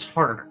check is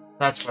harder.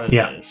 That's what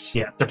it is.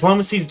 Yeah, yeah.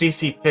 Diplomacy's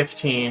DC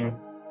 15.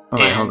 Oh,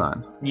 wait, and hold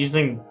on.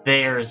 Using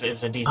theirs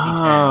is a DC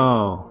 10.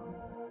 Oh.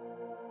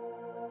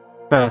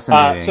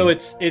 Fascinating. so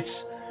it's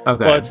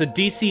okay. well, it's a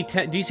DC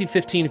 10, DC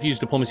 15 if you use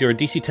diplomacy, or a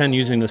DC 10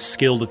 using the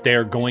skill that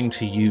they're going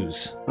to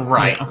use.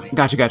 Right.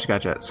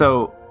 Gotcha.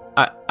 So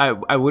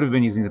I would have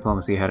been using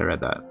diplomacy had I read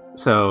that.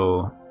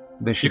 So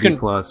this should You be can-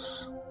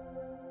 plus.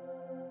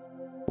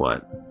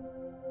 What?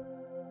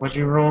 What'd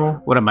you roll?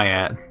 What am I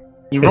at?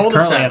 You It's rolled a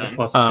currently at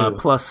 7. a +2.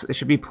 Plus. It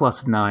should be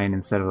 +9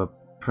 instead of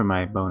for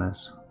my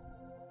bonus.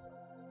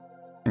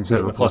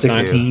 Instead of a Plus +2.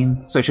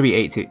 16. So it should be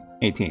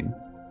 18.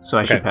 So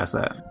I Okay. should pass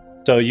that.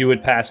 So you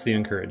would pass the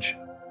encourage.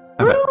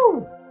 Okay.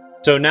 Woo!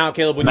 So now,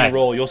 Caleb, when Nice. you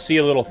roll, you'll see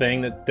a little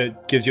thing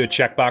that gives you a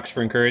checkbox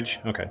for encourage.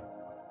 Okay.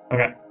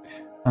 Okay.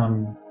 I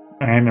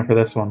aim for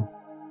this one.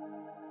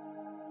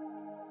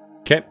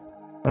 Okay.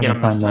 I'm Get gonna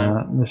him this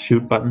find the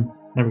shoot button.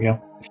 There we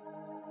go.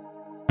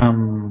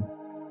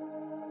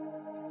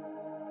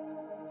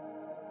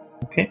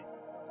 Okay.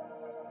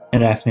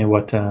 It asked me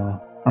what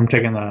I'm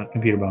taking the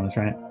computer bonus,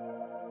 right?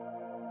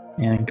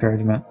 And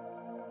encouragement.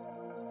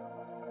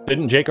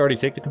 Didn't Jake already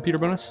take the computer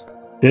bonus?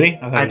 Did he?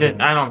 thought I he did.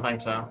 didn't. I don't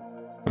think so.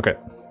 Okay.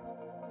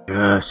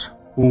 Yes.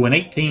 Ooh, an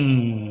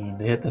 18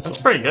 to hit this That's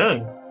one. pretty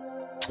good.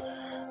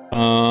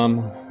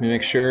 Let me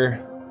make sure.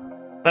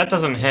 That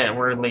doesn't hit.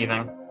 We're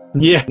leaving.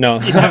 Yeah. No.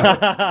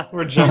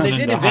 We're jumping They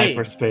did into evade.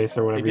 hyperspace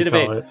or They whatever did you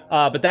call evade. it.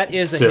 But that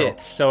is Still. a hit,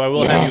 so I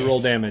will have you roll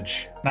Yes.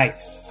 damage.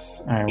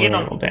 Nice. All right, You we're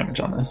gonna know- roll damage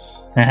on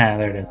this. Haha,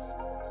 there it is.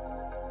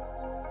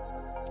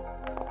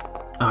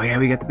 Oh yeah,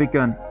 we got the big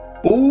gun.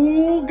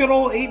 Ooh, good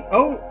old 8.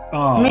 Oh,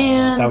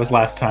 Man. that was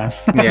last time.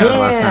 Yeah, it was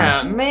last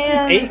time.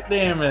 man. 8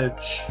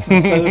 damage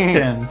instead of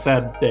 10.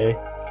 Sad day.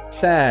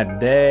 Sad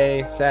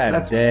day. Sad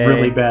That's day.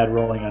 really bad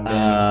rolling on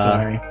damage. Uh,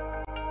 Sorry.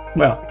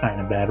 Well,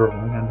 kind of bad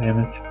rolling on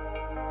damage.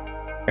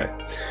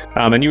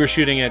 And you were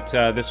shooting at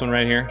this one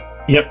right here.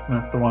 Yep,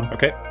 that's the one.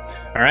 Okay.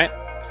 All right.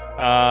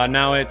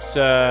 Now it's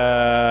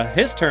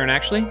his turn,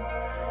 actually.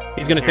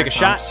 He's gonna take a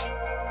shot. comes.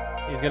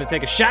 He's gonna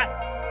take a shot.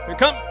 Here it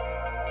comes.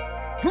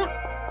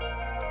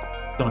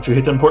 Don't you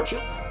hit them port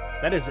shields?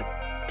 That is a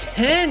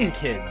 10,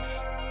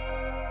 kids.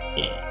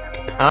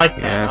 Yeah. I like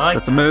that. Yes, I like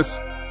that's a miss.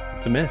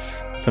 It's a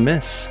miss. It's a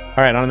miss.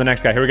 All right, on to the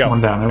next guy. Here we go.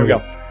 One down. Here we go.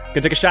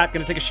 Gonna take a shot.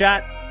 Gonna take a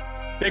shot.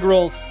 Big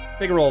rolls.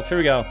 Big rolls. Here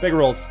we go. Big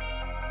rolls.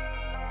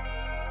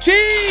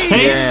 Jeez!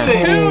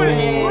 Yes. 2 in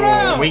a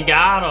row! We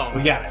got him.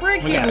 We got it.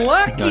 Freaking we got it.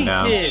 lucky, going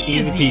down. kids.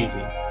 Easy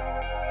peasy.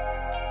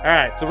 All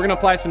right, so we're gonna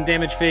apply some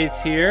damage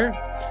phase here.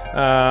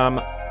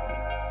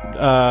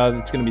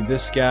 It's gonna be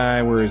this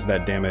guy. Where is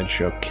that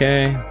damage?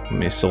 Okay, let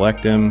me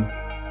select him.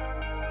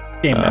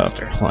 Game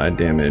Master. Apply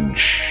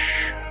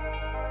damage.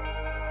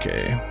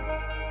 Okay.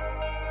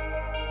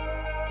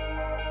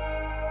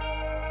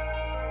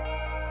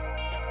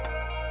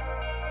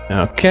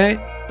 Okay.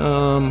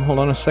 Hold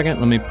on a second.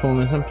 Let me pull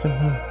this up.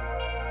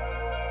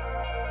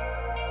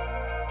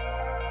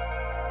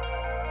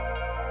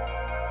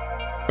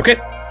 Okay.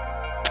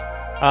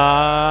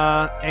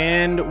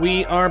 And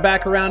we are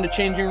back around to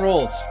changing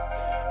roles.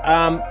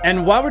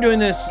 And while we're doing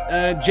this,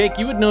 Jake,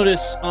 you would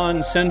notice on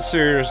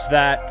sensors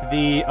that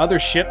the other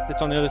ship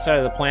that's on the other side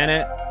of the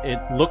planet, it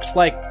looks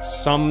like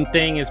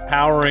something is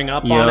powering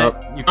up on it.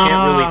 You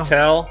can't really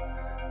tell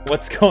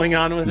what's going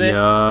on with it.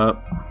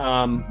 Yup.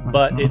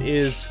 But it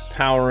is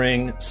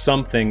powering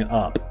something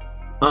up.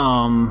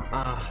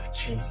 Oh,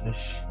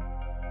 Jesus.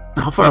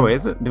 How far away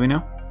is it? Do we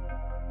know?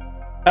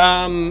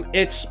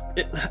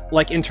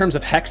 Like in terms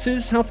of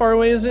hexes, how far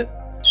away is it?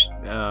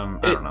 I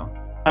don't know.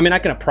 I mean, I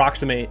can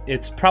approximate.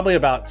 It's probably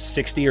about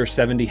 60 or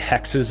 70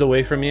 hexes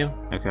away from you.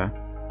 Okay.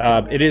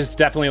 It is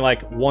definitely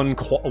like one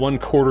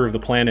quarter of the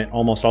planet,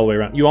 almost all the way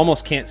around. You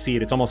almost can't see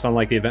it. It's almost on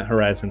like the event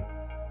horizon.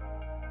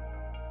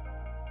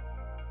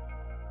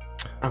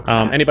 Okay.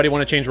 Anybody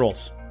want to change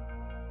roles?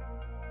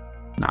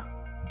 No.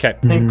 Okay.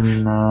 I think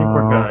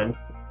we're good.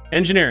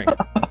 Engineering.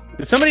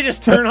 Did somebody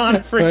just turn on a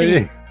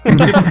freaking...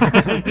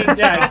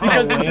 Yeah, it's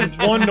because this is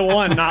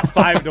 1-to-1, not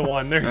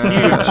 5-to-1. They're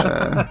huge.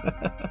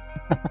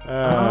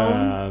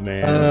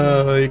 Man.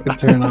 Oh, you can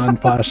turn on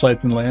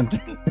flashlights and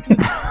lanterns.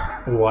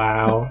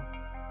 Wow.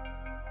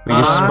 We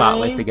just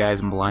spotlight the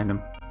guys and blind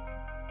them.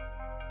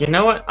 You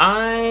know what?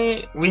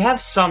 We have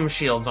some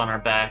shields on our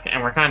back,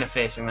 and we're kind of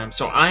facing them.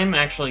 So I'm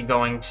actually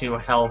going to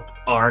help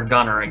our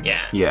gunner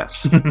again.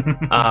 Yes.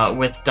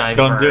 With divert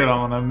Don't do it.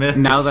 I'm gonna miss.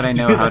 Now that I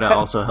know how to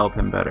also help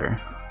him better.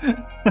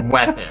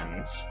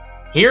 weapons.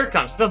 Here it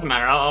comes. It doesn't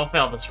matter. I'll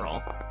fail this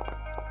roll.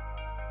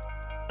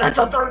 That's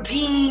a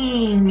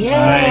 13.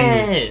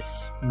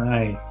 Yes.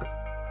 Nice.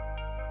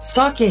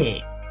 Suck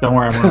it. Don't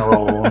worry. I'm gonna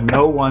roll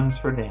no ones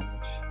for damage.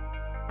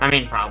 I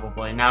mean,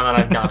 probably now that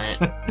I've done it.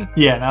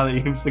 Yeah. Now that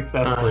you've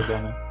successfully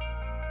done it.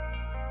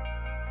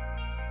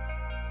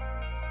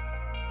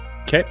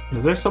 Okay.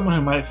 Is there someone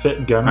who might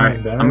fit gunner? All right,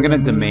 and gunner? I'm gonna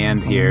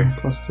demand here.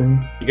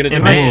 +3. You're gonna It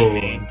demand.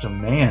 may be.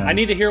 Demand. I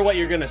need to hear what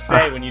you're gonna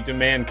say when you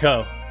demand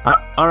Co.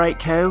 All right,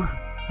 Co.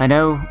 I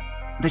know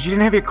that you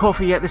didn't have your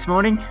coffee yet this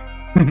morning,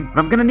 but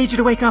I'm gonna need you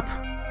to wake up.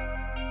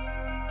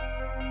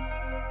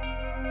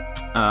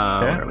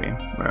 Where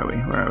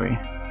are we?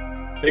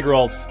 Big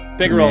rolls.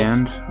 Big rolls.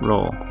 Demand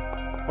roll.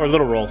 Or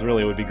little rolls,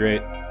 really, would be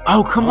great.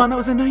 Oh, come on, that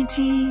was a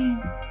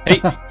 19. Hey,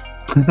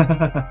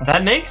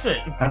 That makes it.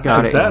 That's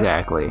Got a it success.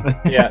 exactly.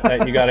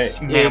 yeah, you got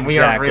it. Man, we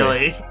are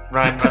really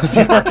riding by the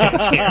seat of our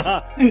pants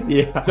here.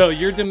 Yeah. So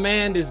your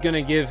demand is going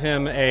to give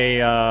him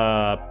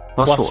a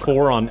Plus plus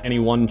 4 on any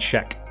one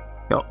check.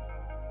 Yo,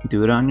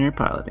 do it on your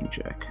piloting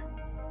check.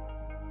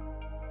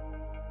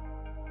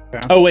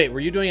 Oh wait, were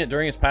you doing it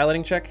during his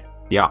piloting check?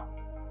 Yeah.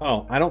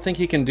 Oh, I don't think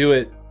he can do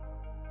it.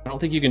 I don't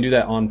think you can do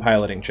that on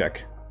piloting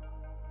check.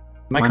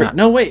 Am I Why correct? not?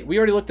 No, wait. We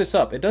already looked this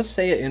up. It does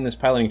say it in this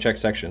piloting check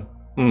section.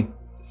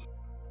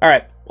 All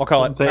right, I'll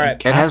call it. Doesn't say All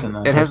right. It has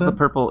Captain, it has does the it?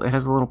 purple. It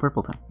has the little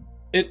purple thing.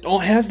 It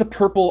has the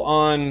purple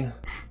on.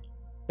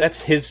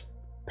 That's his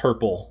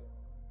purple.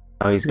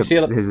 Oh, he's You got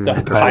see, his the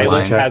purple pilot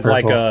lines. has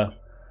like Purple. a.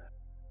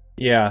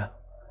 Yeah.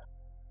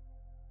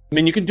 I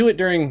mean, you can do it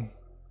during.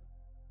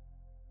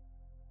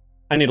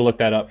 I need to look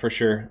that up for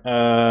sure.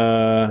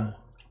 I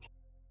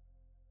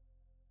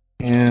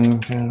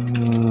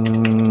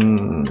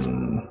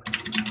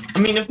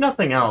mean, if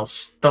nothing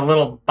else, the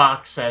little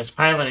box says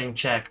piloting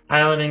check,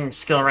 piloting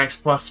skill ranks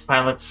plus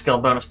pilot skill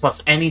bonus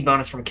plus any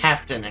bonus from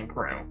captain and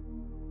crew,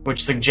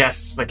 which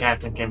suggests the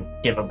captain can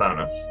give a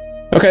bonus.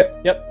 Okay.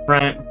 Yep.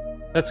 Right?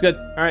 That's good.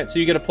 All right. So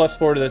you get a plus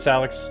 4 to this,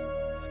 Alex.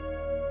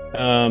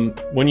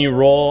 When you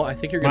roll, I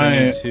think you're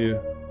gonna need to.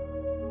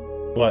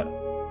 What?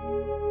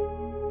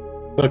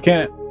 So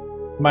can't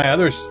my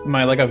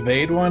like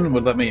evade one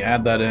would let me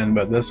add that in,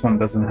 but this one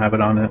doesn't have it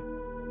on it.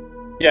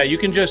 Yeah, you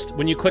can just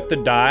when you click the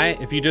die,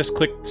 if you just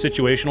click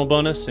situational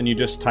bonus and you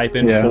just type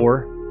in Yeah.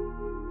 4.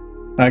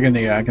 I can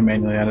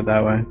manually add it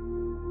that way.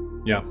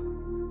 Yeah.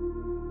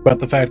 But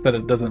the fact that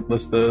it doesn't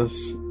list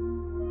those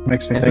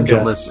makes me It think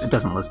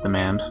doesn't list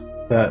demand.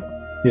 that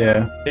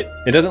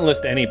It doesn't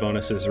list any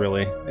bonuses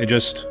really. It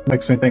just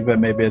makes me think that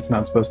maybe it's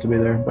not supposed to be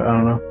there, but I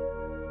don't know.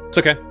 it's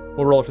okay.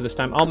 We'll roll it for this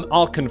time.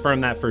 I'll confirm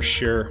that for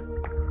sure.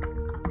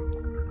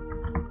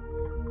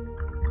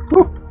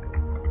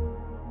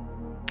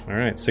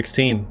 right,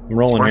 16. I'm It's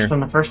rolling worse here. than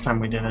the first time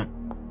we did it.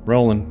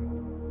 Rolling.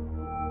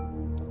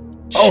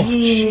 Oh,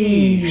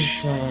 jeez.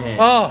 Jesus.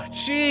 Oh,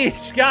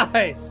 jeez,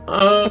 guys.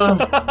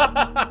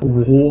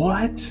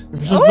 What?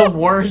 This is the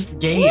worst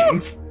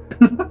game.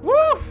 Woo!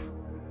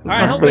 This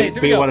right, must Hell Phase,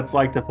 here we be go. what it's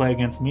like to play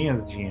against me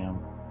as GM.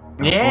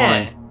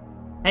 Yeah.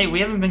 Hey, we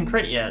haven't been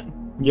crit yet.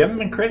 You haven't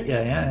been crit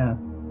yet, yeah.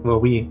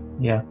 Well,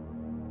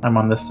 I'm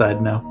on this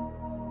side now.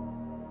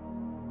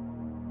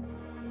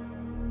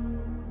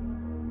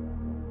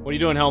 What are you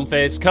doing, Helm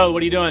Phase? Code,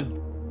 what are you doing?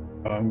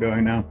 Oh, I'm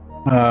going now.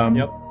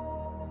 Yep.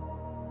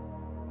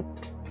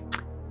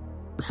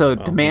 So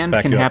let's demand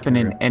back can you up happen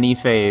here. in any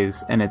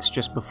phase, and it's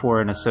just before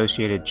an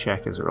associated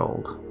check is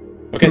rolled.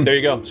 Okay, there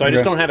you go. So I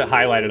just Okay. don't have it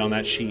highlighted on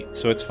that sheet,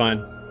 so it's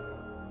fine.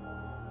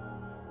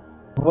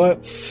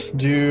 Let's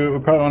do. We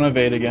probably want to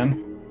evade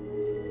again.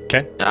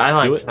 Okay. Yeah, I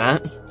Do liked it.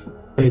 that.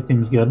 It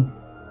seems good.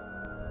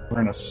 We're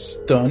gonna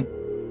stunt.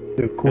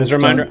 Do a cool As a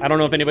reminder, stunt. I don't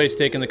know if anybody's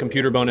taken the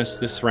computer bonus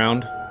this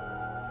round.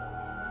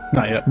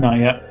 Not yet. Not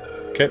yet.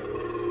 Okay.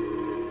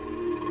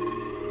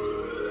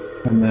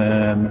 And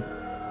then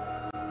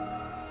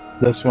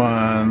this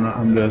one,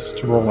 I'm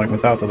just rolling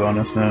without the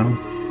bonus now.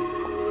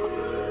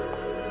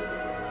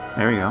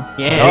 There we go.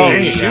 Yeah, Oh, there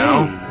you shit.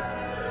 go.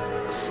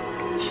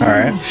 All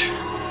right.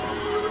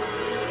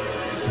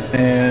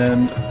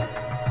 And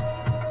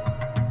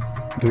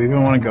do we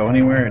even want to go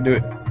anywhere? Do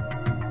it.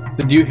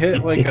 Did you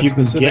hit like If a you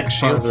can specific get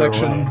shield farther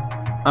section?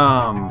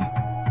 away.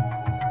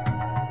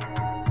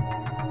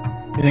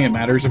 You think it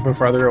matters if we're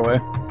farther away?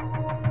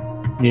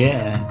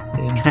 Yeah.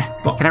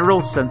 Can I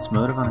roll sense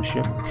motive on a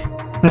ship?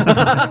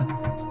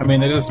 I mean,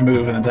 they just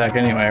move and attack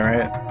anyway,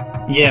 right?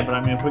 Yeah, but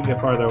I mean, if we get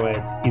farther away,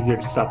 it's easier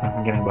to stop them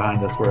from getting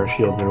behind us where our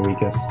shields are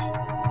weakest.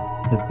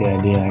 Is the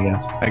idea, I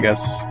guess. I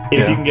guess. If you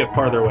Yeah. can get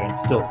farther away and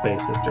still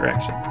face this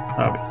direction,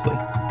 obviously.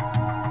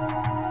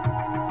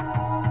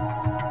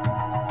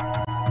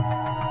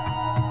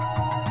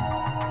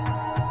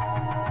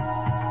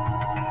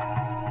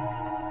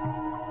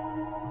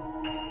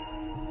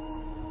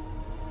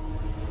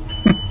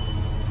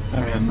 I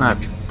mean, It's not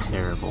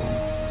terrible.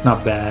 It's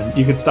not bad.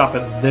 You could stop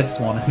at this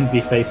one and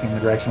be facing the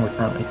direction we're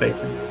currently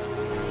facing.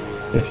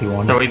 If you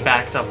want. So we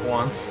backed up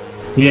one.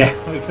 Yeah,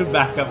 we could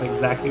back up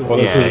exactly Well, one.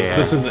 this Yeah, is yeah.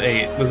 this is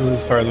 8. This is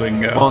as far as we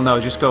can go. Well, no,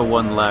 just go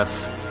one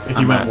less. If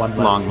on you went that one less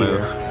long here,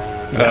 move.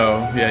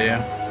 Oh,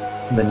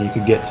 yeah. then you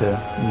can get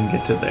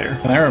to there.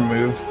 Can I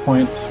remove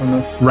points from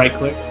this? Right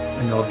click,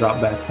 and it'll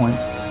drop back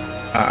points.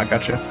 Ah,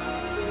 gotcha.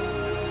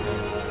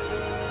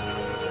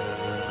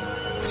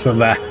 So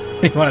that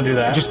you want to do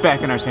that? Just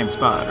back in our same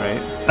spot,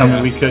 right? I mean,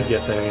 Yeah. we could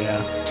get there,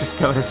 yeah. Just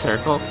go to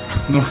circle.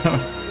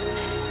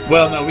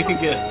 Well, no, we could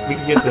get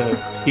to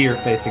here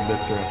facing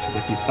this direction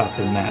if you stopped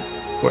in that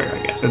square,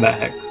 I guess, or that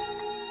hex.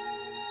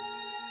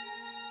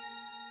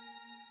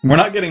 We're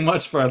not getting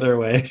much farther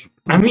away.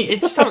 I mean,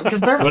 it's something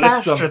because they're But it's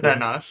faster something.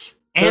 than us,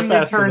 They're and they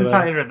faster turn than us.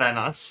 tighter than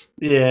us,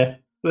 Yeah.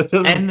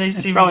 and they It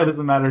seem probably to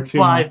doesn't matter too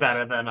fly much.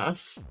 better than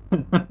us.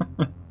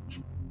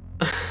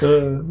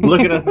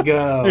 Look at us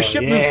go. Their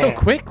ship moves so yeah.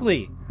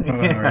 quickly. All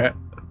right.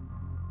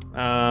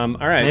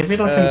 All right. Maybe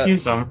it'll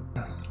confuse them.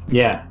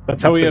 Yeah.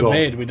 That's how we the goal.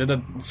 evade. We did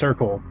a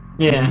circle.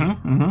 Yeah,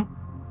 Mhm.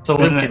 it's a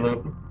loop de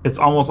loop. It's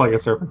almost like a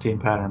serpentine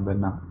pattern, but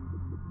not.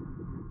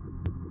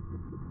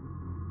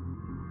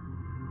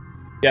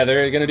 Yeah,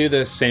 they're gonna do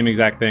the same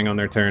exact thing on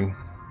their turn.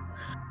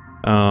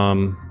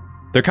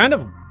 They're kind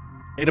of.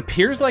 It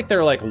appears like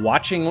they're like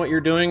watching what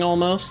you're doing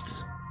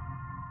almost.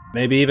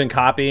 Maybe even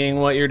copying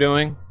what you're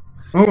doing.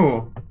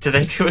 Ooh, do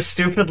they do a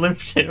stupid loop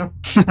too?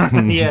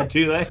 Yeah,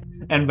 do they?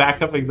 And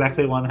back up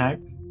exactly one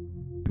hex?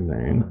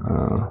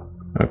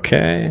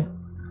 Okay.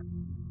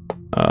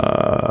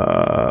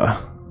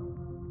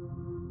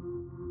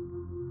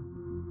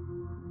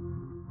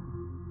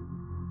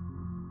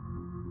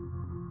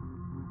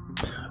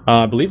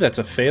 I believe that's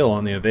a fail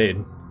on the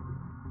evade.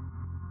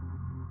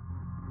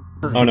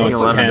 Oh no, DC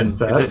it's 11. 10.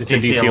 It's It's a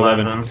DC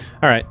 11. All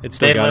right, it's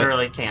still They got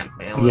literally can't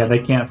fail. Yeah, it. they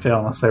can't fail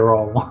unless they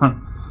roll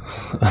one.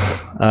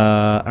 it.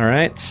 All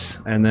right,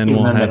 and then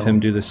Even we'll then have they'll him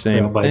do the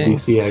same Fail by thing.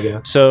 DC, I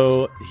guess.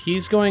 So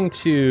he's going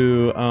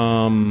to.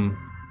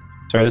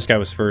 Sorry, this guy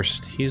was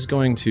first. He's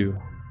going to.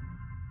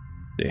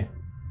 See.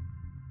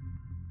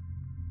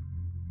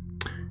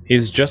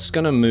 He's just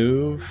gonna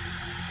move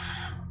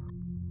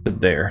to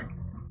there.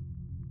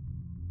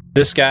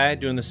 This guy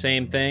doing the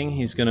same thing.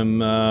 He's gonna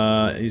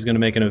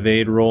make an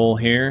evade roll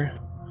here.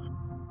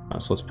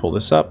 So let's pull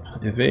this up.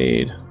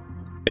 Evade.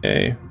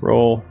 Okay,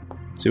 roll.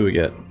 Let's see what we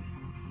get.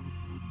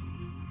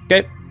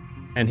 Okay,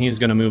 and he's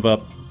gonna move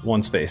up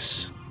one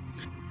space,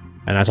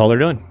 and that's all they're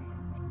doing.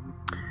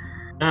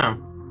 Oh,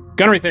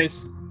 Gunnery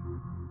phase.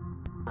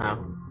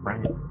 oh,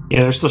 right.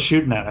 Yeah, they're still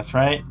shooting at us,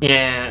 right?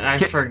 Yeah, I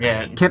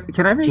forget.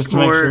 Can I make Just to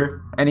make more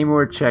sure. any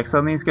more checks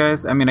on these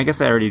guys? I mean, I guess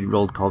I already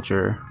rolled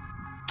culture.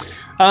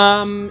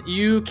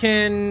 You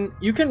can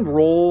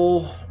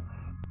roll.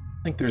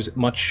 I think there's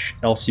much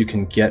else you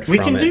can get We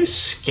from can it. do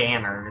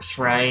scanners,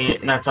 right?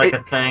 That's like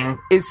a thing.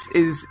 Is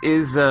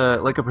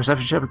like a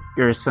perception check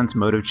or a sense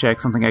motive check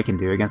something I can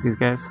do against these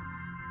guys?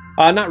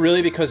 Not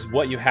really, because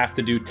what you have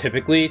to do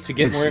typically to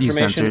get more Use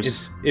information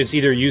sensors. is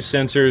either use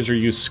sensors or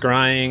use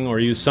scrying or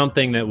use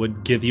something that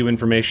would give you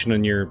information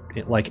on your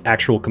like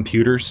actual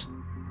computers.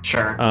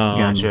 Sure.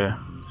 Gotcha.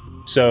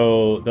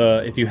 So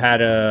if you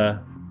had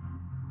a,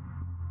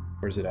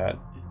 where's it at? If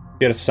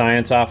you had a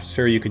science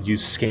officer, you could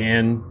use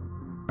scan.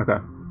 Okay.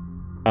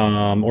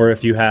 Or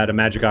if you had a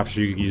magic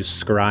officer, you could use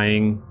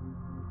scrying.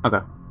 Okay.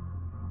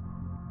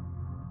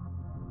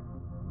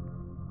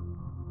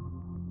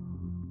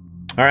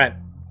 All right.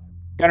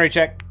 Gunnery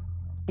check.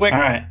 Quick. All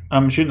right,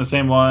 I'm shooting the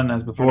same one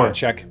as before.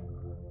 Check.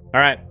 All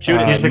right.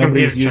 Shoot it. Use the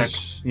nobody's computer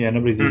used, Yeah,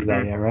 nobody's used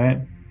that yet, right?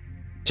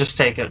 Just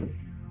take it.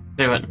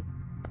 Do it.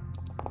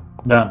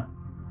 Done.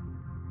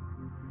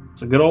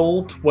 It's a good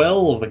old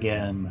 12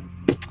 again.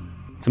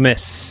 It's a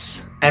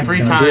miss. Every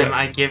You're gonna do time it.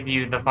 I give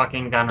you the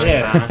fucking gunnery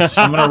Yeah, bonus.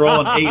 I'm gonna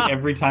roll an 8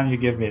 every time you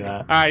give me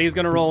that, All right. He's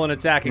gonna roll an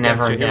attack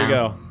against Never you. Here we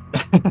go.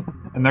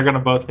 and they're gonna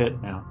both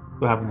hit now.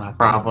 What happened last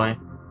Probably.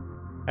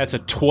 That's a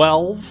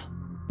 12. time?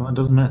 Well, it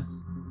does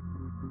miss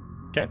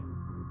Okay.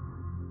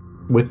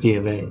 with the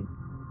evade.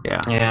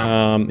 Yeah.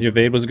 Yeah. Your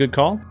evade was a good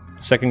call.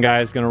 Second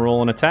guy is gonna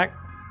roll an attack.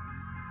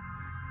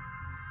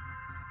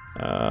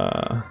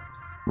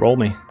 Roll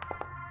me.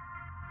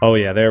 Oh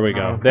yeah, there we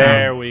go. Okay.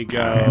 There we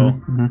go.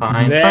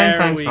 Fine, There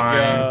fine, we fine.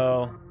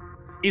 go.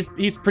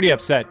 He's pretty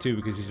upset too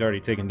because he's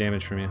already taken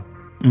damage from you.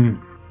 Mhm.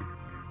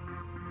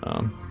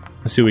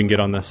 Let's see what we can get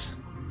on this.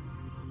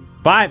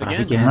 5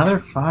 again. again. Another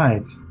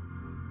 5.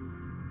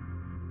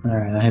 All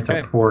right, that hits Okay.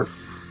 a port.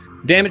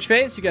 Damage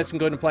phase. You guys can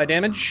go ahead and apply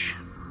damage.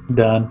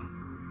 Done.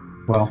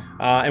 Well,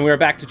 And we're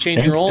back to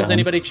changing Thank rolls. God.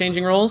 Anybody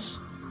changing rolls?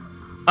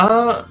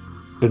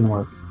 didn't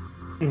work.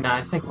 No,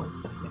 I think we're...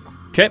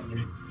 Okay.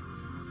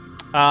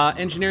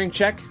 Engineering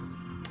check.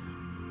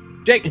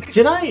 Jake,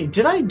 Did I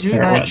do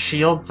Fair that one.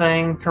 shield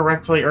thing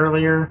correctly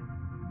earlier?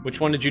 which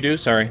one did you do?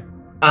 Sorry.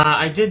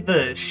 I did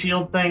the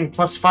shield thing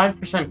plus 5%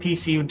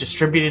 PCU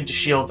distributed to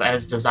shields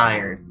as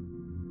desired.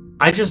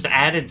 I just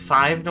added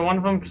 5 to one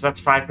of them because that's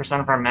 5%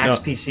 of our max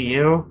No.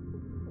 PCU.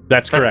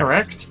 That's Is that correct.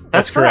 correct?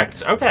 That's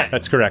correct. Okay.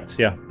 That's correct.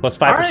 Yeah. Plus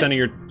 5% of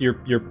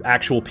your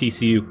actual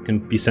PCU can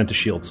be sent to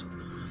shields.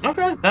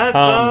 Okay.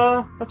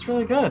 That's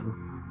really good.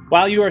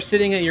 While you are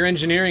sitting at your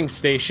engineering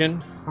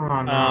station,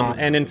 Oh no.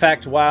 and in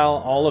fact, while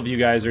all of you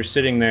guys are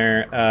sitting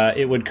there,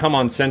 it would come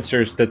on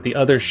sensors that the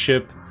other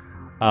ship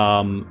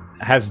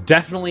has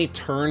definitely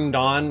turned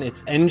on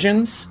its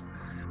engines.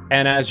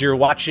 And as you're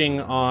watching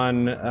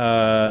on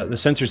the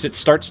sensors, it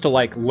starts to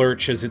like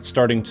lurch as it's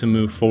starting to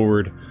move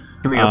forward.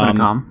 Can we open a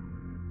comm?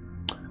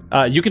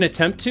 You can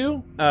attempt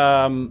to.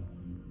 Do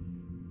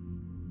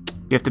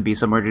you have to be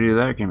somewhere to do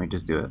that, or can we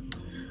just do it?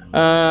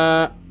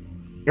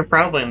 You're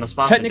probably in the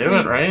spot to do technically-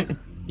 it, right?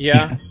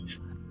 Yeah.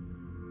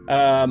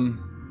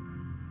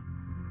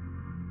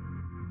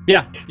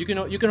 Yeah, you can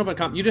open a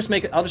comp. You just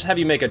make it. I'll just have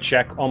you make a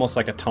check, almost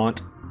like a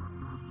taunt.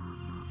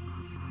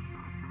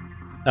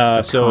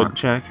 So Taunt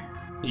check.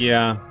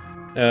 yeah,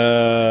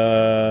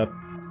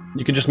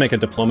 you can just make a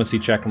diplomacy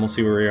check, and we'll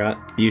see where you're at.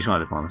 Use my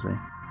diplomacy.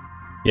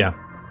 Yeah.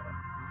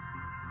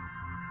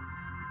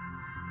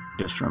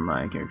 Just from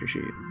my character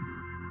sheet.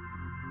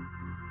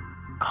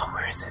 Oh,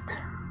 where is it?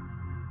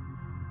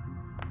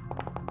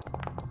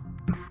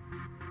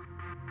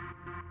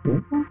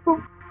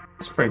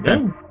 It's pretty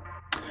good.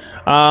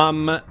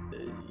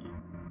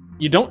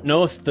 You don't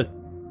know if the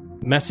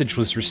message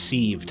was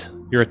received.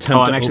 Your Oh,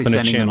 attempt I'm to actually open a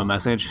sending them channel. a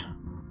message.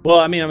 Well,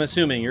 I mean, I'm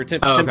assuming you're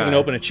attempting okay. to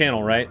open a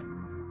channel, right?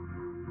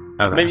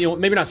 Okay.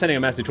 Maybe not sending a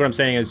message. What I'm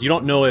saying is you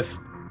don't know if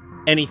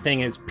anything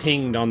is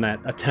pinged on that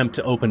attempt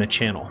to open a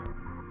channel.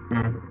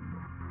 Mhm.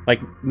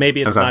 Like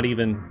maybe it's Okay. not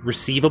even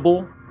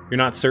receivable. You're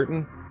not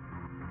certain.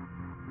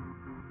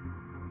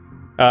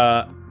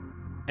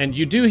 And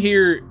you do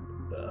hear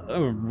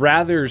a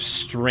rather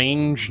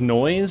strange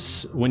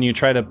noise when you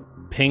try to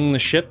ping the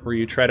ship or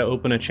you try to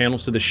open a channel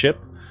to the ship.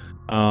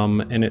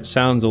 And it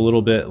sounds a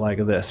little bit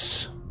like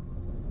this.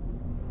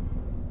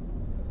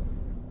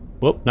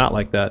 Whoop, not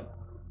like that.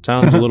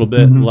 Sounds a little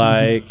bit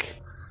like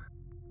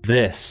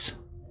this.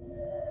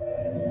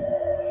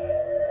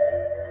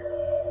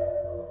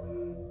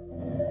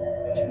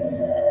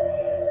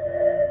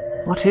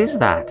 What is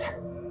that?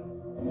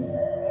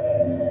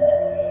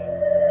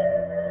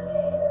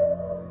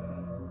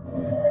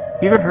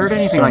 You ever heard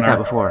anything like that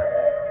Sonar. before?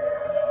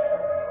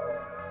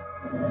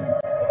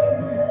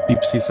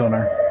 Deep sea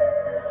sonar.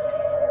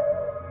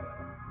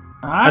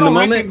 I And the don't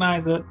moment-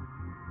 recognize it.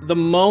 The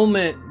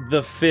moment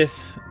the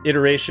 5th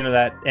iteration of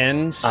that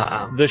ends,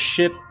 Uh-oh. the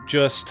ship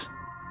just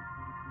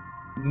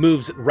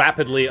moves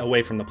rapidly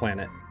away from the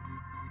planet.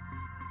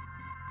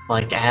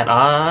 Like at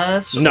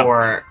us? No.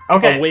 Or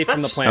okay, Away from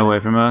the that's- planet. Away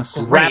from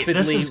us? Great,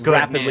 this is good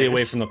rapidly away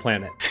news. from the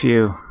planet.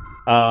 Phew.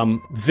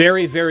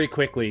 Very, very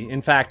quickly.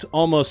 In fact,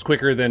 almost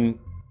quicker than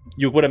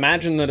you would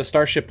imagine that a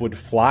starship would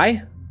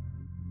fly.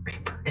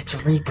 Reaper. It's a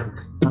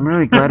Reaper. I'm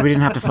really glad we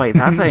didn't have to fight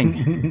that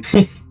thing.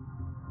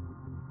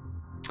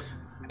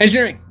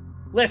 Engineering,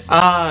 list.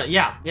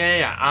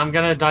 Yeah. I'm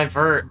gonna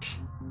divert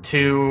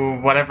to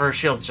whatever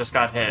shields just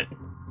got hit.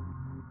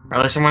 Or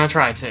at least I'm gonna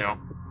try to.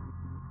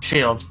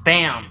 shields.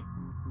 Bam.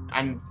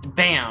 I'm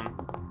bam.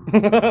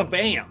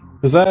 Bam.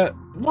 Does that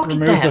Look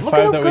remove at that. the Look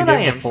 5 how that we good I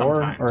did am before?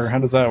 sometimes. Or how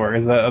does that work?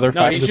 Is that other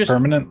 5 he's just just-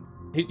 permanent?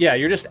 Yeah,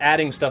 you're just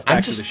adding stuff back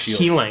I'm to the just shields.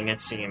 healing,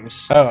 it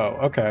seems. Oh,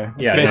 okay.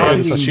 It's Yeah, basically no,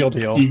 just a You- shield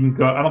heal. You can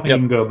go. I don't think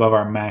Yep. you can go above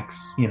our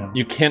max. You know.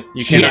 You cannot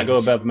go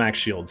Yes. above max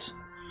shields.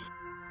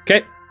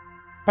 Okay.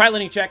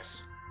 Piloting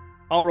checks.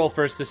 I'll roll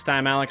first this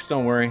time, Alex.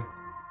 Don't worry.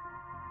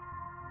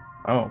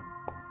 Oh.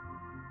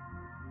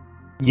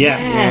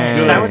 Yes,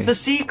 Yay. That was the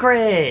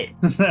secret.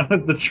 that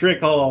was the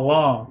trick all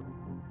along.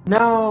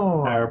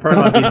 No. We're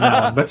permanently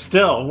down, but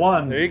still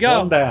one. There you go.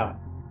 One down.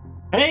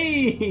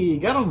 Hey,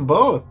 got them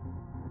both.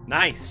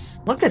 Nice.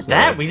 Look at Sick.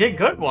 that. We did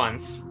good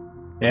ones.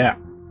 Yeah.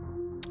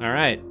 All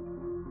right.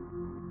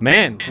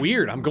 Man,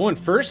 weird. I'm going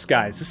first,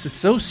 guys. This is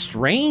so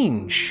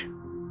strange.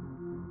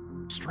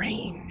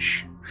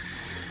 Strange.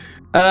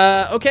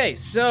 Okay,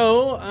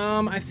 so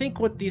I think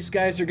what these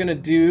guys are gonna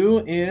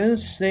do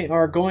is they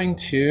are going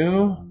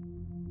to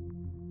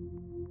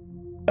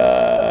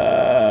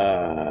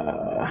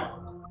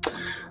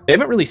they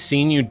haven't really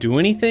seen you do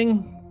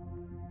anything,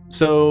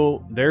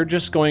 so they're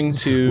just going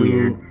This is to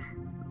weird.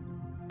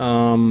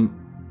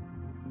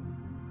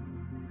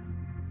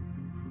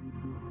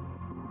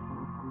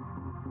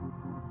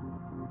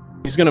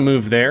 He's gonna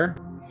move there,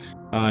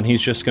 and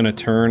he's just gonna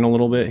turn a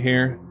little bit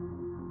here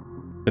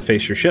to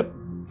face your ship.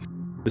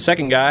 The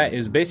second guy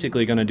is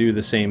basically gonna do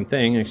the same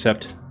thing,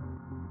 except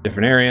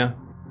different area,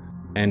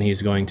 and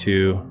he's going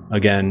to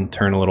again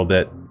turn a little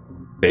bit,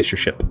 face your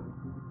ship.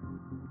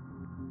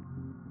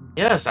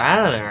 Get us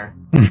out of there.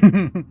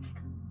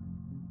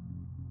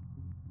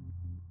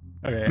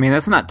 Okay. I mean,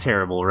 that's not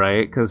terrible,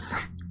 right?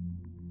 Because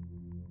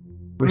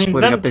we're I mean,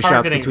 splitting them up the shots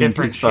targeting between two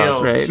different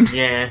spots, shields. right?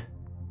 Yeah.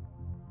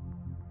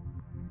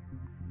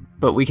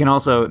 But we can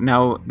also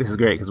now. This is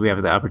great because we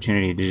have the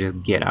opportunity to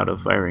just get out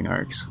of firing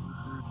arcs.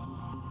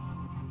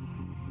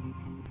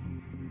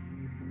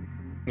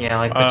 Yeah,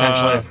 like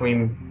potentially if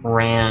we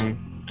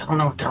ran. I don't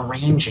know what their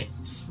range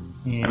is.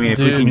 Yeah, I mean, if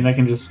Dude, we can, I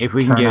can just if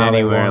we can turn get how they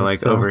anywhere, want, like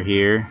so- over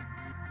here,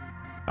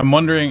 I'm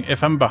wondering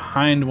if I'm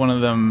behind one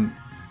of them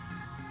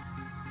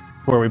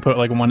where we put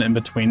like one in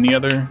between the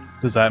other,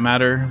 does that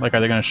matter? Like, are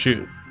they going to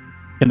shoot?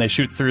 Can they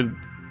shoot through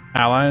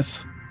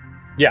allies?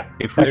 Yeah,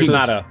 if we there's can,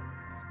 not a.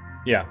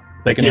 Yeah,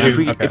 They can yeah,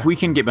 shoot. if we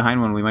can get behind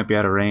one, we might be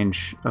out of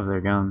range of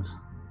their guns.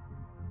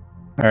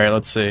 All right,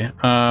 let's see.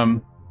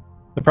 The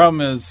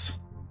problem is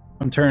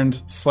I'm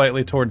turned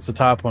slightly towards the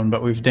top one,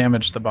 but we've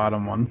damaged the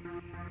bottom one.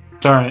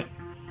 It's all right.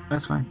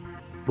 That's fine.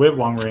 We have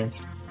long range.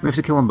 We have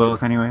to kill them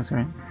both, anyways,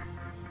 right?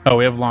 Oh,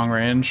 we have long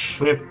range.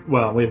 We have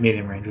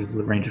medium range. Which is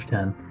the range of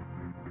 10.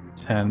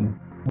 10.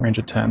 Range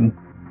of 10.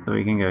 So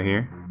we can go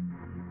here.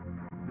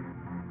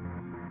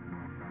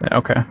 Yeah,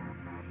 okay.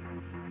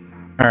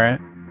 All right.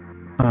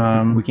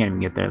 We can't even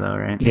get there though,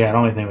 right? Yeah, I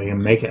don't even think we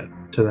can make it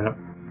to that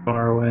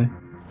far away.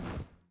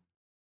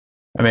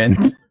 I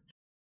mean,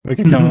 we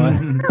can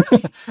come.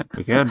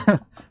 We could.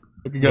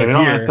 We could Yeah, go we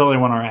don't here. necessarily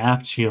want our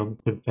aft shield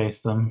to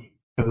face them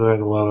because they're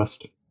the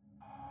lowest.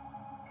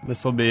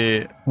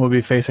 We'll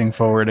be facing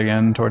forward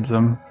again towards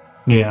them.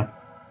 Yeah,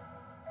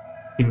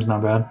 seems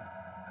not bad.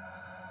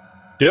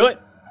 do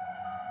it.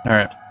 All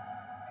right.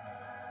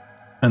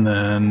 And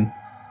then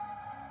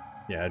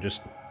Yeah,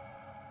 just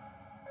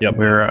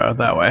we're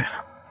that way.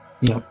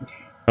 Yep.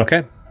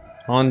 okay.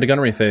 On to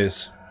gunnery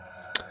phase.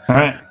 All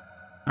right.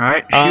 All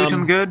right, shoot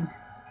them good.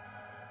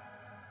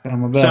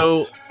 I'm the best.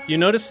 So you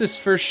notice this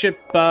first ship.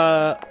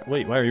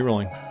 Wait, why are you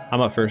rolling?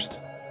 I'm up first.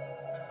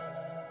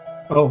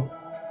 oh,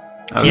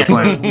 Oh, Yes. we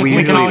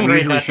can all usually, agree we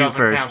usually that shoot doesn't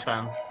first.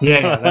 count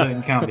yeah, that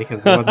didn't count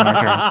because it wasn't our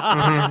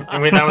turn.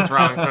 then. And that was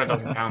wrong, so it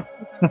doesn't count.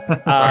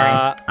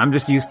 I'm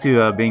just used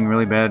to being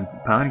really bad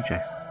piloting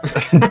checks.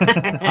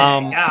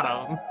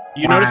 Got him.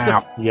 You notice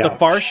Wow. Yeah. the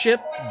far ship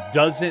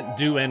doesn't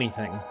do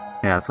anything.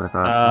 Yeah, that's what I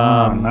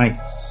thought. Oh,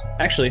 nice.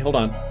 Actually, hold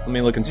on. Let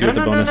me look and see No, what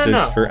the no, no, bonus no,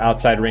 is no. for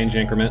outside range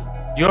increment.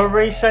 You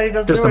already said he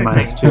doesn't Just do a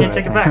anything. -2, You can't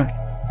take I it think.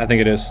 back. I think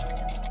it is.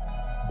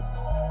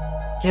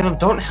 Caleb,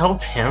 don't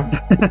help him.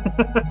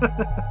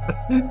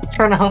 I'm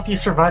trying to help you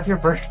survive your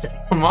birthday.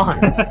 Come on.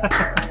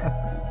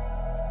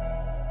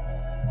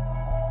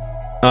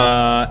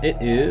 It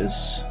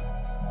is.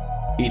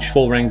 Each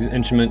full range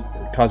instrument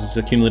causes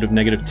a cumulative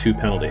 -2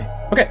 penalty.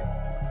 Okay.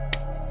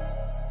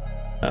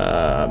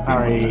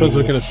 I suppose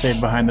we could have stayed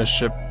behind the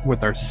ship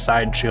with our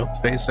side shields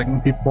facing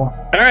people.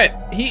 All right.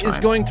 He is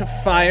Fine. going to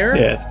fire.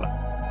 Yeah, it's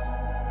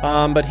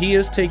fine. But he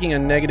is taking a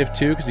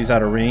 -2 because he's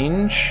out of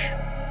range.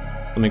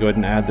 Let me go ahead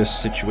and add this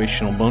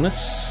situational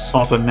bonus.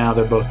 Also, now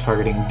they're both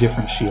targeting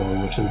different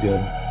shields, which is good.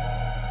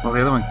 Well,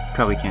 the other one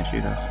probably can't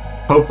shoot us.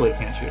 Hopefully, it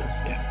can't shoot us.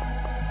 Yeah.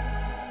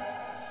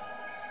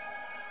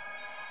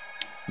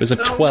 It was a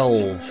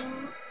 12.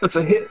 That's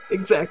a hit,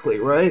 exactly,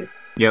 right?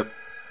 Yep.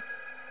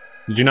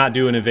 Did you not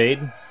do an evade?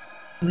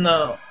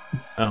 No.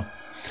 Oh.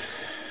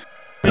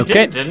 We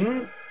Okay.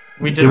 didn't?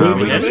 We Did didn't?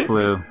 we We just didn't?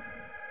 flew.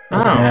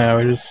 Oh. Yeah,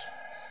 we just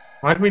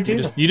Why'd we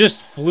do You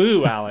just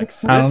flew,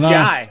 Alex. I don't This know.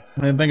 guy.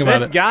 I didn't think about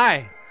This it.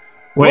 guy.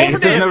 Wait, Roll is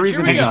for There's no damage,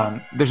 reason here to we just.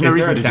 go. There's no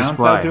reason to just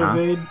fly, huh?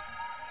 Evade?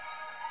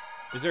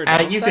 Is there a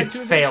downside You could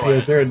to it? fail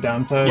Is it. there a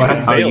downside? You can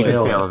Oh, fail you it.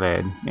 can fail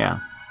evade. Yeah.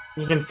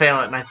 You can fail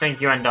it, and I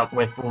think you end up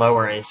with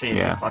lower AC if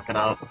Yeah. you fuck it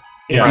up.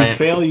 If you Right.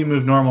 fail, you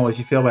move normal. If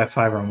you fail by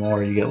 5 or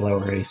more, you get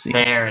lower AC.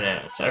 There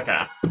it is.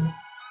 Okay.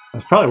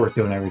 It's probably worth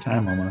doing every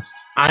time, almost.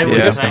 I Yeah. would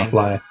Just gonna think,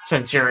 fly.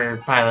 since your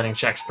piloting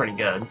check's pretty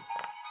good.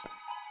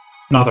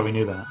 Not that we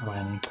knew that.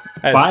 Lanny.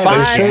 That is Five, Are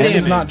you 5 sure this damage.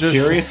 is not just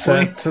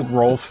Seriously? set to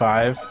roll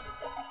 5?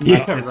 Yeah,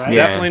 It's right.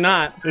 Yeah. definitely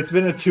not. It's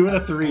been a 2 and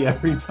a 3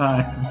 every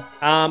time.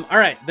 All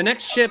right, the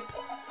next ship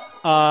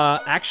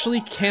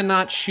actually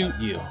cannot shoot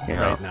you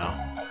Yeah. right now.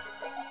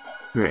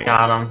 Great.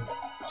 Got him.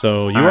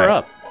 So you All are right.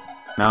 up.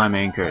 Now I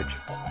may encourage.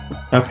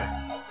 Okay.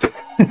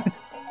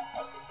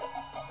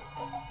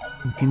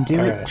 You can do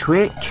All it, right.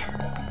 Twick.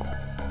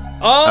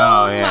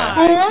 Oh, yeah.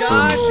 my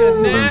gosh, Boom. a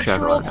Boom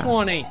natural shakalaka.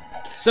 20.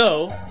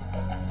 So,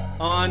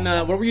 on,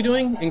 what were you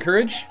doing?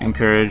 Encourage?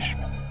 Encourage.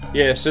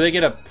 Yeah, so they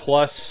get a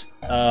plus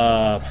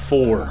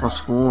 4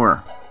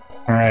 +4.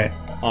 All right.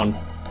 on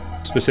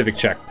specific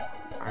check.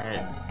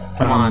 Alright.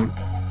 Come on.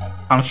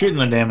 I'm shooting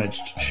the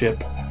damaged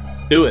ship.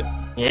 Do it.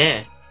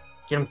 Yeah.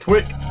 Get him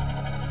Twick.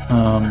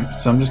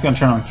 So I'm just gonna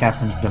turn on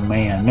Captain's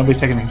Demand. Nobody's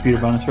taking the computer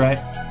bonus, right?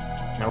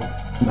 Nope.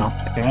 No.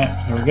 Okay,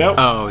 here we go.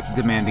 Oh,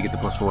 demand to get the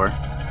 +4.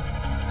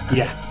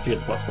 Yeah, to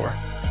get the +4.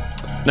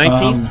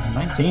 19.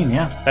 19,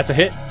 yeah. That's a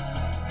hit.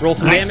 Roll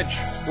some Nice.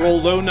 damage.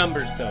 Roll low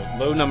numbers, though.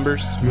 Low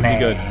numbers would be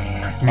good.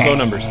 Low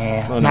numbers.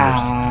 Low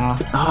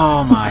numbers.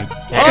 Oh my.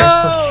 There's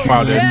Oh,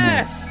 Wow, dude.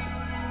 yes!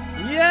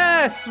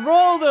 Yes!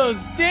 Roll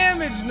those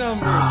damage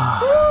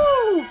numbers!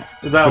 Woo!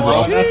 Is that Good low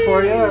roll. enough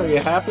for you? Are you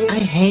happy? I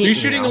hate Were you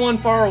shooting the one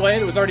far away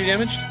that was already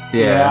damaged?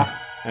 Yeah.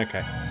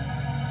 Okay.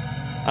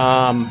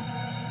 I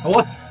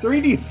want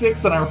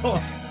 3d6 and I roll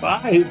a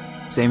 5.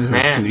 Same as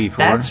this Man, 2d4.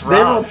 that's They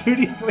roll rough.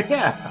 2d4,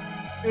 yeah.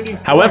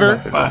 2d4. However-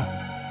 Fine.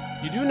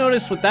 You do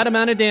notice with that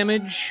amount of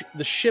damage,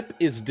 the ship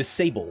is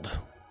disabled.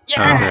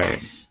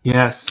 Yes!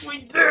 Yes. We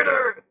did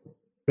it!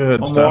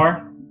 Good One stuff.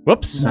 more.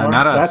 Whoops. No,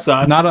 not us. That's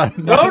us. Not a.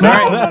 No,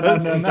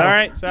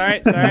 Sorry. no.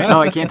 Sorry.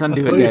 No, I can't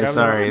undo it, guys.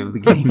 Sorry, the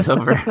game's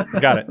over.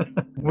 Got it.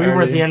 We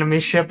were the enemy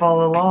ship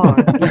all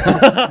along.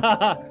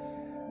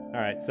 All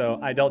right, so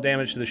I dealt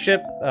damage to the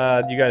ship.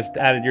 You guys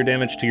added your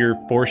damage to your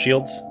 4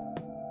 shields.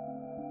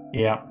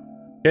 Yeah.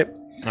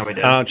 No, we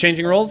did.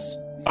 Changing rolls.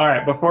 All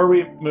right. Before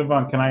we move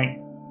on, can I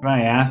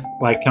ask,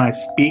 like, can I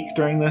speak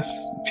during this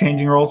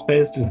changing roles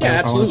phase? Does Yeah,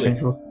 that- I wanna absolutely.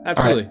 change roles?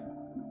 Absolutely.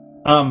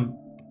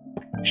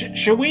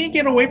 Should we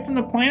get away from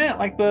the planet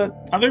like the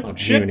other Oh,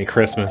 ship? Jiminy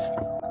Christmas.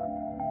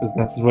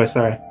 That's his voice.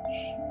 Sorry.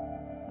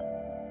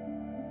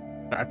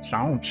 That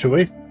sounds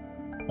chewy.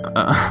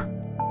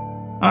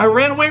 I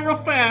ran away real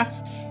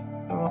fast.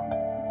 So.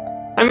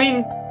 I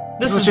mean,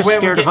 this He was is just where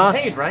we're scared of getting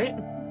us. paid, right?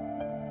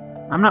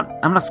 I'm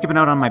not skipping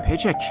out on my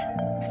paycheck.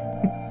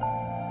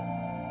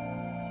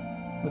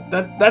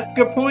 That's a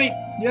good point.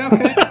 Yeah.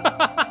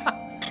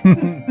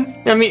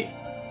 Okay. I mean,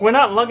 we're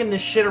not lugging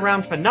this shit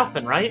around for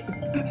nothing, right?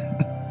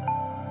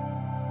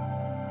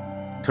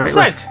 Sorry,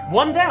 Besides,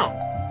 one down.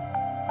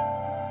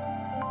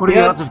 what are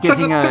Yeah, the odds of took a-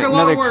 getting took a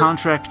lot of another work.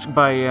 contract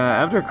by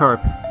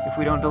Avdercarp if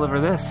we don't deliver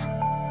this?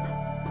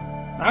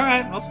 All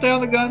right. I'll stay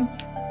on the guns.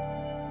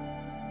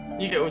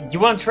 You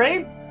want to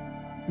trade?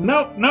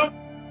 Nope. I'm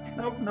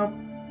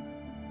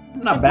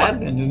not bad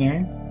at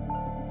engineering.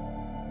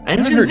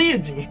 Engine's heard-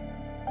 easy.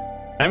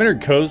 I haven't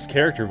heard Ko's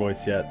character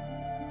voice yet.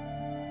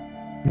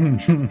 He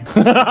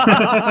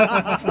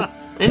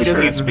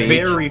doesn't He's speak.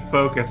 very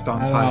focused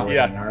on Oh, piloting.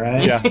 yeah. All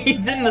right. Yeah.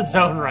 He's in the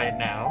zone right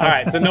now. All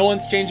right, so no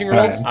one's changing All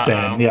right. rolls. I'm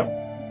staying.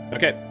 Yep.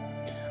 Okay.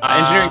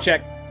 Engineering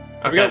check.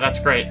 Okay, go. that's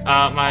great.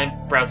 My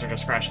browser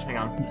just crashed. Hang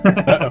on.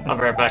 Uh-oh. I'll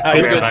be right back. Oh, I'll be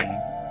you're right good. back.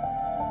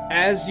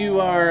 As you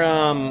are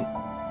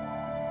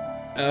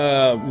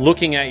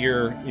looking at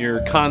your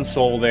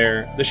console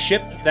there, the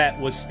ship that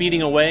was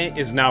speeding away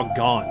is now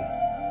gone.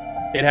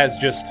 It has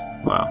just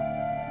Wow.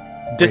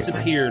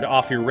 disappeared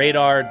off your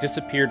radar,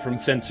 disappeared from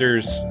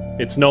sensors.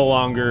 It's no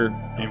longer.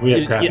 We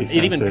have crappy it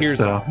even sensors, appears.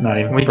 so not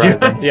even We do.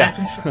 surprising.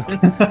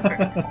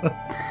 Yeah.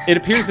 It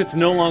appears it's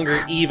no longer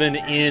even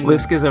in.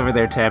 Lisk is over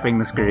there tapping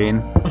the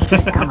screen.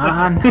 Come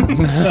on.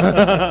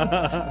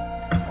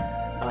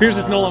 Appears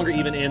it's no longer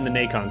even in the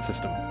Nacon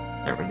system.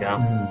 There we go.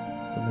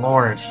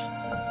 Lord.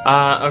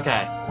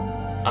 Okay.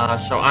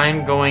 So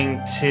I'm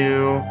going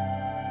to...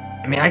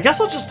 I mean, I guess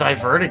I'll just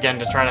divert again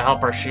to try to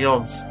help our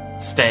shields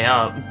stay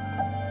up.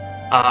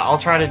 I'll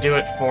try to do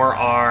it for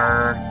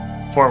our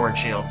forward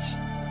shields.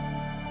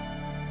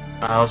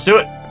 Let's do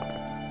it.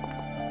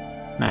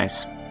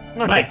 Nice.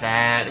 Look Nice.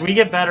 at that. We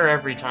get better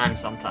every time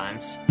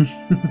sometimes.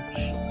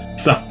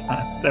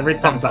 Sometimes. Every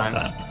time.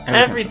 Sometimes. Sometimes.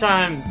 Every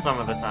time, some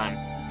of the time.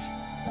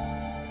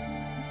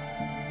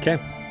 Okay.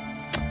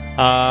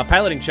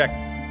 Piloting check.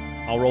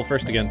 I'll roll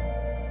first again.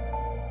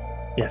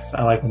 Yes,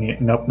 I like when you.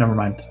 Nope, never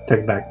mind. Take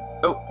it back.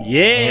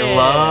 Yeah,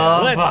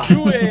 love. let's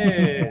do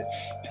it.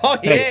 Oh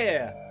Hey.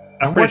 yeah.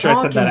 I'm We're pretty sure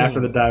I said that talking. after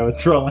the die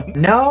was rolling.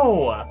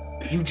 No!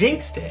 You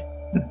jinxed it.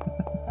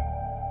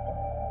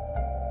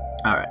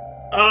 All right.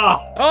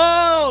 Oh,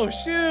 Oh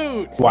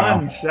shoot. Wow.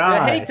 one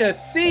shot. I hate to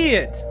see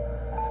it.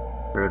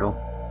 Brutal.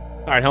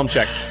 All right, helm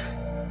check.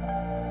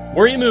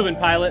 Where are you moving,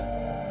 pilot?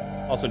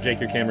 Also, Jake,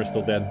 your camera's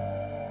still dead.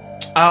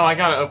 Oh, I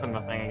gotta open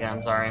the thing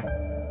again, sorry.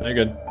 No, you're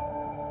good.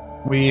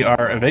 We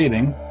are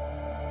evading.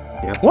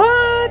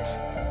 What?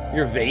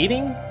 You're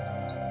evading?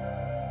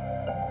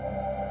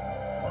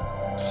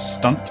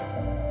 Stunt.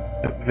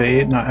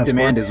 Evade, not escort.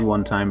 Demand is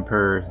 1 time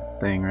per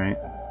thing, right?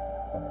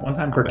 1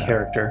 time per Okay.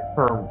 character.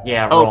 Per,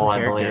 yeah, Oh, roll, per I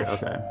character.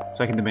 believe. Okay.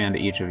 So I can demand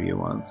each of you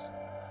once.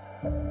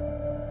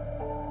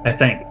 I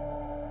think.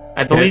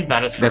 I believe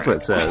that is correct. That's what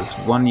it says.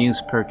 1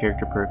 use per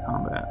character per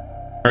combat.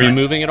 Are you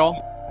Nice. moving at all?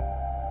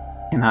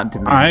 Cannot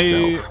demand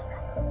self.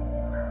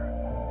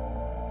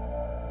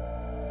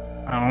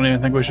 I don't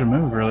even think we should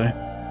move, really.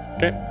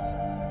 Okay.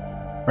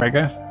 Right,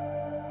 guys?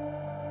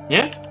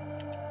 Yeah?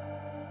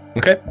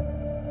 Okay.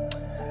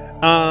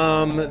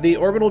 The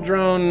orbital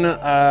drone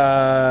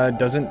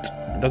doesn't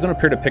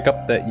appear to pick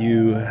up that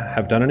you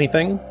have done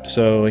anything,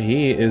 so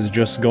he is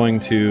just going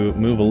to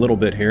move a little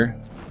bit here.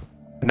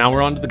 Now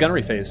we're on to the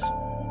gunnery phase.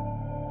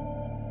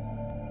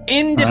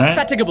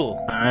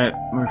 Indefatigable. Alright,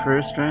 we're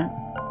first, right?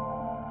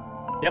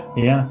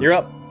 Yeah. You're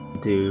up.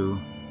 Do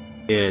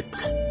it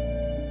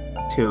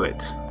to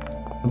it.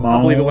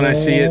 I'll believe it when I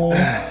see it.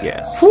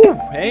 Yes. Whew.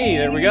 Hey,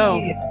 there we go.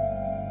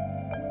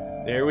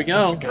 There we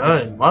That's go.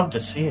 good. Love to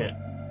see it.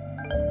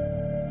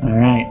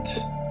 Alright.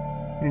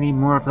 I need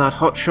more of that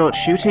hot shot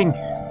shooting.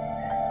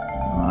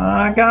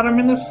 I got him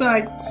in the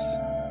sights.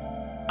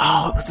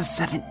 Oh, it was a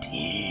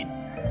 17.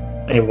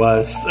 It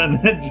was, and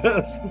it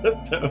just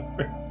flipped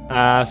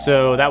over.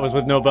 So that was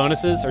with no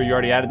bonuses, or you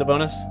already added the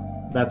bonus?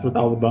 That's with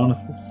all the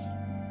bonuses.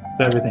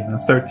 That's everything.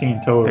 That's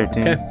 13 total.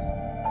 13. Okay.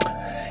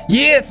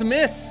 Yeah, it's a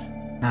miss.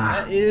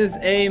 Ah, That is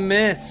a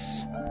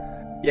miss.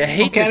 You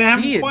hate Okay, I to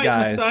haven't see it, quite in the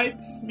guys.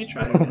 sights. Let me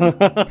try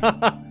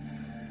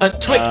again.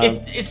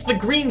 Twick, it's the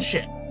green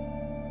shit.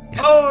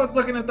 Oh, I was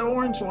looking at the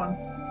orange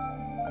ones.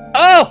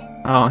 Oh!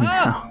 oh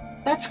no.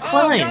 That's Oh,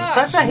 crimes. gosh.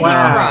 That's a hate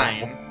Wow.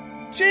 crime.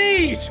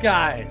 Jeez,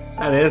 guys.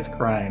 That is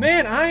crime.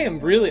 Man,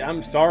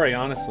 I'm sorry,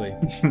 honestly.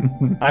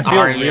 I feel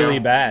Are really you?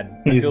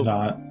 bad. He's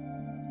not.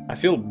 I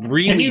feel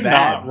really Can you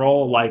bad. not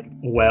roll like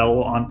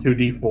well on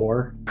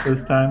 2d4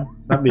 this time?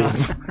 That'd be.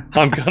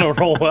 I'm gonna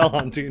roll well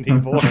on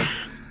 2d4.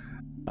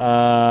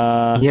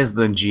 He has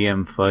the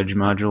GM fudge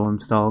module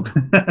installed.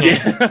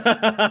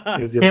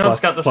 Gives you Caleb's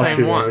plus- got the plus same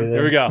 2 to one. everything.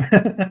 Here we go.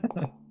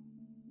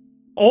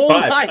 Oh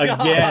But my god!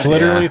 again- It's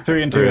literally Yeah.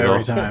 3 and 2 Brutal.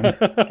 every time.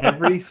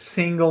 Every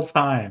single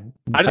time.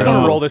 I just want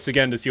to Oh. roll this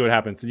again to see what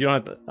happens. You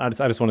don't have to,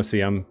 I just want to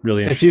see. I'm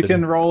really If interested. you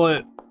can roll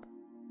it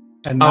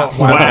and Oh, not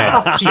wow.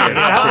 wow. Sure,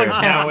 that one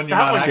Sure. counts. When you're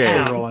That not one actually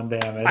counts. rolling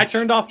damage. I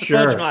turned off the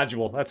Sure. fudge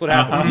module. That's what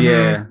happened.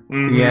 Yeah.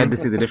 Mhm. You had to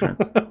see the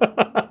difference.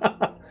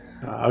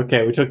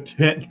 Okay, we took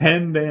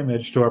 10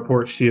 damage to our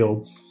port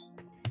shields.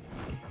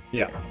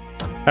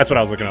 That's what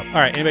I was looking up. All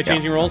right, anybody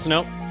changing rolls?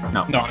 No.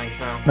 I don't think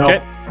so. No.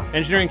 Okay.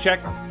 Engineering check.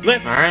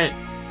 List. All right.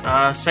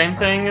 Same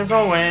thing as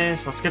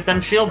always. Let's get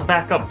them shields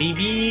back up,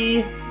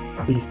 BB.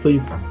 Please,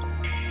 please.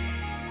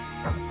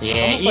 It's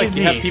Yeah, almost like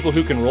easy. you have people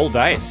who can roll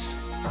dice.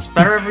 It's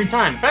better every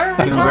time. Better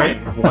every That's time.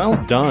 right. Well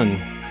done.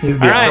 He's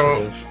the All right.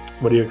 operative.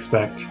 What do you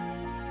expect?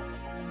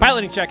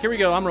 Piloting check. Here we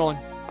go. I'm rolling.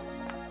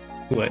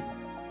 Too late.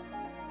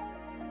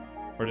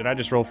 Or did I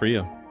just roll for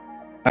you?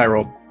 I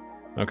rolled.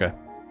 Okay.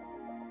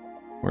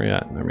 Where you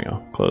at? There we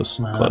go. Close.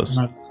 Close.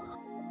 Not-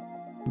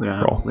 We don't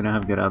Roll.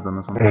 have good odds on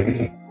this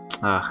one.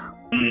 Ah.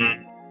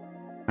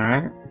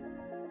 Alright.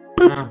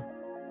 Yeah.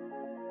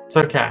 It's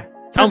okay.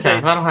 It's Elm okay.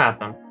 face. That'll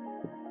happen.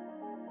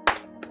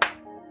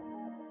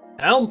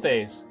 Elm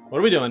phase. What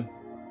are we doing?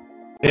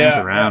 Turns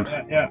around.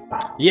 Yeah.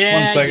 Yeah,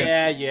 1 second.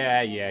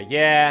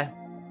 yeah.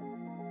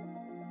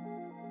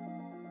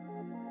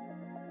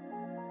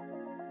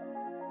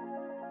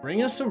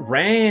 Bring us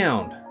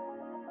around.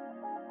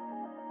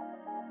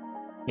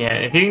 Yeah,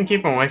 if you can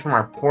keep them away from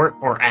our port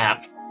or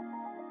app,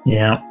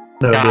 Yeah,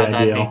 that would God, be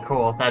that'd ideal. be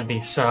cool. That'd be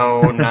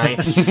so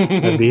nice.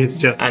 That'd be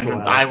just I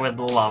swell. would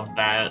love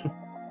that.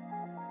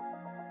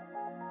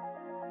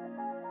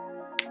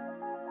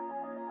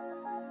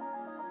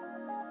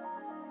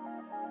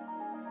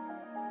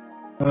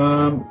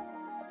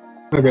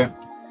 Okay.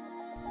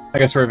 I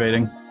guess we're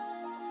evading.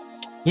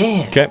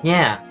 Yeah. Okay.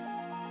 Yeah.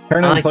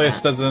 Turn I in like place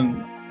that.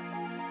 doesn't.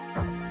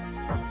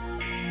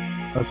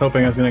 I was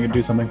hoping I was going to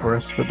do something for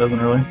us, but it doesn't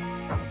really.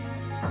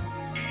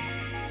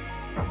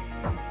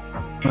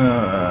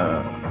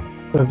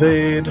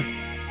 Evade.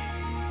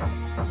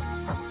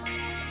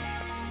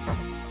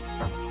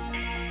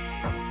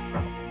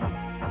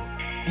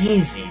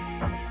 Easy.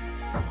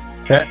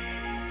 Okay.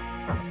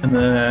 And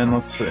then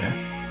let's see.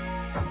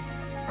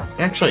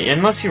 Actually,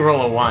 unless you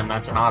roll a 1,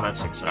 that's an auto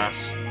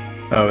success.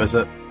 Oh, is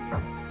it?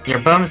 Your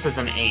bonus is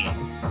an 8,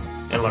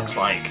 it looks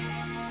like.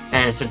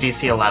 And it's a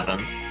DC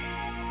 11.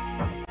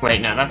 Wait,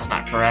 no, that's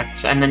not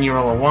correct. And then you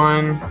roll a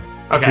 1.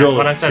 Okay, If you roll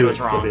what a I said 2, was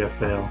it'd still wrong. be a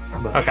fail.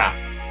 But Okay,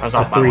 I was a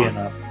off by 3 1. and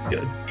up is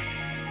good.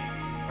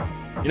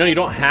 You know, you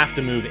don't have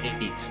to move 8. You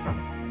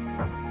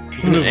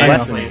can move I less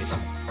know. than 8.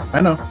 please.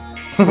 I know.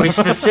 We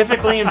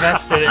specifically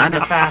invested in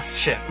the fast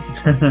ship.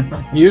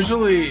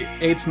 Usually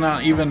 8's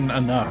not even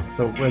enough,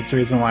 but that's the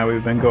reason why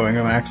we've been going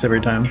a max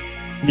every time.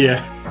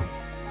 Yeah.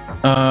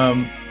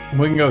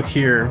 We can go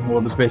here.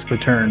 We'll just basically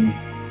turn,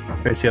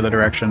 face the other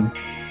direction.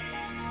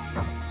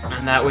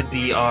 And that would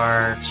be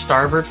our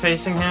starboard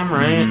facing him,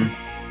 right?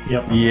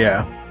 Yep.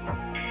 Yeah.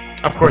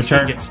 Of course, he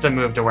Turn- gets to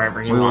move to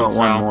wherever he We want wants.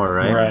 one so- more,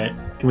 right? Right.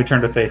 Can we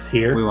turn to face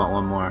here? We want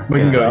one more. We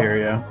can Yeah. go So- here,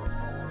 yeah.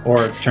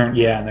 Or turn,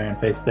 yeah, and then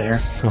face there.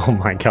 Oh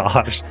my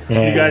gosh.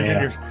 Yeah, You guys yeah,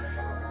 and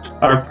yeah.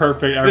 your Our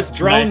perfect, our This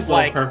drone's nice little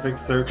like- perfect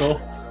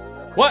circles.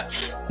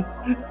 what?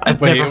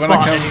 I've Wait, never you wanna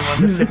fought come-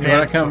 anyone this You want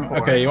advanced to come? before.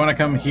 Okay, you want to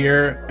come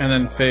here and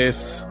then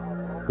face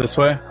this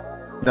way?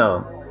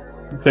 No.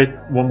 Face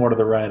one more to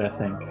the right, I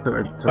think.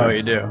 Oh,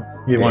 you do.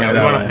 You want Yeah, to we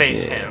go want that to way?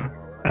 face Yeah. him.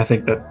 I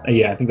think that,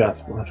 yeah, I think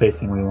that's the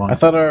facing we want. I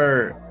thought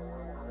our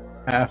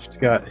aft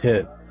got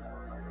hit,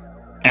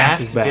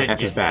 Aft is back. did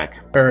Aft is get- back.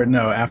 or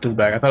no, aft is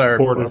back. I thought our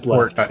Port is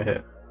left. got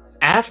hit.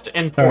 Aft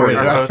and Oh, port wait,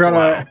 are I both forgot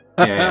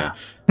low. Yeah.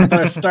 I thought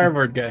our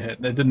starboard got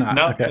hit. It did not.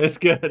 No, Okay. it's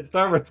good.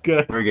 Starboard's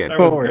good. We're good.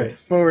 Starboard's Forward. great.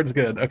 Forward's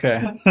good.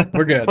 Okay,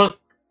 we're good. Well,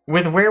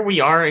 with where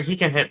we are, he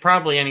can hit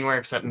probably anywhere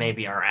except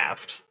maybe our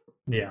aft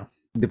Yeah,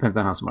 Depends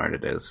on how smart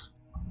it is.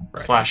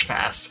 slash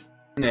fast.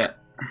 Yeah.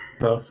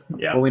 both.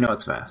 Yeah, Well, we know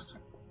it's fast.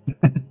 we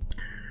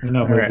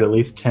know there's Alright. at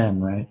least 10,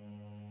 right?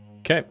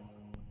 Okay.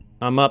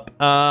 I'm up.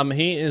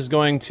 He is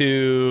going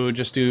to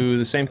just do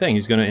the same thing.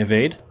 He's going to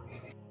evade.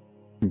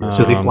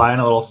 Does he Um, fly in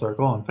a little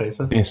circle and face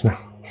it? He's not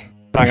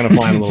going to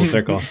fly in a little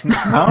circle.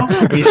 No?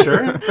 Are you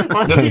sure?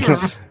 Why Does he is he-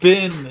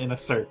 spin in a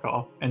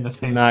circle in the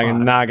same Not, spot?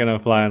 not going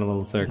to fly in a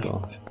little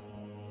circle.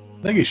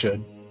 I think you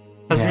should.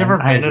 Has he Yeah,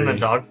 ever I been in a agree.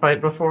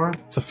 dogfight before?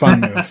 It's a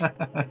fun move.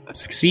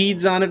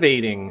 Succeeds on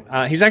evading.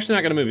 He's actually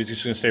not going to move. He's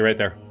just going to stay right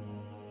there.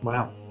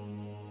 Wow.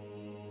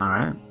 All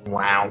right.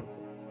 Wow.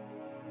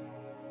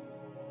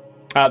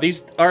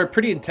 These are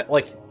pretty, to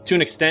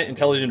an extent,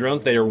 intelligent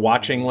drones. They are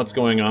watching what's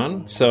going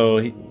on. So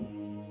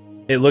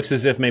it looks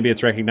as if maybe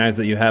it's recognized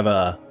that you have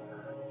a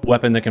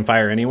weapon that can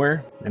fire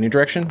anywhere, any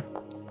direction,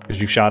 because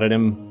you shot at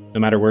him no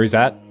matter where he's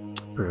at.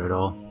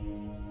 Brutal.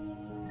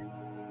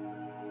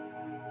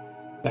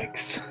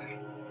 Thanks.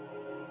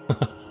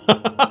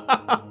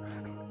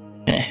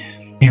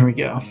 Here we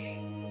go.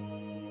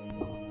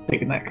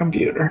 Taking that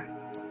computer.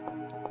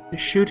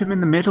 Shoot him in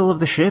the middle of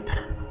the ship?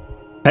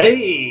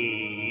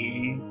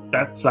 Hey!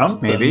 That's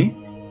something. Maybe.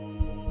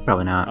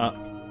 Probably not.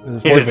 Is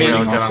it He's 14?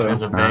 evading also.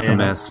 his No, it's a evade.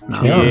 miss.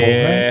 No, Yeah. it's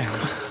a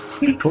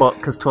miss. Yeah, 12,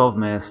 because 12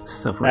 missed,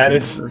 so 14 That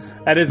is- misses.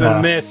 that is a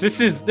Uh, miss.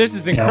 This is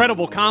yeah.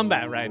 incredible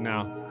combat right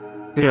now.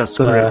 Just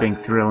scraping,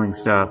 thrilling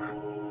stuff.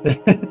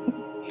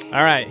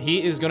 All right,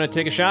 he is going to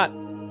take a shot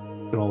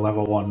Doing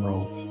level 1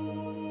 rolls.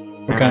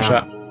 What kind of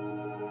shot?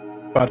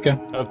 Vodka.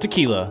 of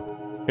tequila.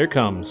 Here it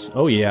comes.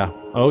 Oh yeah.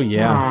 Oh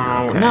yeah.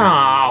 No, Okay.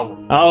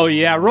 no. Oh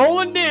yeah.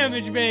 Rolling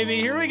damage, baby.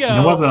 Here we go.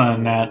 It wasn't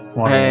on that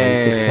one of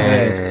these this time.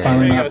 Hey.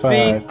 Finally There you not go,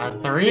 see? five. A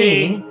 3.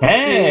 See?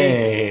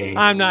 Hey!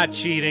 I'm not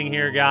cheating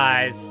here,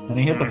 guys. And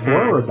he hit the Mhm.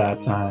 forward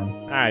that time.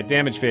 All right,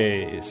 damage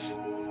phase.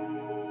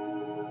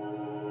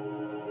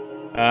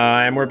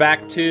 And we're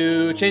back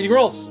to changing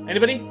roles.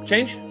 Anybody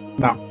change?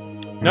 No.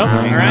 Nope. No.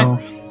 All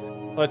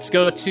right. Let's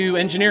go to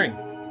engineering.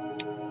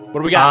 What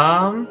do we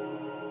got?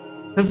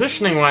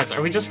 Positioning wise,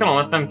 are we just gonna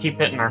let them keep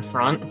hitting our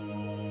front?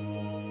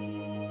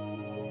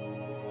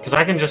 Because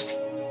I can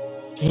just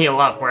heal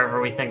up wherever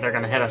we think they're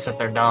gonna hit us if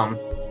they're dumb.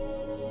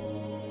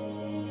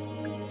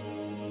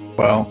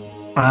 Well,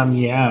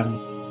 Yeah.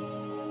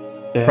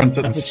 Yeah. front's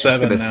at It's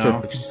 7 just now.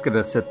 gonna sit, just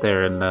gonna sit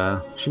there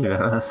and shoot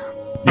at us. How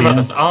Yeah. about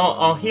this?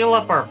 I'll heal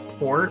up our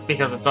port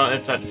because it's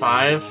at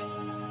 5.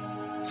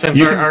 Since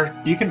You our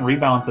can, you can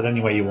rebalance it any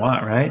way you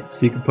want, right?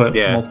 So you can put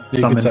Yeah. some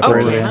You can in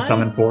separate forward it. and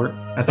some in port.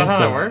 I is that think how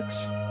so. that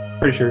works?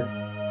 Pretty sure.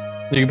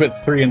 You can put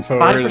 3 in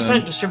forward. 5%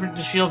 and distribute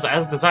to shields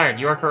as desired.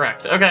 You are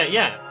correct. Okay,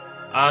 yeah.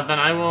 Then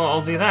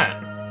I'll do that.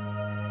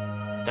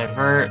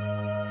 Divert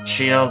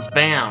shields.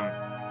 Bam.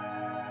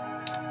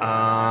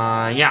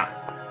 Yeah.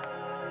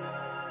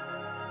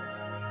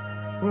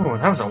 Ooh,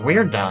 that was a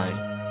weird die.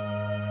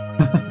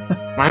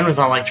 Mine was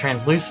all like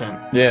translucent.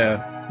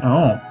 yeah.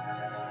 Oh.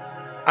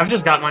 I've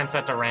just got mine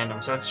set to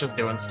random, so it's just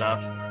doing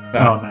stuff.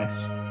 Oh,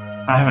 nice.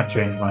 I haven't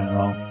changed mine at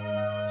all.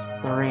 It's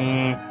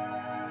 3.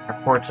 Our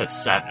port's at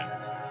 7.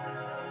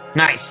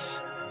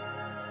 Nice.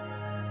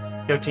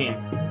 Go team.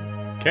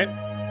 Okay.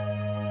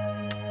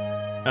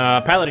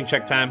 Piloting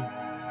check time.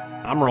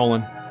 I'm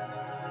rolling.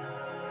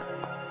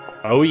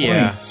 Oh yeah.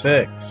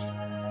 26.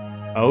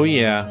 Oh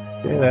yeah.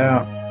 Get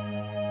out.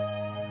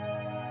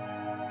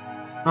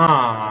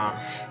 Ah,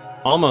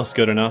 Almost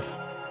good enough.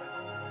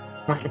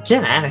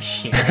 get out of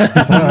here.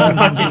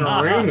 Fucking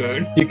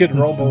rude. You could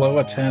roll below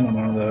a 10 on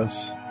one of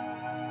those.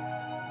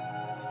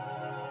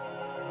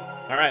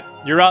 All right,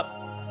 you're up.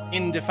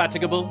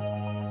 Indefatigable.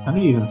 How do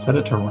you even set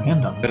it to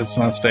random? I just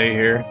want to stay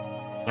here.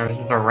 There's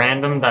a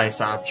random dice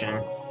option.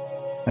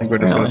 I think we're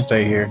just going Really? to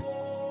stay here.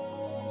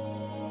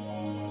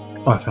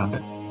 Oh, I found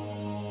it.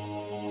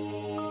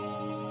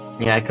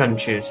 Yeah, I couldn't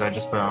choose, so I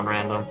just put it on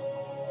random.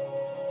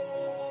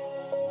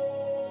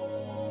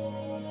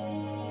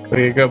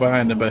 We could go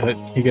behind him, but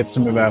he gets to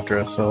move after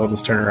us, so we'll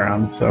just turn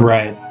around. So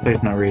Right.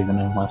 There's no reason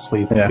unless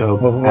we yeah, go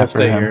we'll after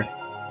stay him. here.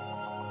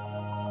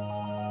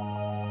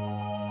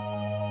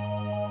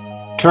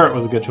 Turret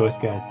was a good choice,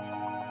 guys.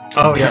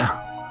 Oh yeah.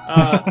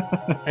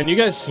 And you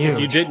guys, if you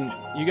Huge. didn't,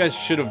 you guys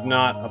should have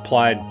not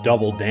applied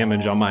double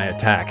damage on my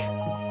attack.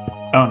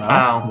 Oh no!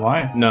 Ow.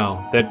 Why?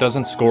 No, that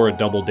doesn't score a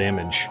double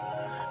damage.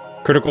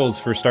 Criticals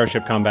for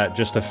Starship Combat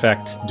just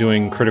affect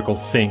doing critical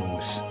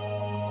things.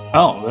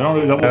 Oh, they don't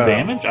do double Oh.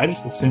 damage. I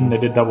just assumed they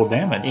did double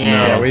damage.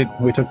 Yeah. Yeah,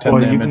 we took 10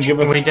 Well, you can damage. give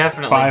us We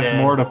definitely 5 did.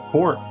 more to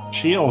port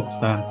shields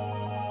then,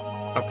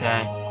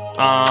 Okay.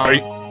 Are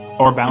you-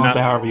 or balance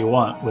You're it however you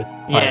want with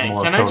 5 Yeah,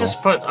 more can I total.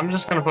 just put... I'm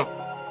just gonna put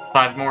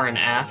 5 more in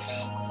aft.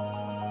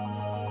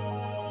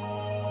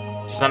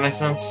 Does that make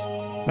sense?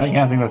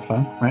 Yeah, I think that's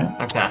fine, right?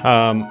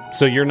 Okay.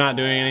 So you're not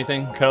doing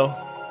anything, Ko?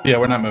 Yeah,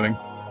 we're not moving.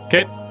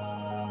 Okay.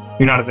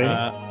 You're not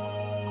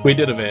evading. We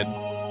did evade.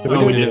 Did We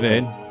we did do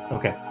evade.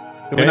 Okay.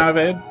 Did we not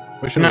evade?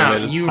 We should have No,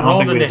 evaded. you I don't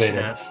rolled think we evaded.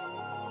 initiative.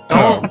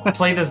 Don't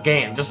play this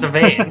game. Just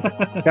evade.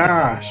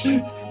 Gosh.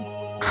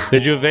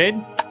 Did you evade?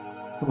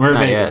 We're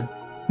Not evading.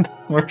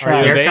 We're Are trying.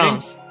 you Here it evading?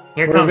 comes.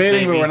 Here it We're comes, evading,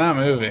 baby. but we're not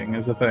moving,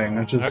 is the thing.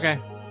 Which is Okay.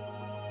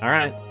 All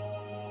right.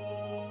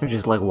 We're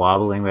just like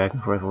wobbling back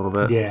and forth a little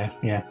bit. Yeah,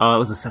 yeah. Oh, it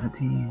was a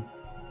 17.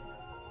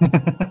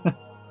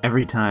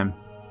 Every time.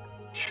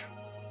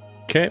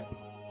 Okay.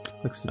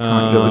 Looks the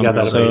 20. we got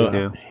that so evade.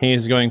 do.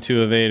 he's going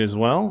to evade as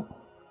well.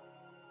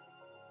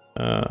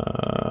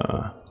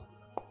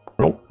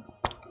 Roll.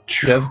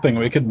 That's the thing.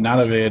 We could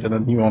not evade, and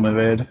then he won't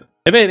evade.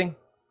 Evading.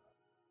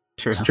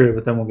 True. It's true,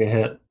 but then we'll get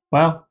hit.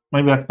 Well,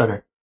 maybe that's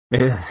better.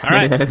 It is. All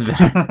right. That is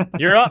better.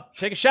 You're up.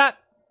 Take a shot.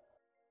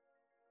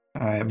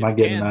 All right, am You I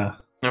getting can.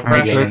 No am I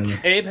pressure. getting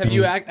Abe, have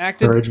you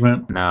acted?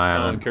 encouragement? No, I Oh,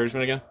 haven't.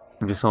 encouragement again.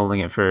 I'm just holding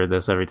it for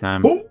this every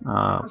time. Boom.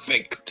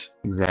 Perfect.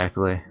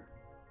 Exactly.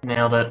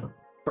 Nailed it.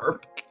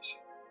 Perfect.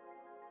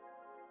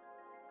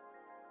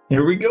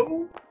 Here we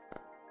go.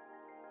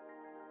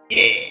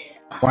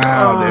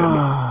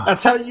 Wow,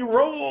 That's how you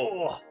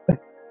roll.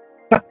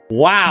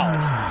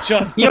 Wow.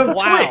 Just Yo,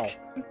 wow. Twig,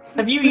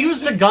 have you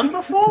used a gun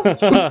before?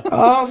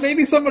 Oh,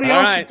 maybe somebody All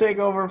else right. should take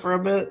over for a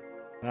bit.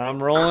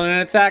 I'm rolling an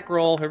attack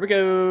roll. Here we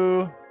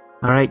go.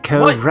 All right,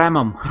 Code, What? ram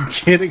 'em. dude.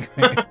 Kidding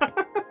me.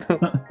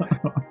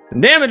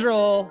 Damage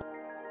roll.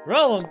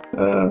 Roll 'em.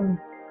 Uh,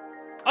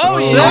 Oh, Oh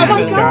yeah.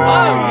 my Oh,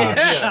 gosh.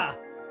 yeah.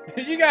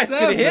 You guys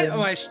could hit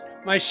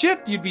my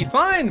ship. You'd be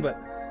fine, but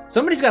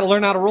somebody's got to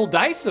learn how to roll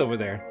dice over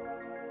there.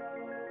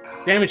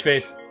 Damage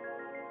face.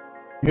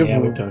 You Yeah,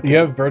 have, we took you it.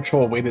 have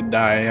virtual weighted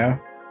die, yeah?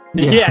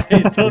 Yeah,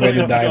 totally.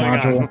 Weighted what's die going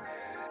module.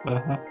 on.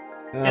 uh-huh.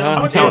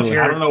 I'm What telling is you.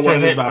 I your don't know to what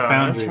it is hit about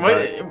bonus?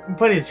 Foundry,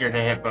 What is your to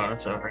hit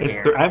bonus over It's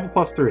here? I have a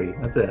 +3.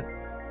 That's it.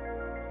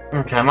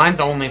 Okay, mine's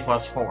only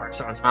 +4,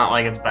 so it's not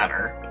like it's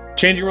better.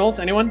 Changing rolls,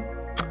 anyone?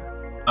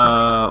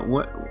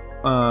 What?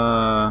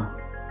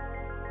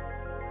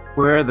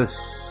 Where are the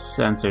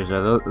sensors?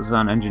 Are those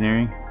on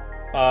engineering?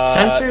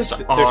 Sensors there's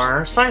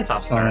are science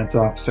officer. Science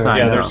officer.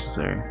 Science there's-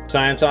 officer.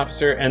 Science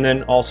officer and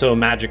then also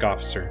magic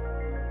officer.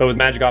 But with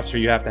magic officer,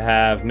 you have to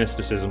have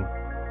mysticism.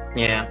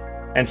 Yeah.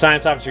 And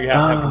science officer, you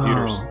have to have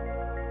computers.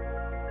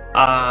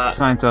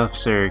 Science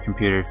officer,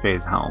 computer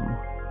phase helm.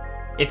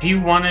 If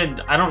you wanted,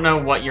 I don't know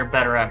what you're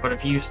better at, but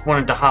if you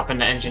wanted to hop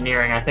into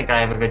engineering, I think I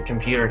have a good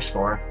computer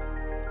score.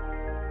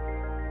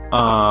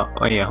 Oh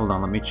yeah, hold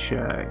on, let me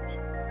check.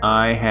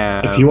 I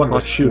have If you want to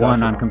plus shoot us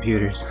 1 on off.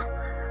 computers.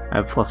 I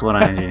have plus 1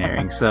 on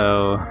engineering,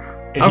 so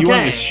If you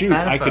wanted Okay, to shoot,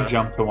 bad I could both.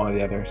 jump to one of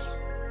the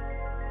others.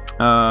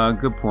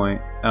 good point.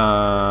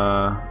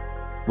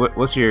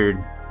 What's your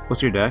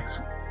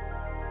dex?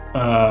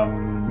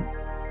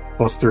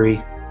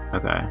 +3.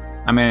 Okay.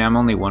 I mean, I'm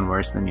only 1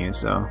 worse than you,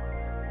 so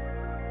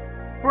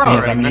We're Yes,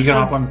 already I mean, you missing.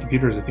 can hop on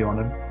computers if you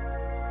wanted.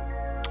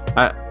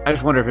 I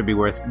just wonder if it'd be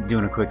worth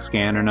doing a quick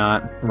scan or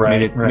not.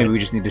 Right, Maybe, right. maybe we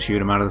just need to shoot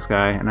them out of the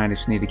sky, and I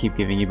just need to keep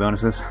giving you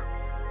bonuses.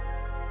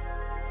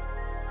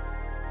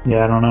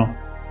 Yeah, I don't know.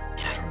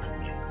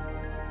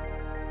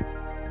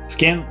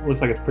 Scan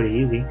looks like it's pretty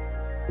easy.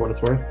 For what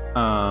it's worth.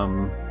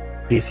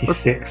 DC Let's-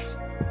 6,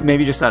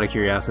 Maybe just out of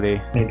curiosity.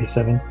 maybe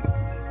 7.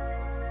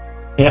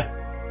 Yeah.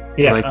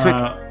 Yeah. Like, Twig,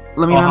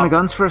 Let me I'll man the hop-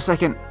 guns for a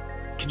second.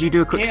 Could you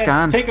do a quick yeah,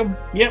 scan? Take them.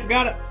 Yep,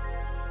 got it.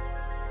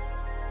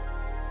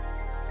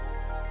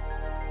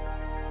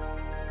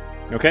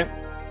 Okay.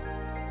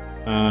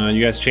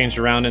 You guys changed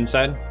around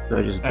inside? So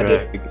I just I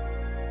did. drag.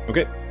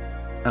 Okay.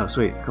 Oh,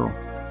 sweet, cool.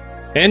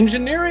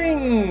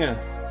 Engineering!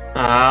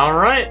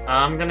 Alright,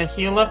 I'm gonna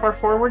heal up our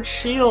forward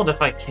shield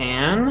if I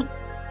can.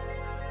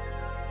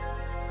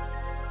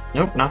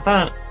 Nope, not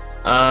that.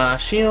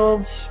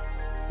 Shields.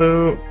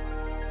 Boop.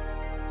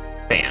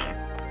 Bam.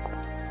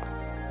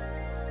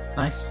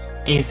 Nice.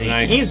 Easy.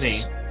 Nice.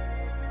 Easy.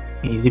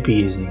 Easy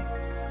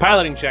peasy.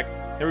 Piloting check.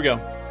 Here we go.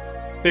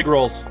 Big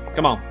rolls.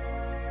 Come on.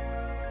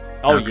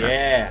 Oh, Okay.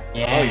 yeah.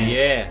 Yeah. Oh,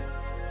 yeah.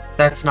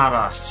 That's not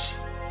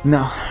us.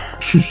 No.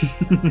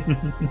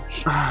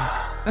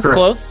 That's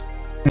close.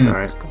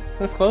 Alright.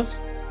 That's close.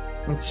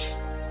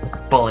 It's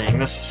bullying.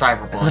 This is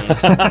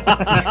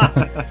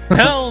cyberbullying.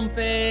 Helm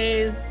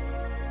phase.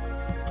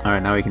 All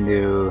right, now we can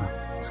do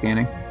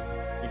scanning.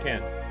 You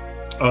can.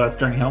 Oh, that's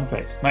during helm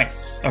phase.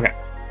 Nice. Okay.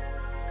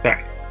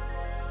 Sorry.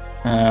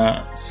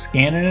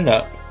 Scanning it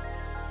up.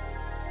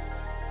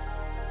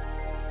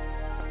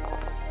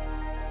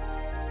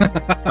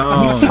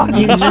 Oh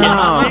fucking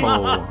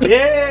no!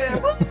 Yeah.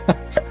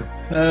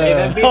 Hey,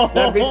 that beats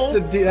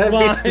the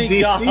my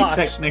DC gosh.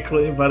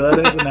 technically, but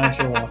that is an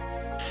actual one.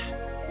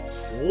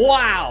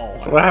 Wow.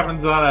 What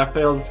happens on that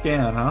failed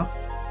scan, huh?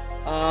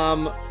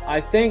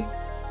 I think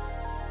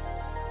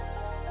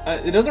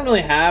it doesn't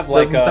really have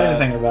like Doesn't say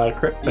anything about a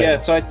crit fail. Yeah,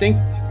 so I think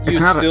you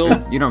It's not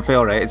still. you don't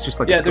fail, right? It's just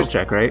like Yeah, a skill there's-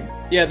 check, right?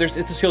 Yeah, it's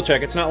a skill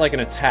check. It's not like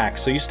an attack,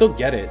 so you still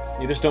get it.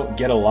 You just don't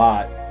get a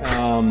lot.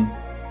 All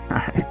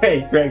right.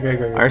 Hey, great.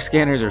 Our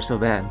scanners are so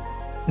bad.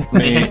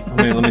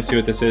 Let me see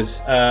what this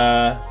is.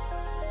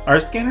 Our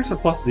scanners are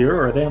 +0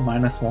 or are they a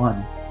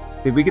 -1?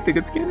 Did we get the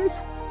good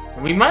scanners?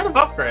 We might have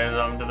upgraded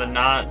them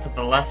to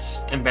the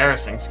less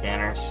embarrassing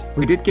scanners.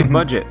 We did get Mhm.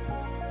 budget.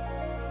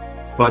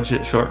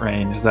 Budget short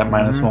range, is that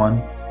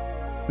 -1?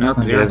 No, it's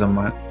There zero. is a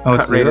oh,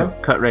 it's Cut rate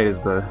 0? cut rate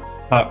is the.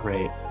 Cut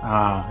rate.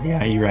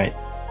 Yeah, you're right.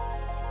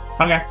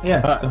 Okay,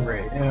 yeah.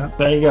 Right, yeah.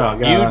 There you go.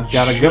 You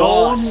Gotta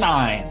go just-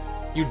 9.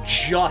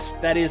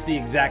 that is the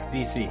exact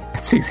DC.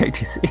 That's the exact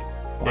DC.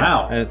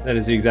 Wow. That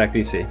is the exact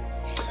DC.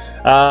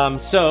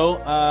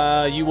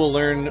 So you will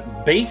learn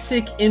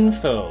basic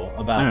info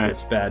about All right.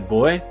 this bad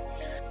boy.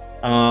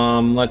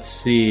 Let's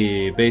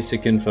see.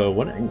 Basic info.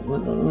 What?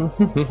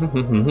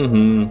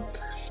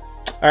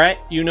 All right.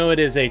 You know it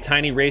is a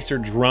tiny racer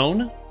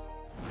drone.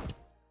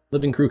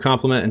 Living crew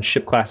complement and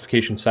ship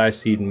classification, size,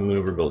 seed, and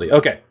maneuverability.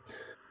 Okay.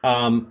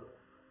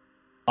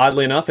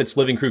 Oddly enough, its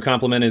living crew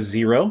complement is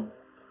 0.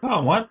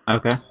 Oh, what?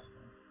 Okay.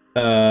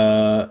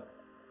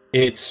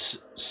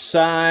 Its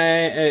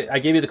size. I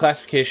gave you the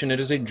classification. It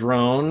is a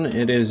drone.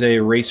 It is a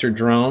racer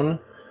drone.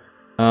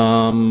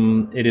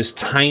 It is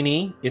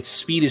tiny. Its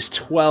speed is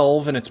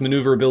 12, and its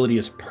maneuverability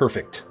is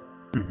perfect.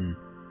 Mm-hmm.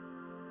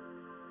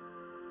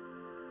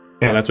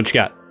 Yeah, that's what you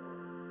got.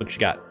 What you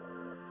got?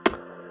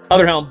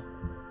 Other helm. All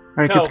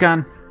right, No. good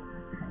scan.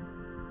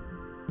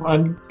 I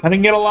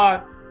didn't get a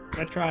lot.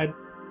 I tried.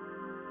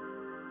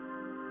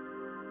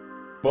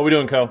 What we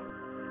doing, Co?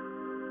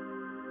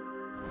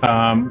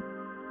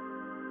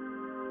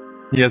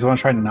 You guys want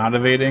to try not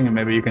evading, and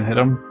maybe you can hit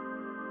him?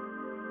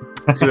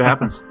 Let's see what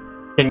happens.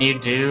 Can you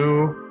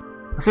do?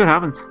 Let's see what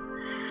happens. Can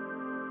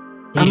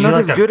I'm you not do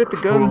as like a good at the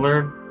guns.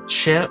 cooler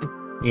chip.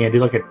 Yeah, do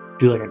like a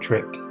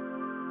trick.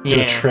 Yeah.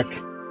 Do a trick.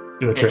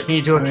 Do a Yeah, trick. can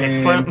you do a I mean-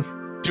 kickflip?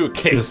 Do a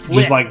kick Just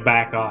flip. like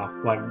back off,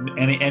 like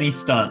any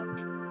stunt.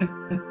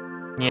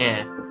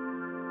 Yeah.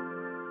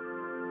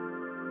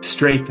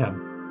 Strafe him.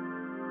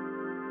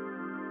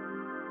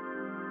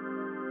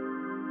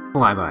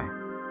 Fly by.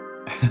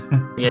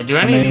 Yeah. Do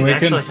any of these we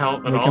actually can,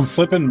 help at we all? can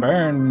flip and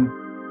burn.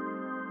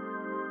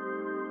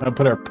 I'll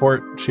put our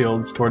port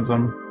shields towards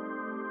them.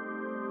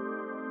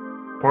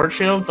 Port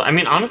shields? I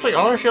mean, honestly,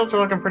 all our shields are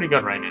looking pretty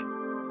good right now.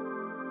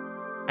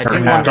 I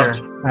do Yeah. wonder.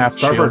 Half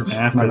Starboard shields.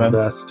 half My are the bad.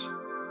 best. Do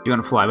you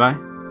want to fly by?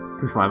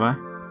 Can we fly by?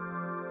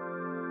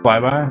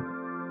 Flyby?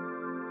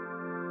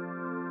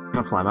 You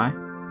want to fly by?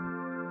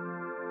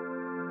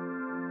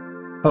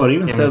 Oh, it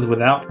even Yeah. says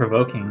without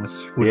provoking,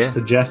 which Yeah.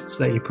 suggests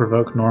that you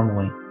provoke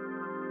normally.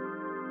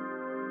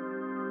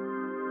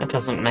 That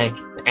doesn't make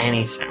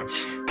any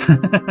sense.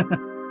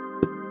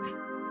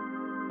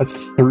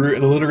 That's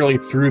literally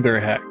through their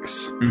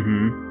hex.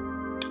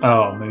 Mm-hmm.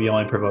 Oh, maybe you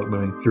only provoke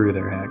moving through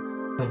their hex.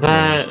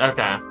 That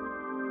okay.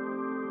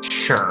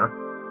 Sure.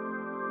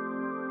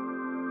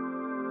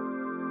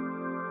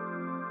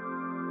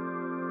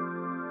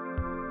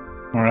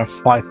 We're gonna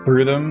fly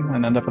through them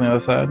and end up on the other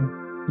side.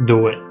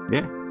 Do it.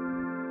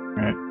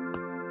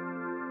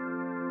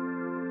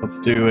 Let's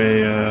do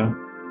a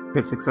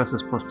Good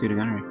successes plus 2 to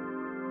gunnery.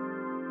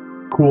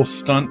 cool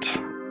stunt.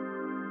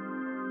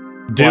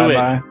 Do it.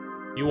 Flyby.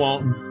 You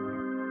won't.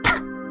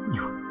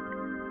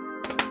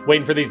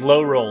 Waiting for these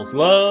low rolls.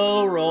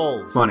 Low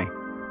rolls. Funny.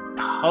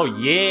 Oh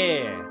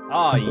yeah.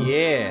 Oh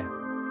yeah.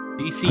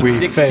 DC We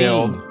 16.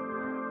 failed.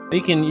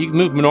 You can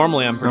move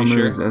normally. I'm Some pretty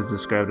sure. moves as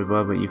described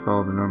above, but you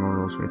follow the normal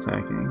rules for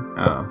attacking.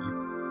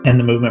 Oh. And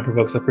the movement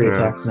provokes a free Yes.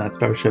 attack, and that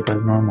starship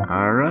as normal.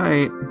 All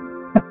right.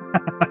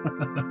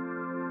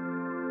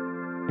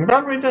 I'm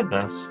glad we did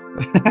this.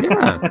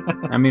 Yeah.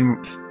 I mean,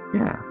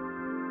 yeah.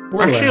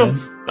 We're Our learning.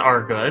 shields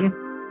are good.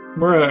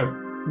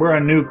 We're a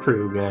new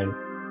crew, guys.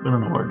 We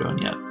don't know what we're doing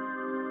yet.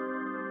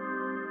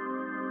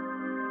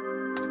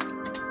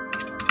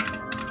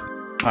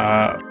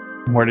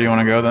 Where do you want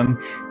to go then?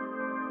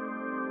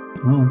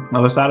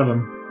 Other side of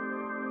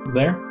him.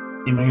 There?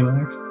 You make it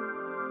there?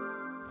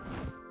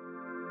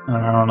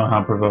 I don't know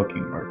how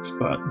provoking works,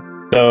 but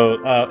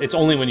So it's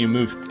only when you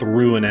move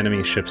through an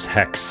enemy ship's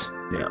hex.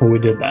 we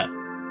did that.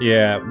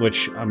 Yeah,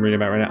 which I'm reading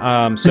about right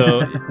now.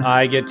 So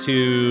I get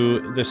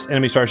to this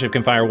enemy starship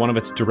can fire one of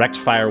its direct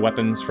fire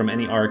weapons from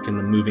any arc in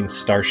the moving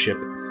starship,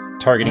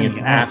 targeting its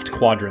Any arc. aft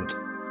quadrant.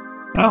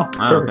 Oh,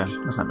 Oh, okay.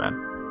 perfect. That's not bad.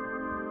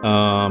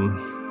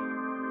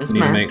 This Need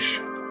to man. make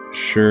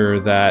sure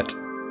that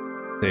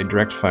it's a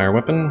direct fire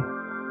weapon.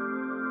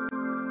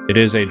 It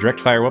is a direct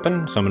fire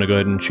weapon, so I'm going to go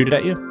ahead and shoot it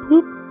at you.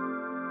 Boop.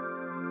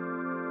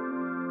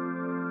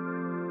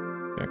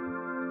 Okay.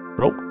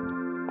 Roll.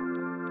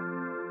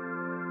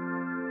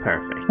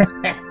 Perfect.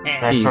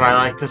 That's what I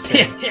like to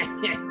see.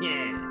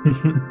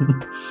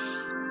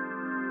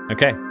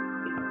 Okay.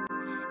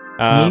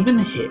 Even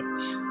hit.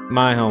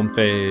 My home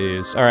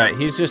phase. All right,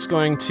 he's just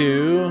going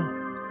to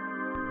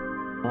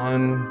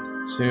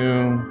 1,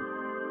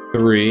 2,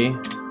 3,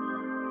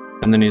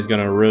 and then he's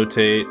going to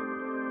rotate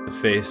to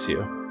face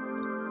you.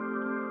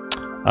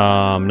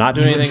 Not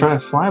doing anything. Try to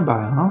fly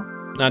by, huh?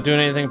 Not doing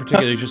anything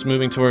particular. He's just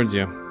moving towards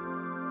you.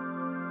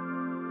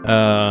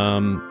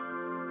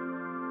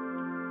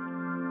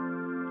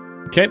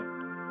 Okay.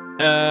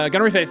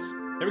 Gunnery face.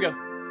 Here we go.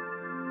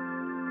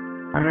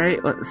 All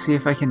right, let's see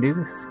if I can do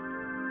this.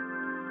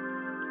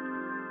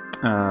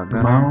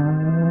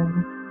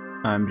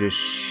 I'm just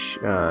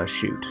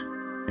shoot.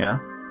 Yeah.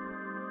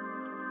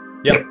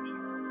 Yep.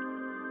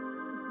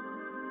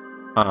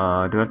 Do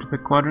I have to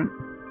pick quadrant?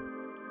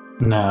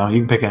 No, you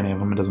can pick any of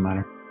them. It doesn't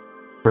matter.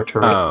 For a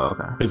turret. Oh,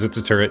 okay. Because it's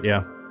a turret,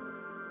 yeah.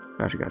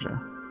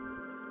 Gotcha.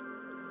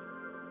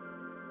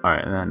 All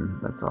right, then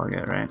that's all I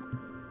get, right?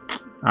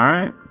 All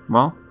right.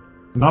 Well,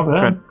 Not bad.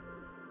 Fred.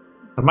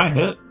 That might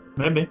hit.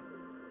 Maybe.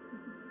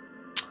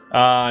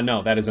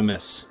 No, that is a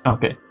miss.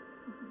 Okay.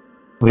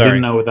 We Sorry.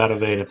 didn't know without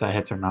evade if that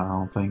hits or not, I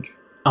don't think.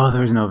 oh,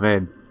 there's no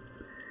evade.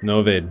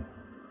 No evade.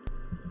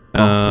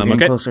 We're getting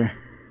Okay. closer.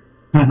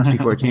 Must be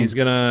 14. He's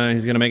gonna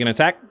make an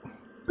attack.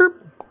 Boop.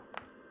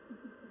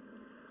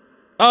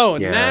 Oh,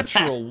 Yes.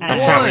 natural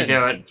That's one. how we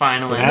do it,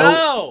 finally.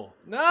 No.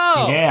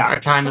 Yeah. Our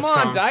time Come has on,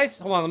 come. dice.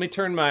 Hold on. Let me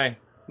turn my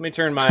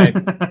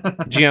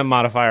GM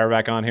modifier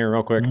back on here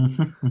real quick.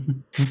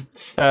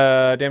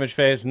 Damage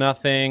phase,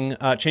 nothing.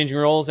 Changing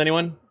roles,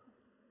 anyone?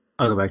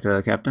 I'll go back to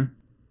the captain.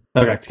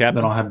 Okay, Back to Captain.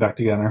 then I'll head back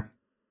to Gunner.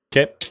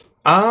 Okay.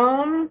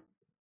 Um,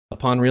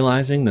 Upon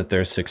realizing that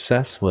their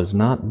success was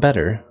not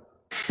better,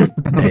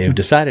 they have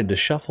decided to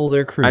shuffle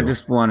their crew. I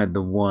just wanted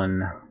the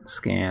one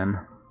scan.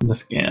 The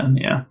scan,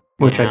 yeah.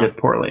 Which I Yeah. did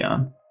poorly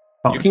on.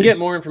 You can get Apologies.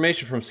 more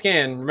information from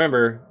scan.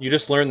 Remember, you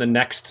just learn the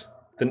next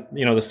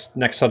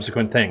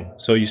subsequent thing.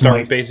 So you start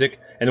Right. with basic,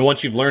 and then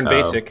once you've learned Oh.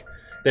 basic,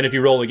 then if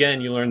you roll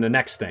again, you learn the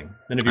next thing.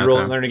 Then if you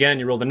Okay. learn again,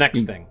 you roll the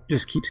next thing.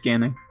 Just keep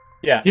scanning.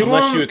 Yeah, Do you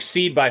unless want- you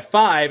exceed by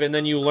 5, and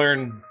then you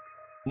learn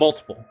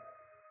multiple.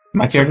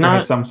 My So character not-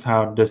 has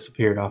somehow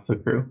disappeared off the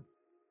crew.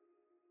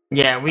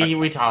 yeah,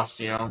 we tossed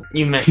you.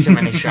 You missed too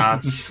many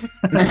shots.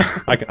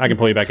 I can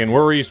pull you back in.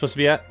 Where were you supposed to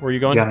be at? Where are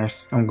you going?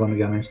 Gunners. I'm going to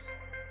Gunners.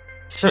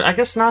 So I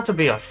guess not to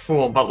be a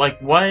fool, but like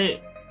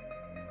what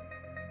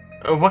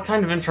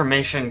kind of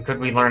information could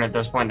we learn at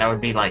this point that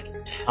would be like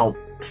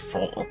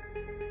helpful?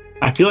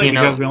 I feel like You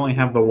know- because we only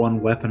have the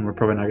one weapon, we're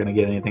probably not going to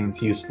get anything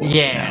that's useful.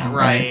 Yeah, now,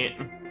 right.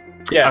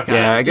 Yeah. Okay.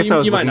 Yeah, I guess You- I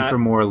was you might looking not. for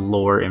more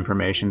lore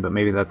information, but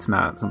maybe that's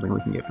not something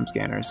we can get from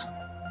scanners.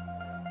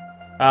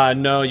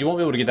 No, you won't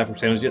be able to get that from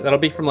Sailors yet. That'll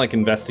be from like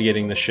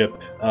investigating the ship,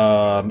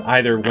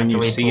 either when After you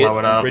we see it blow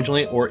it up.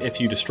 originally, or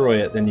if you destroy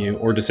it, then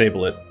or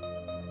disable it.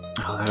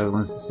 Oh, that other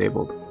one's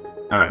disabled.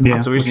 All right, Yeah,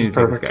 so we just which need is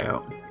to take this perfect. guy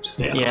out.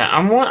 Yeah. Yeah,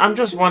 I'm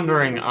just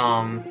wondering,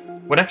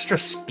 would extra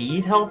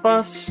speed help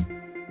us?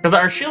 Because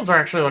our shields are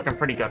actually looking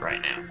pretty good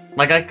right now.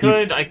 Like I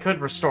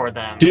could restore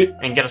them Do-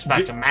 and get us back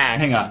do- to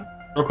max. Hang on.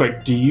 Real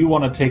quick. Do you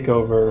want to take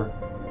over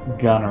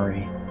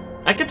Gunnery?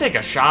 I could take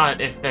a shot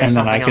if there's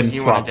And then I something can else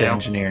you swap want to to do.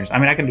 engineers. I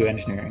mean, I can do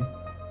engineering.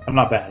 I'm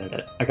not bad at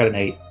it. I got an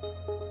 8.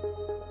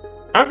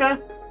 Okay.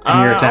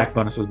 And your attack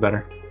bonus is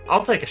better.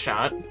 I'll take a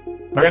shot.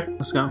 Okay.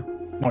 Let's go.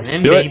 Nice.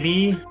 And do it.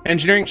 maybe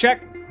Engineering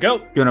check. Go.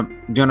 Do you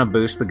wanna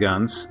boost the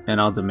guns, and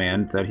I'll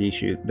demand that he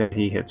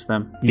hits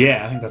them.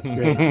 Yeah, I think that's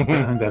great. I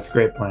think that's a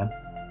great plan.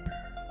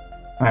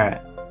 All right.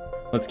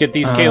 Let's get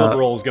these Caleb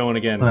rolls going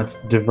again. Let's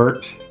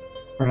divert.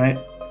 Right.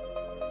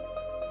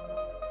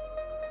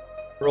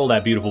 Roll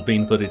that beautiful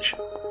bean footage.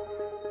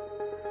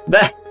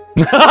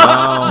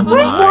 Oh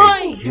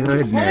my do we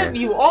have goodness!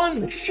 you on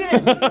the ship?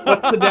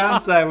 What's the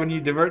downside when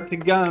you divert to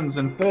guns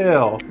and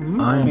fail? Oh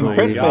my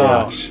Crit fail.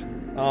 gosh.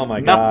 Oh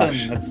my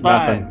gosh. Nothing. It's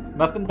fine.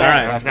 Nothing All bad.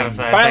 right. I was gonna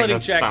say, I Piloting think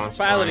this check. sounds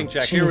Piloting fine.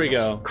 check. Here we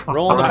Jesus go. Christ.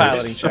 Rolling the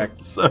piloting check. I'm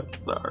so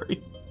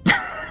sorry.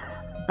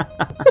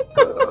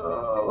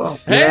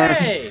 Yes.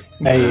 Hey!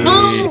 Hey,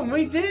 No,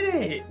 we did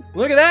it.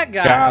 Look at that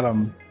guy. got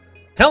him.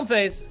 Helm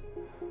phase.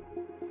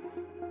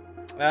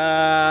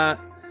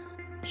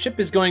 Ship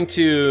is going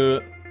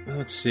to.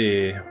 Let's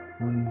see.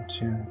 1,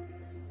 2,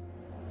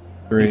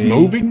 3. He's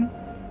moving.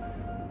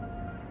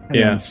 I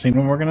Yeah. haven't seen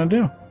what we're gonna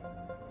do.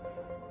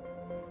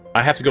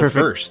 I have to go Perfect.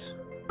 first.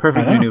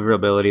 Perfect I know.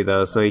 maneuverability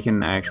though, so he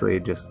can actually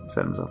just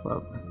set himself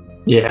up.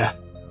 Yeah.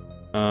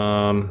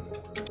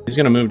 He's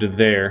gonna move to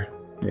there.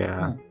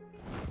 Yeah.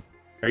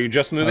 Are you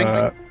just moving?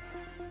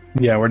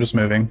 Yeah, we're just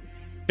moving.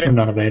 I'm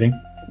not evading.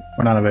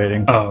 We're not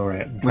evading. Oh,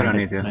 right. I'm We trying don't get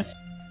need to. this in.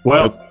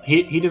 Well,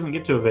 he doesn't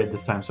get to evade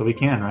this time, so we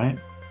can, right?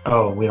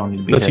 Oh, we don't need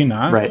to be Does hit. he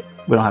not? Right.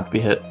 We don't have to be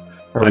hit.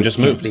 Or I we just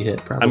can't moved. Be hit,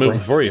 I probably. moved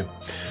before you.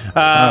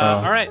 Oh.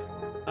 All right.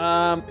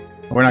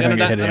 We're not going to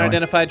get hit anyway.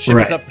 Unidentified ship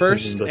is Right, up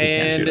first, but they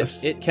can't shoot and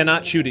us. it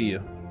cannot shoot at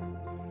you.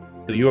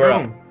 So you are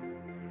up.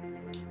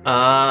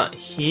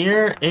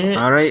 Here it.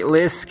 All right,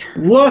 Lisk.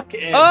 Look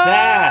at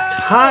that!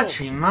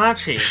 Hachi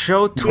Machi.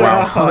 Show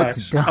 12 how it's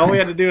Gosh, done. all we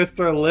had to do is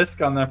throw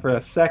Lisk on there for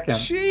a second.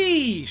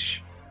 Sheesh.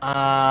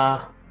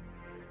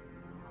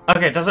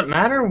 Okay, does it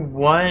matter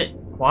what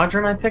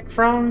quadrant I pick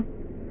from?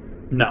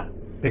 No.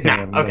 Pick No,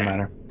 any of them, doesn't okay.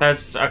 matter.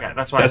 That's okay.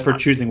 That's why. That's it's for not.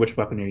 choosing which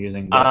weapon you're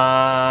using. But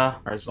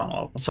ours is on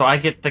all of them. So I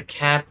get the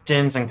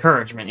captain's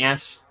encouragement.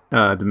 Yes.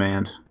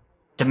 Demand.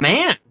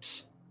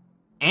 Demand.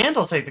 And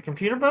I'll take the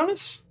computer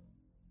bonus.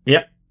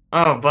 Yep.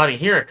 Oh, buddy,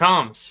 here it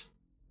comes.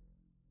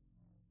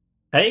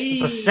 Hey!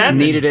 It's a 7.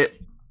 Needed it.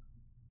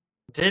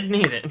 Did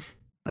need it.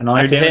 And all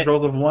your That's a damage hit.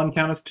 rolls of 1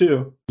 count as 2.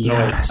 No, wait,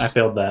 Yes. I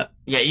failed that.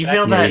 Yeah, you That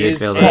feel Yeah, that you is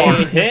failed a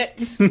that.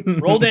 hit.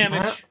 Roll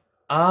damage.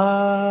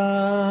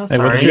 Hey,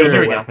 Sorry. what's Two your- other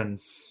Here we go.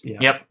 weapons. Yeah.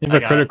 Yep. You I have a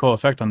got critical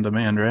effect on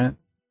demand, right?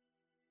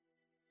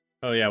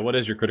 Oh yeah, what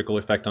is your critical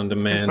effect on It.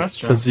 That's a good demand? It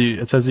question.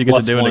 says you get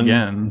Plus to do it one.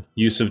 again.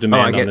 Use of Oh,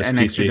 demand I on get this an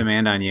PC. extra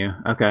demand on you.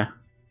 Okay.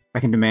 I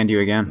can demand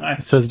you again. Nice.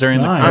 It says during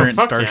the Nice. current Oh,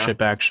 fuck yeah.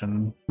 starship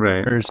action.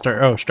 Right. Or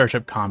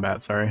starship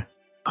combat, sorry.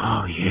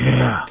 Oh,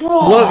 yeah.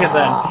 Look at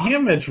that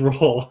damage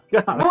roll.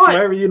 God, What? why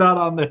were you not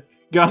on the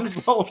guns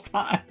the whole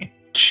time?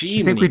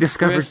 I think we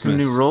discovered some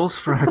new roles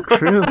for our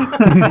crew.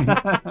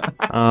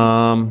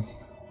 Um.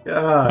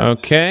 God.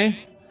 Okay.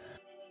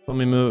 Let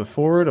me move it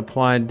forward.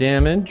 Apply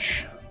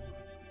damage.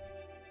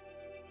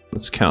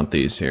 Let's count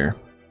these here.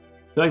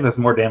 I feel like that's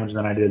more damage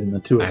than I did in the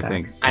 2 I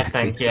attacks. think- I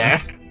think, so. yeah.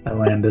 I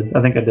landed.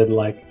 I think I did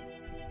like.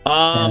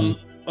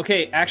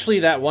 Okay, actually,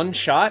 that one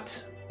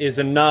shot is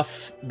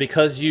enough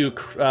because you.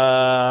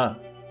 Yeah,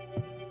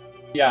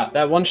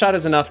 that one shot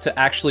is enough to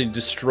actually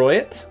destroy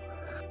it.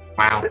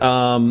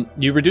 Wow.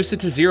 You reduce it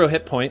to 0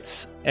 hit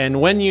points, and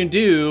when you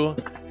do,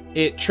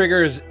 it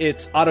triggers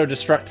its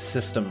auto-destruct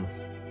system.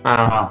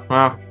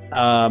 Well,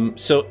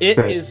 So it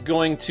Great. is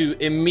going to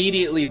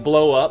immediately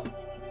blow up,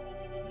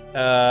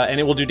 and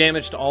it will do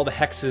damage to all the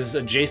hexes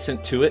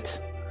adjacent to it.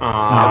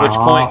 At which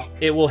point,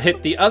 it will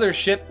hit the other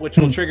ship, which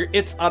will trigger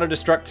its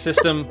auto-destruct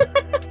system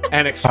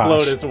and explode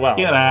Gosh. as well.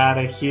 Get out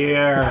of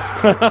here.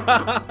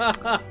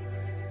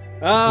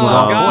 Oh,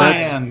 Well, God.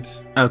 Land.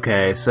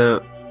 Okay,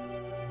 so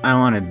I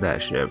wanted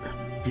that ship.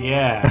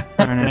 Yeah.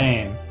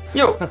 Man.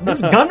 yo,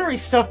 this gunnery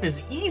stuff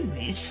is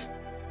easy.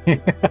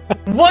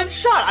 One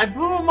shot, I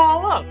blew them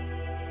all up.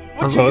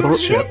 What you Both gonna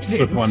ships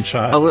do? with one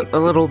shot. A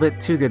little bit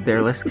too good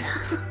there, Lisk.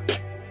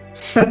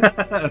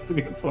 That's a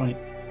good point.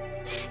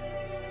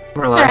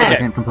 Relax, I Okay.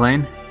 can't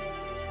complain.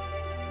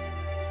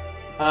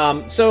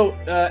 So,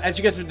 as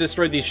you guys have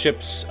destroyed these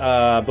ships,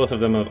 both of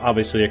them have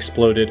obviously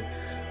exploded.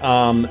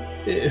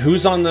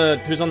 Who's on the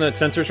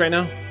sensors right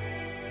now?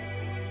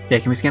 Yeah,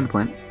 can we scan the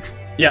planet?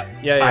 Yeah.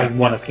 I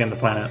want to scan the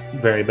planet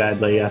very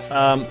badly, yes.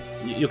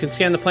 You can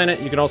scan the planet.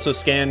 You can also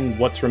scan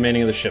what's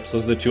remaining of the ships.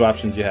 Those are the 2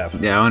 options you have.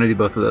 Yeah, I want to do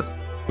both of those.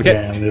 Okay.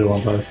 Yeah, I'm gonna do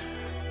one both.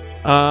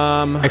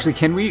 Actually,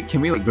 can we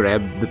like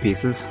grab the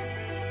pieces?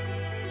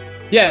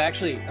 Yeah,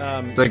 actually,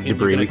 Like you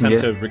debris can we can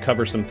attempt get? to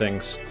recover some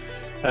things.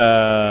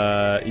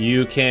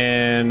 You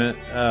can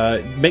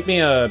make me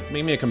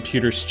a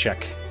computers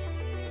check.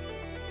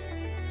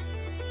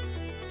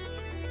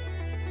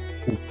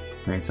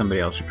 I mean, somebody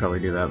else should probably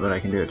do that, but I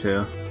can do it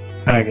too.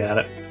 I got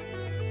it.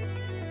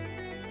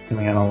 I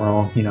mean, I don't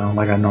roll,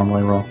 like I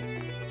normally roll.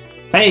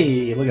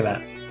 Hey, look at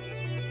that.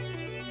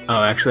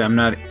 Oh, actually, I'm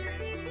not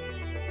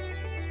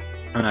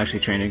actually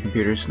trained in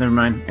computers. Never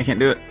mind. I can't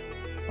do it.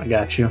 I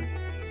got you.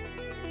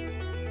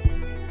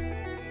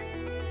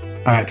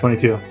 Alright,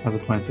 22. That was a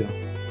 22.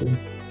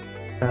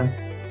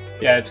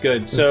 Yeah, it's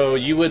good. So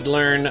you would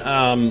learn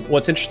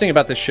what's interesting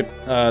about the ship.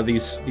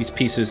 These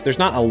pieces. There's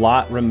not a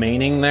lot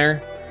remaining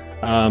there.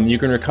 You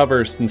can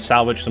recover and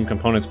salvage some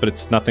components, but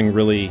it's nothing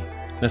really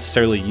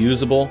necessarily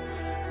usable.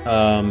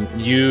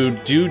 You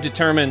do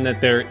determine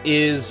that there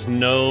is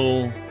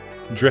no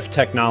drift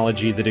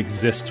technology that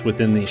exists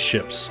within these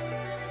ships,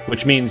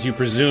 which means you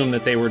presume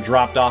that they were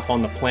dropped off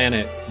on the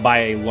planet by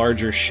a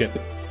larger ship.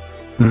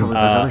 What about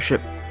that other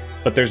ship?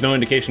 But there's no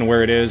indication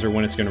where it is or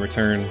when it's going to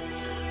return.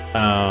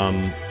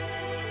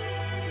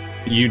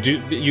 You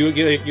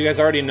guys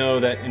already know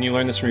that, and you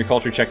learned this from your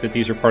culture check, that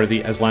these are part of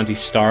the Aslanti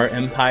Star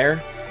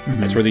Empire.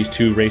 That's where these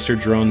 2 racer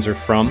drones are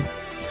from.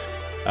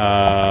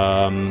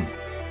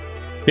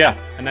 Yeah,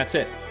 and that's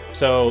it.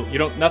 So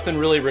nothing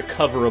really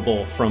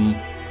recoverable from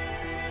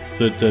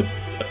the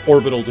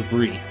orbital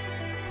debris.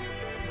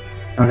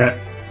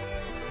 Okay.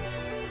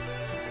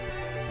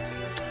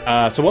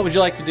 So what would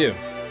you like to do?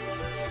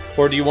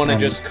 Or do you want to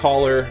just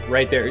call her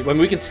right there? When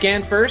we can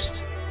scan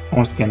first. I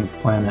want to scan the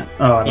planet.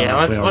 Oh, I don't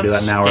know if we want to do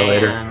that now or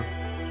later.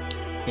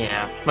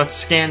 Yeah, let's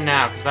scan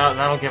now, because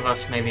that'll give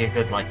us maybe a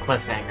good,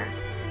 cliffhanger.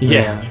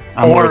 Yeah.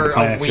 I'm worried the Or a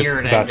planet's just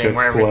weird about to ending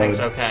where explode. everything's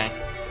okay.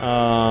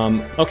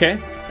 Okay.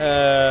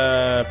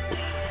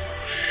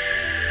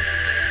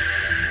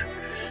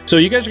 So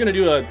you guys are going to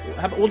do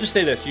we'll just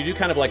say this. You do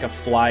kind of like a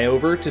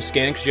flyover to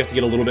scan because you have to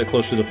get a little bit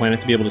closer to the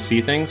planet to be able to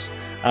see things.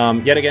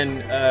 Yet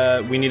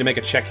again, we need to make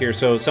a check here.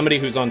 So somebody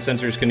who's on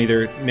sensors can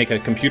either make a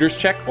computer's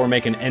check or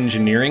make an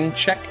engineering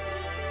check.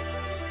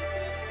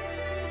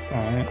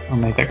 Alright, I'll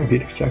make that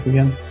computer check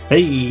again.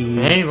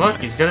 Hey, look,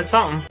 he's good at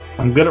something.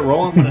 I'm good at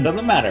rolling when it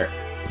doesn't matter.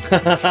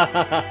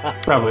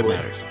 Probably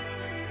matters.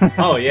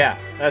 Oh yeah,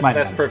 that's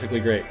matter.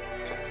 perfectly great.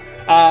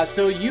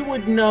 So you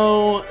would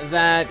know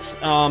that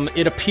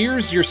it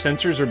appears your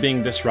sensors are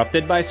being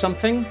disrupted by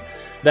something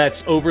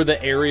that's over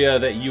the area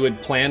that you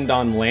had planned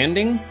on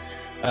landing.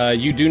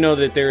 You do know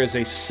that there is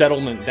a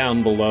settlement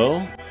down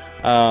below.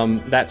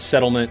 That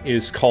settlement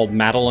is called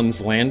Madeline's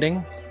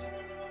Landing.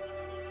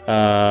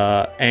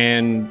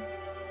 And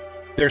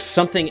there's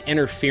something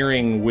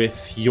interfering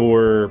with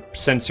your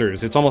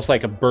sensors. It's almost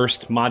like a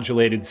burst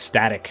modulated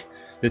static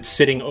that's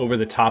sitting over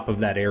the top of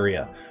that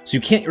area. So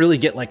you can't really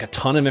get like a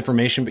ton of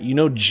information, but you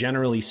know,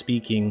 generally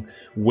speaking,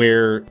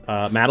 where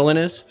Madeline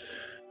is.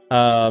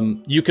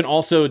 You can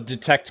also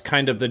detect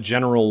kind of the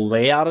general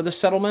layout of the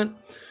settlement,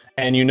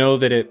 and you know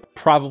that it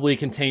probably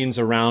contains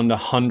around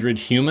 100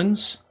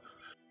 humans.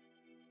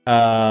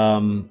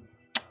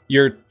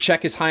 Your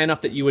check is high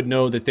enough that you would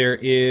know that there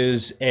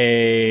is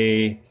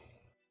a...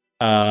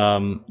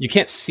 you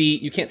can't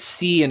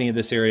see any of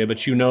this area,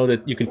 but you know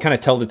that you can kind of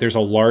tell that there's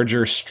a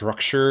larger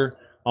structure,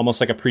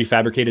 almost like a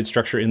prefabricated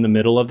structure in the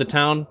middle of the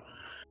town,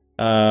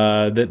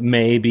 that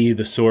may be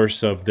the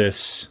source of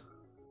this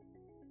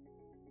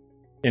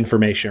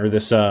information or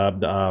this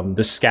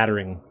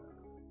scattering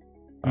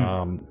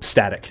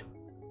static.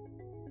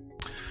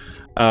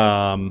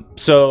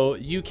 So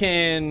you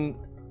can,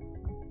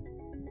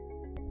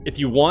 if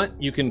you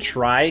want, you can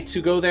try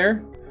to go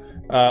there,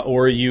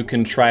 or you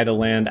can try to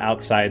land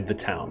outside the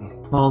town.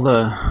 Well,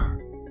 the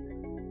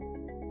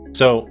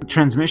So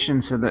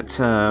transmission said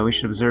that we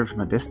should observe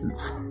from a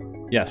distance.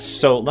 yes,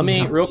 so let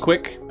me real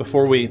quick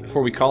before we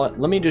call it.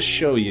 Let me just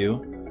show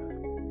you.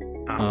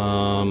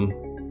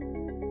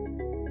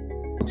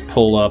 Let's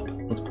pull up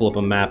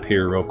a map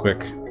here real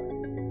quick.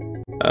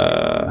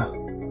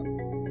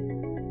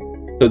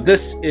 So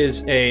this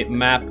is a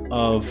map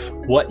of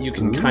what you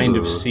can kind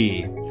of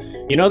see.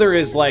 You know, there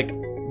is like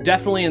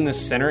definitely in the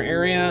center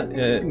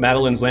area,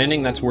 Madeline's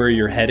Landing. That's where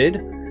you're headed.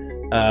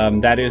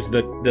 That is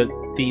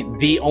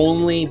the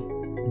only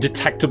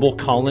detectable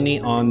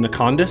colony on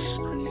Nakandis.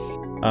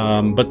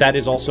 But that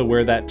is also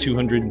where that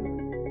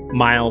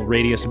 200-mile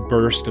radius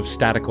burst of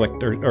static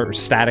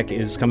static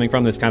is coming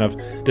from. That's kind of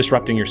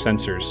disrupting your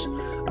sensors.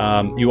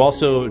 You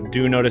also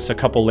do notice a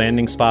couple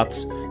landing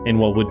spots in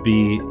what would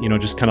be, you know,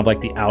 just kind of like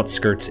the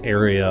outskirts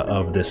area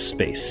of this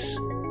space.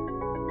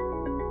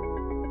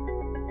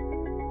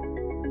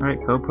 All right,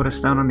 go put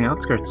us down on the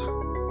outskirts.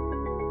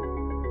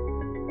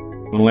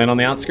 Want to land on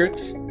the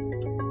outskirts?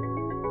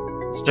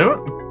 Let's do it.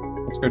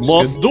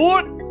 Let's do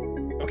it!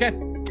 Okay.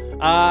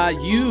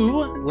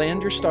 You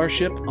land your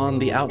starship on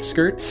the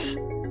outskirts,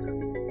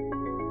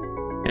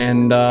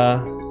 and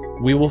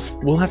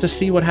we'll have to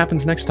see what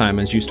happens next time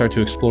as you start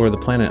to explore the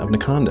planet of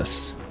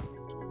Nakandis.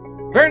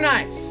 Very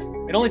nice!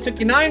 It only took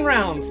you 9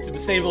 rounds to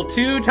disable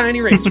 2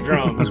 tiny racer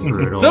drones.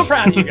 So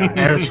proud of you guys.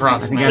 That was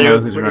rough, I think man. I know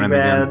was who's pretty running the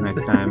bad. guns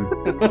next time.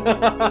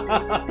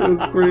 It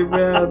was pretty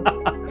bad.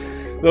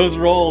 Those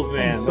rolls,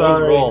 man. Those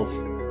sorry.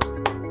 rolls.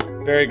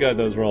 Very good,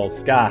 those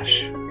rolls.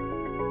 Gosh.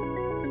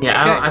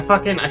 Yeah,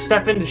 I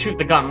step in to shoot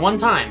the gun one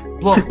time,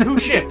 blow up 2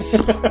 ships.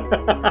 That's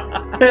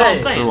all I'm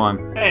saying. For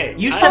one. Hey,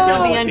 You step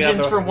into the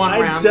engines for one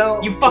round,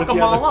 you fuck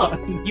them all up.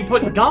 You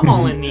put gum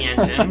all in the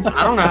engines.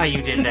 I don't know how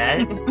you did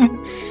that.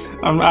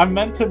 I'm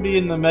meant to be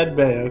in the med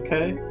bay,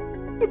 okay?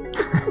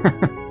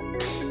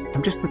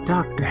 I'm just the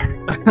doctor.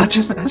 I'm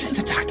just a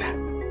doctor.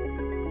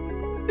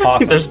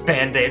 Awesome. There's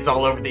band-aids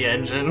all over the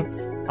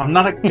engines. I'm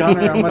not a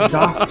gunner, I'm a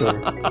doctor.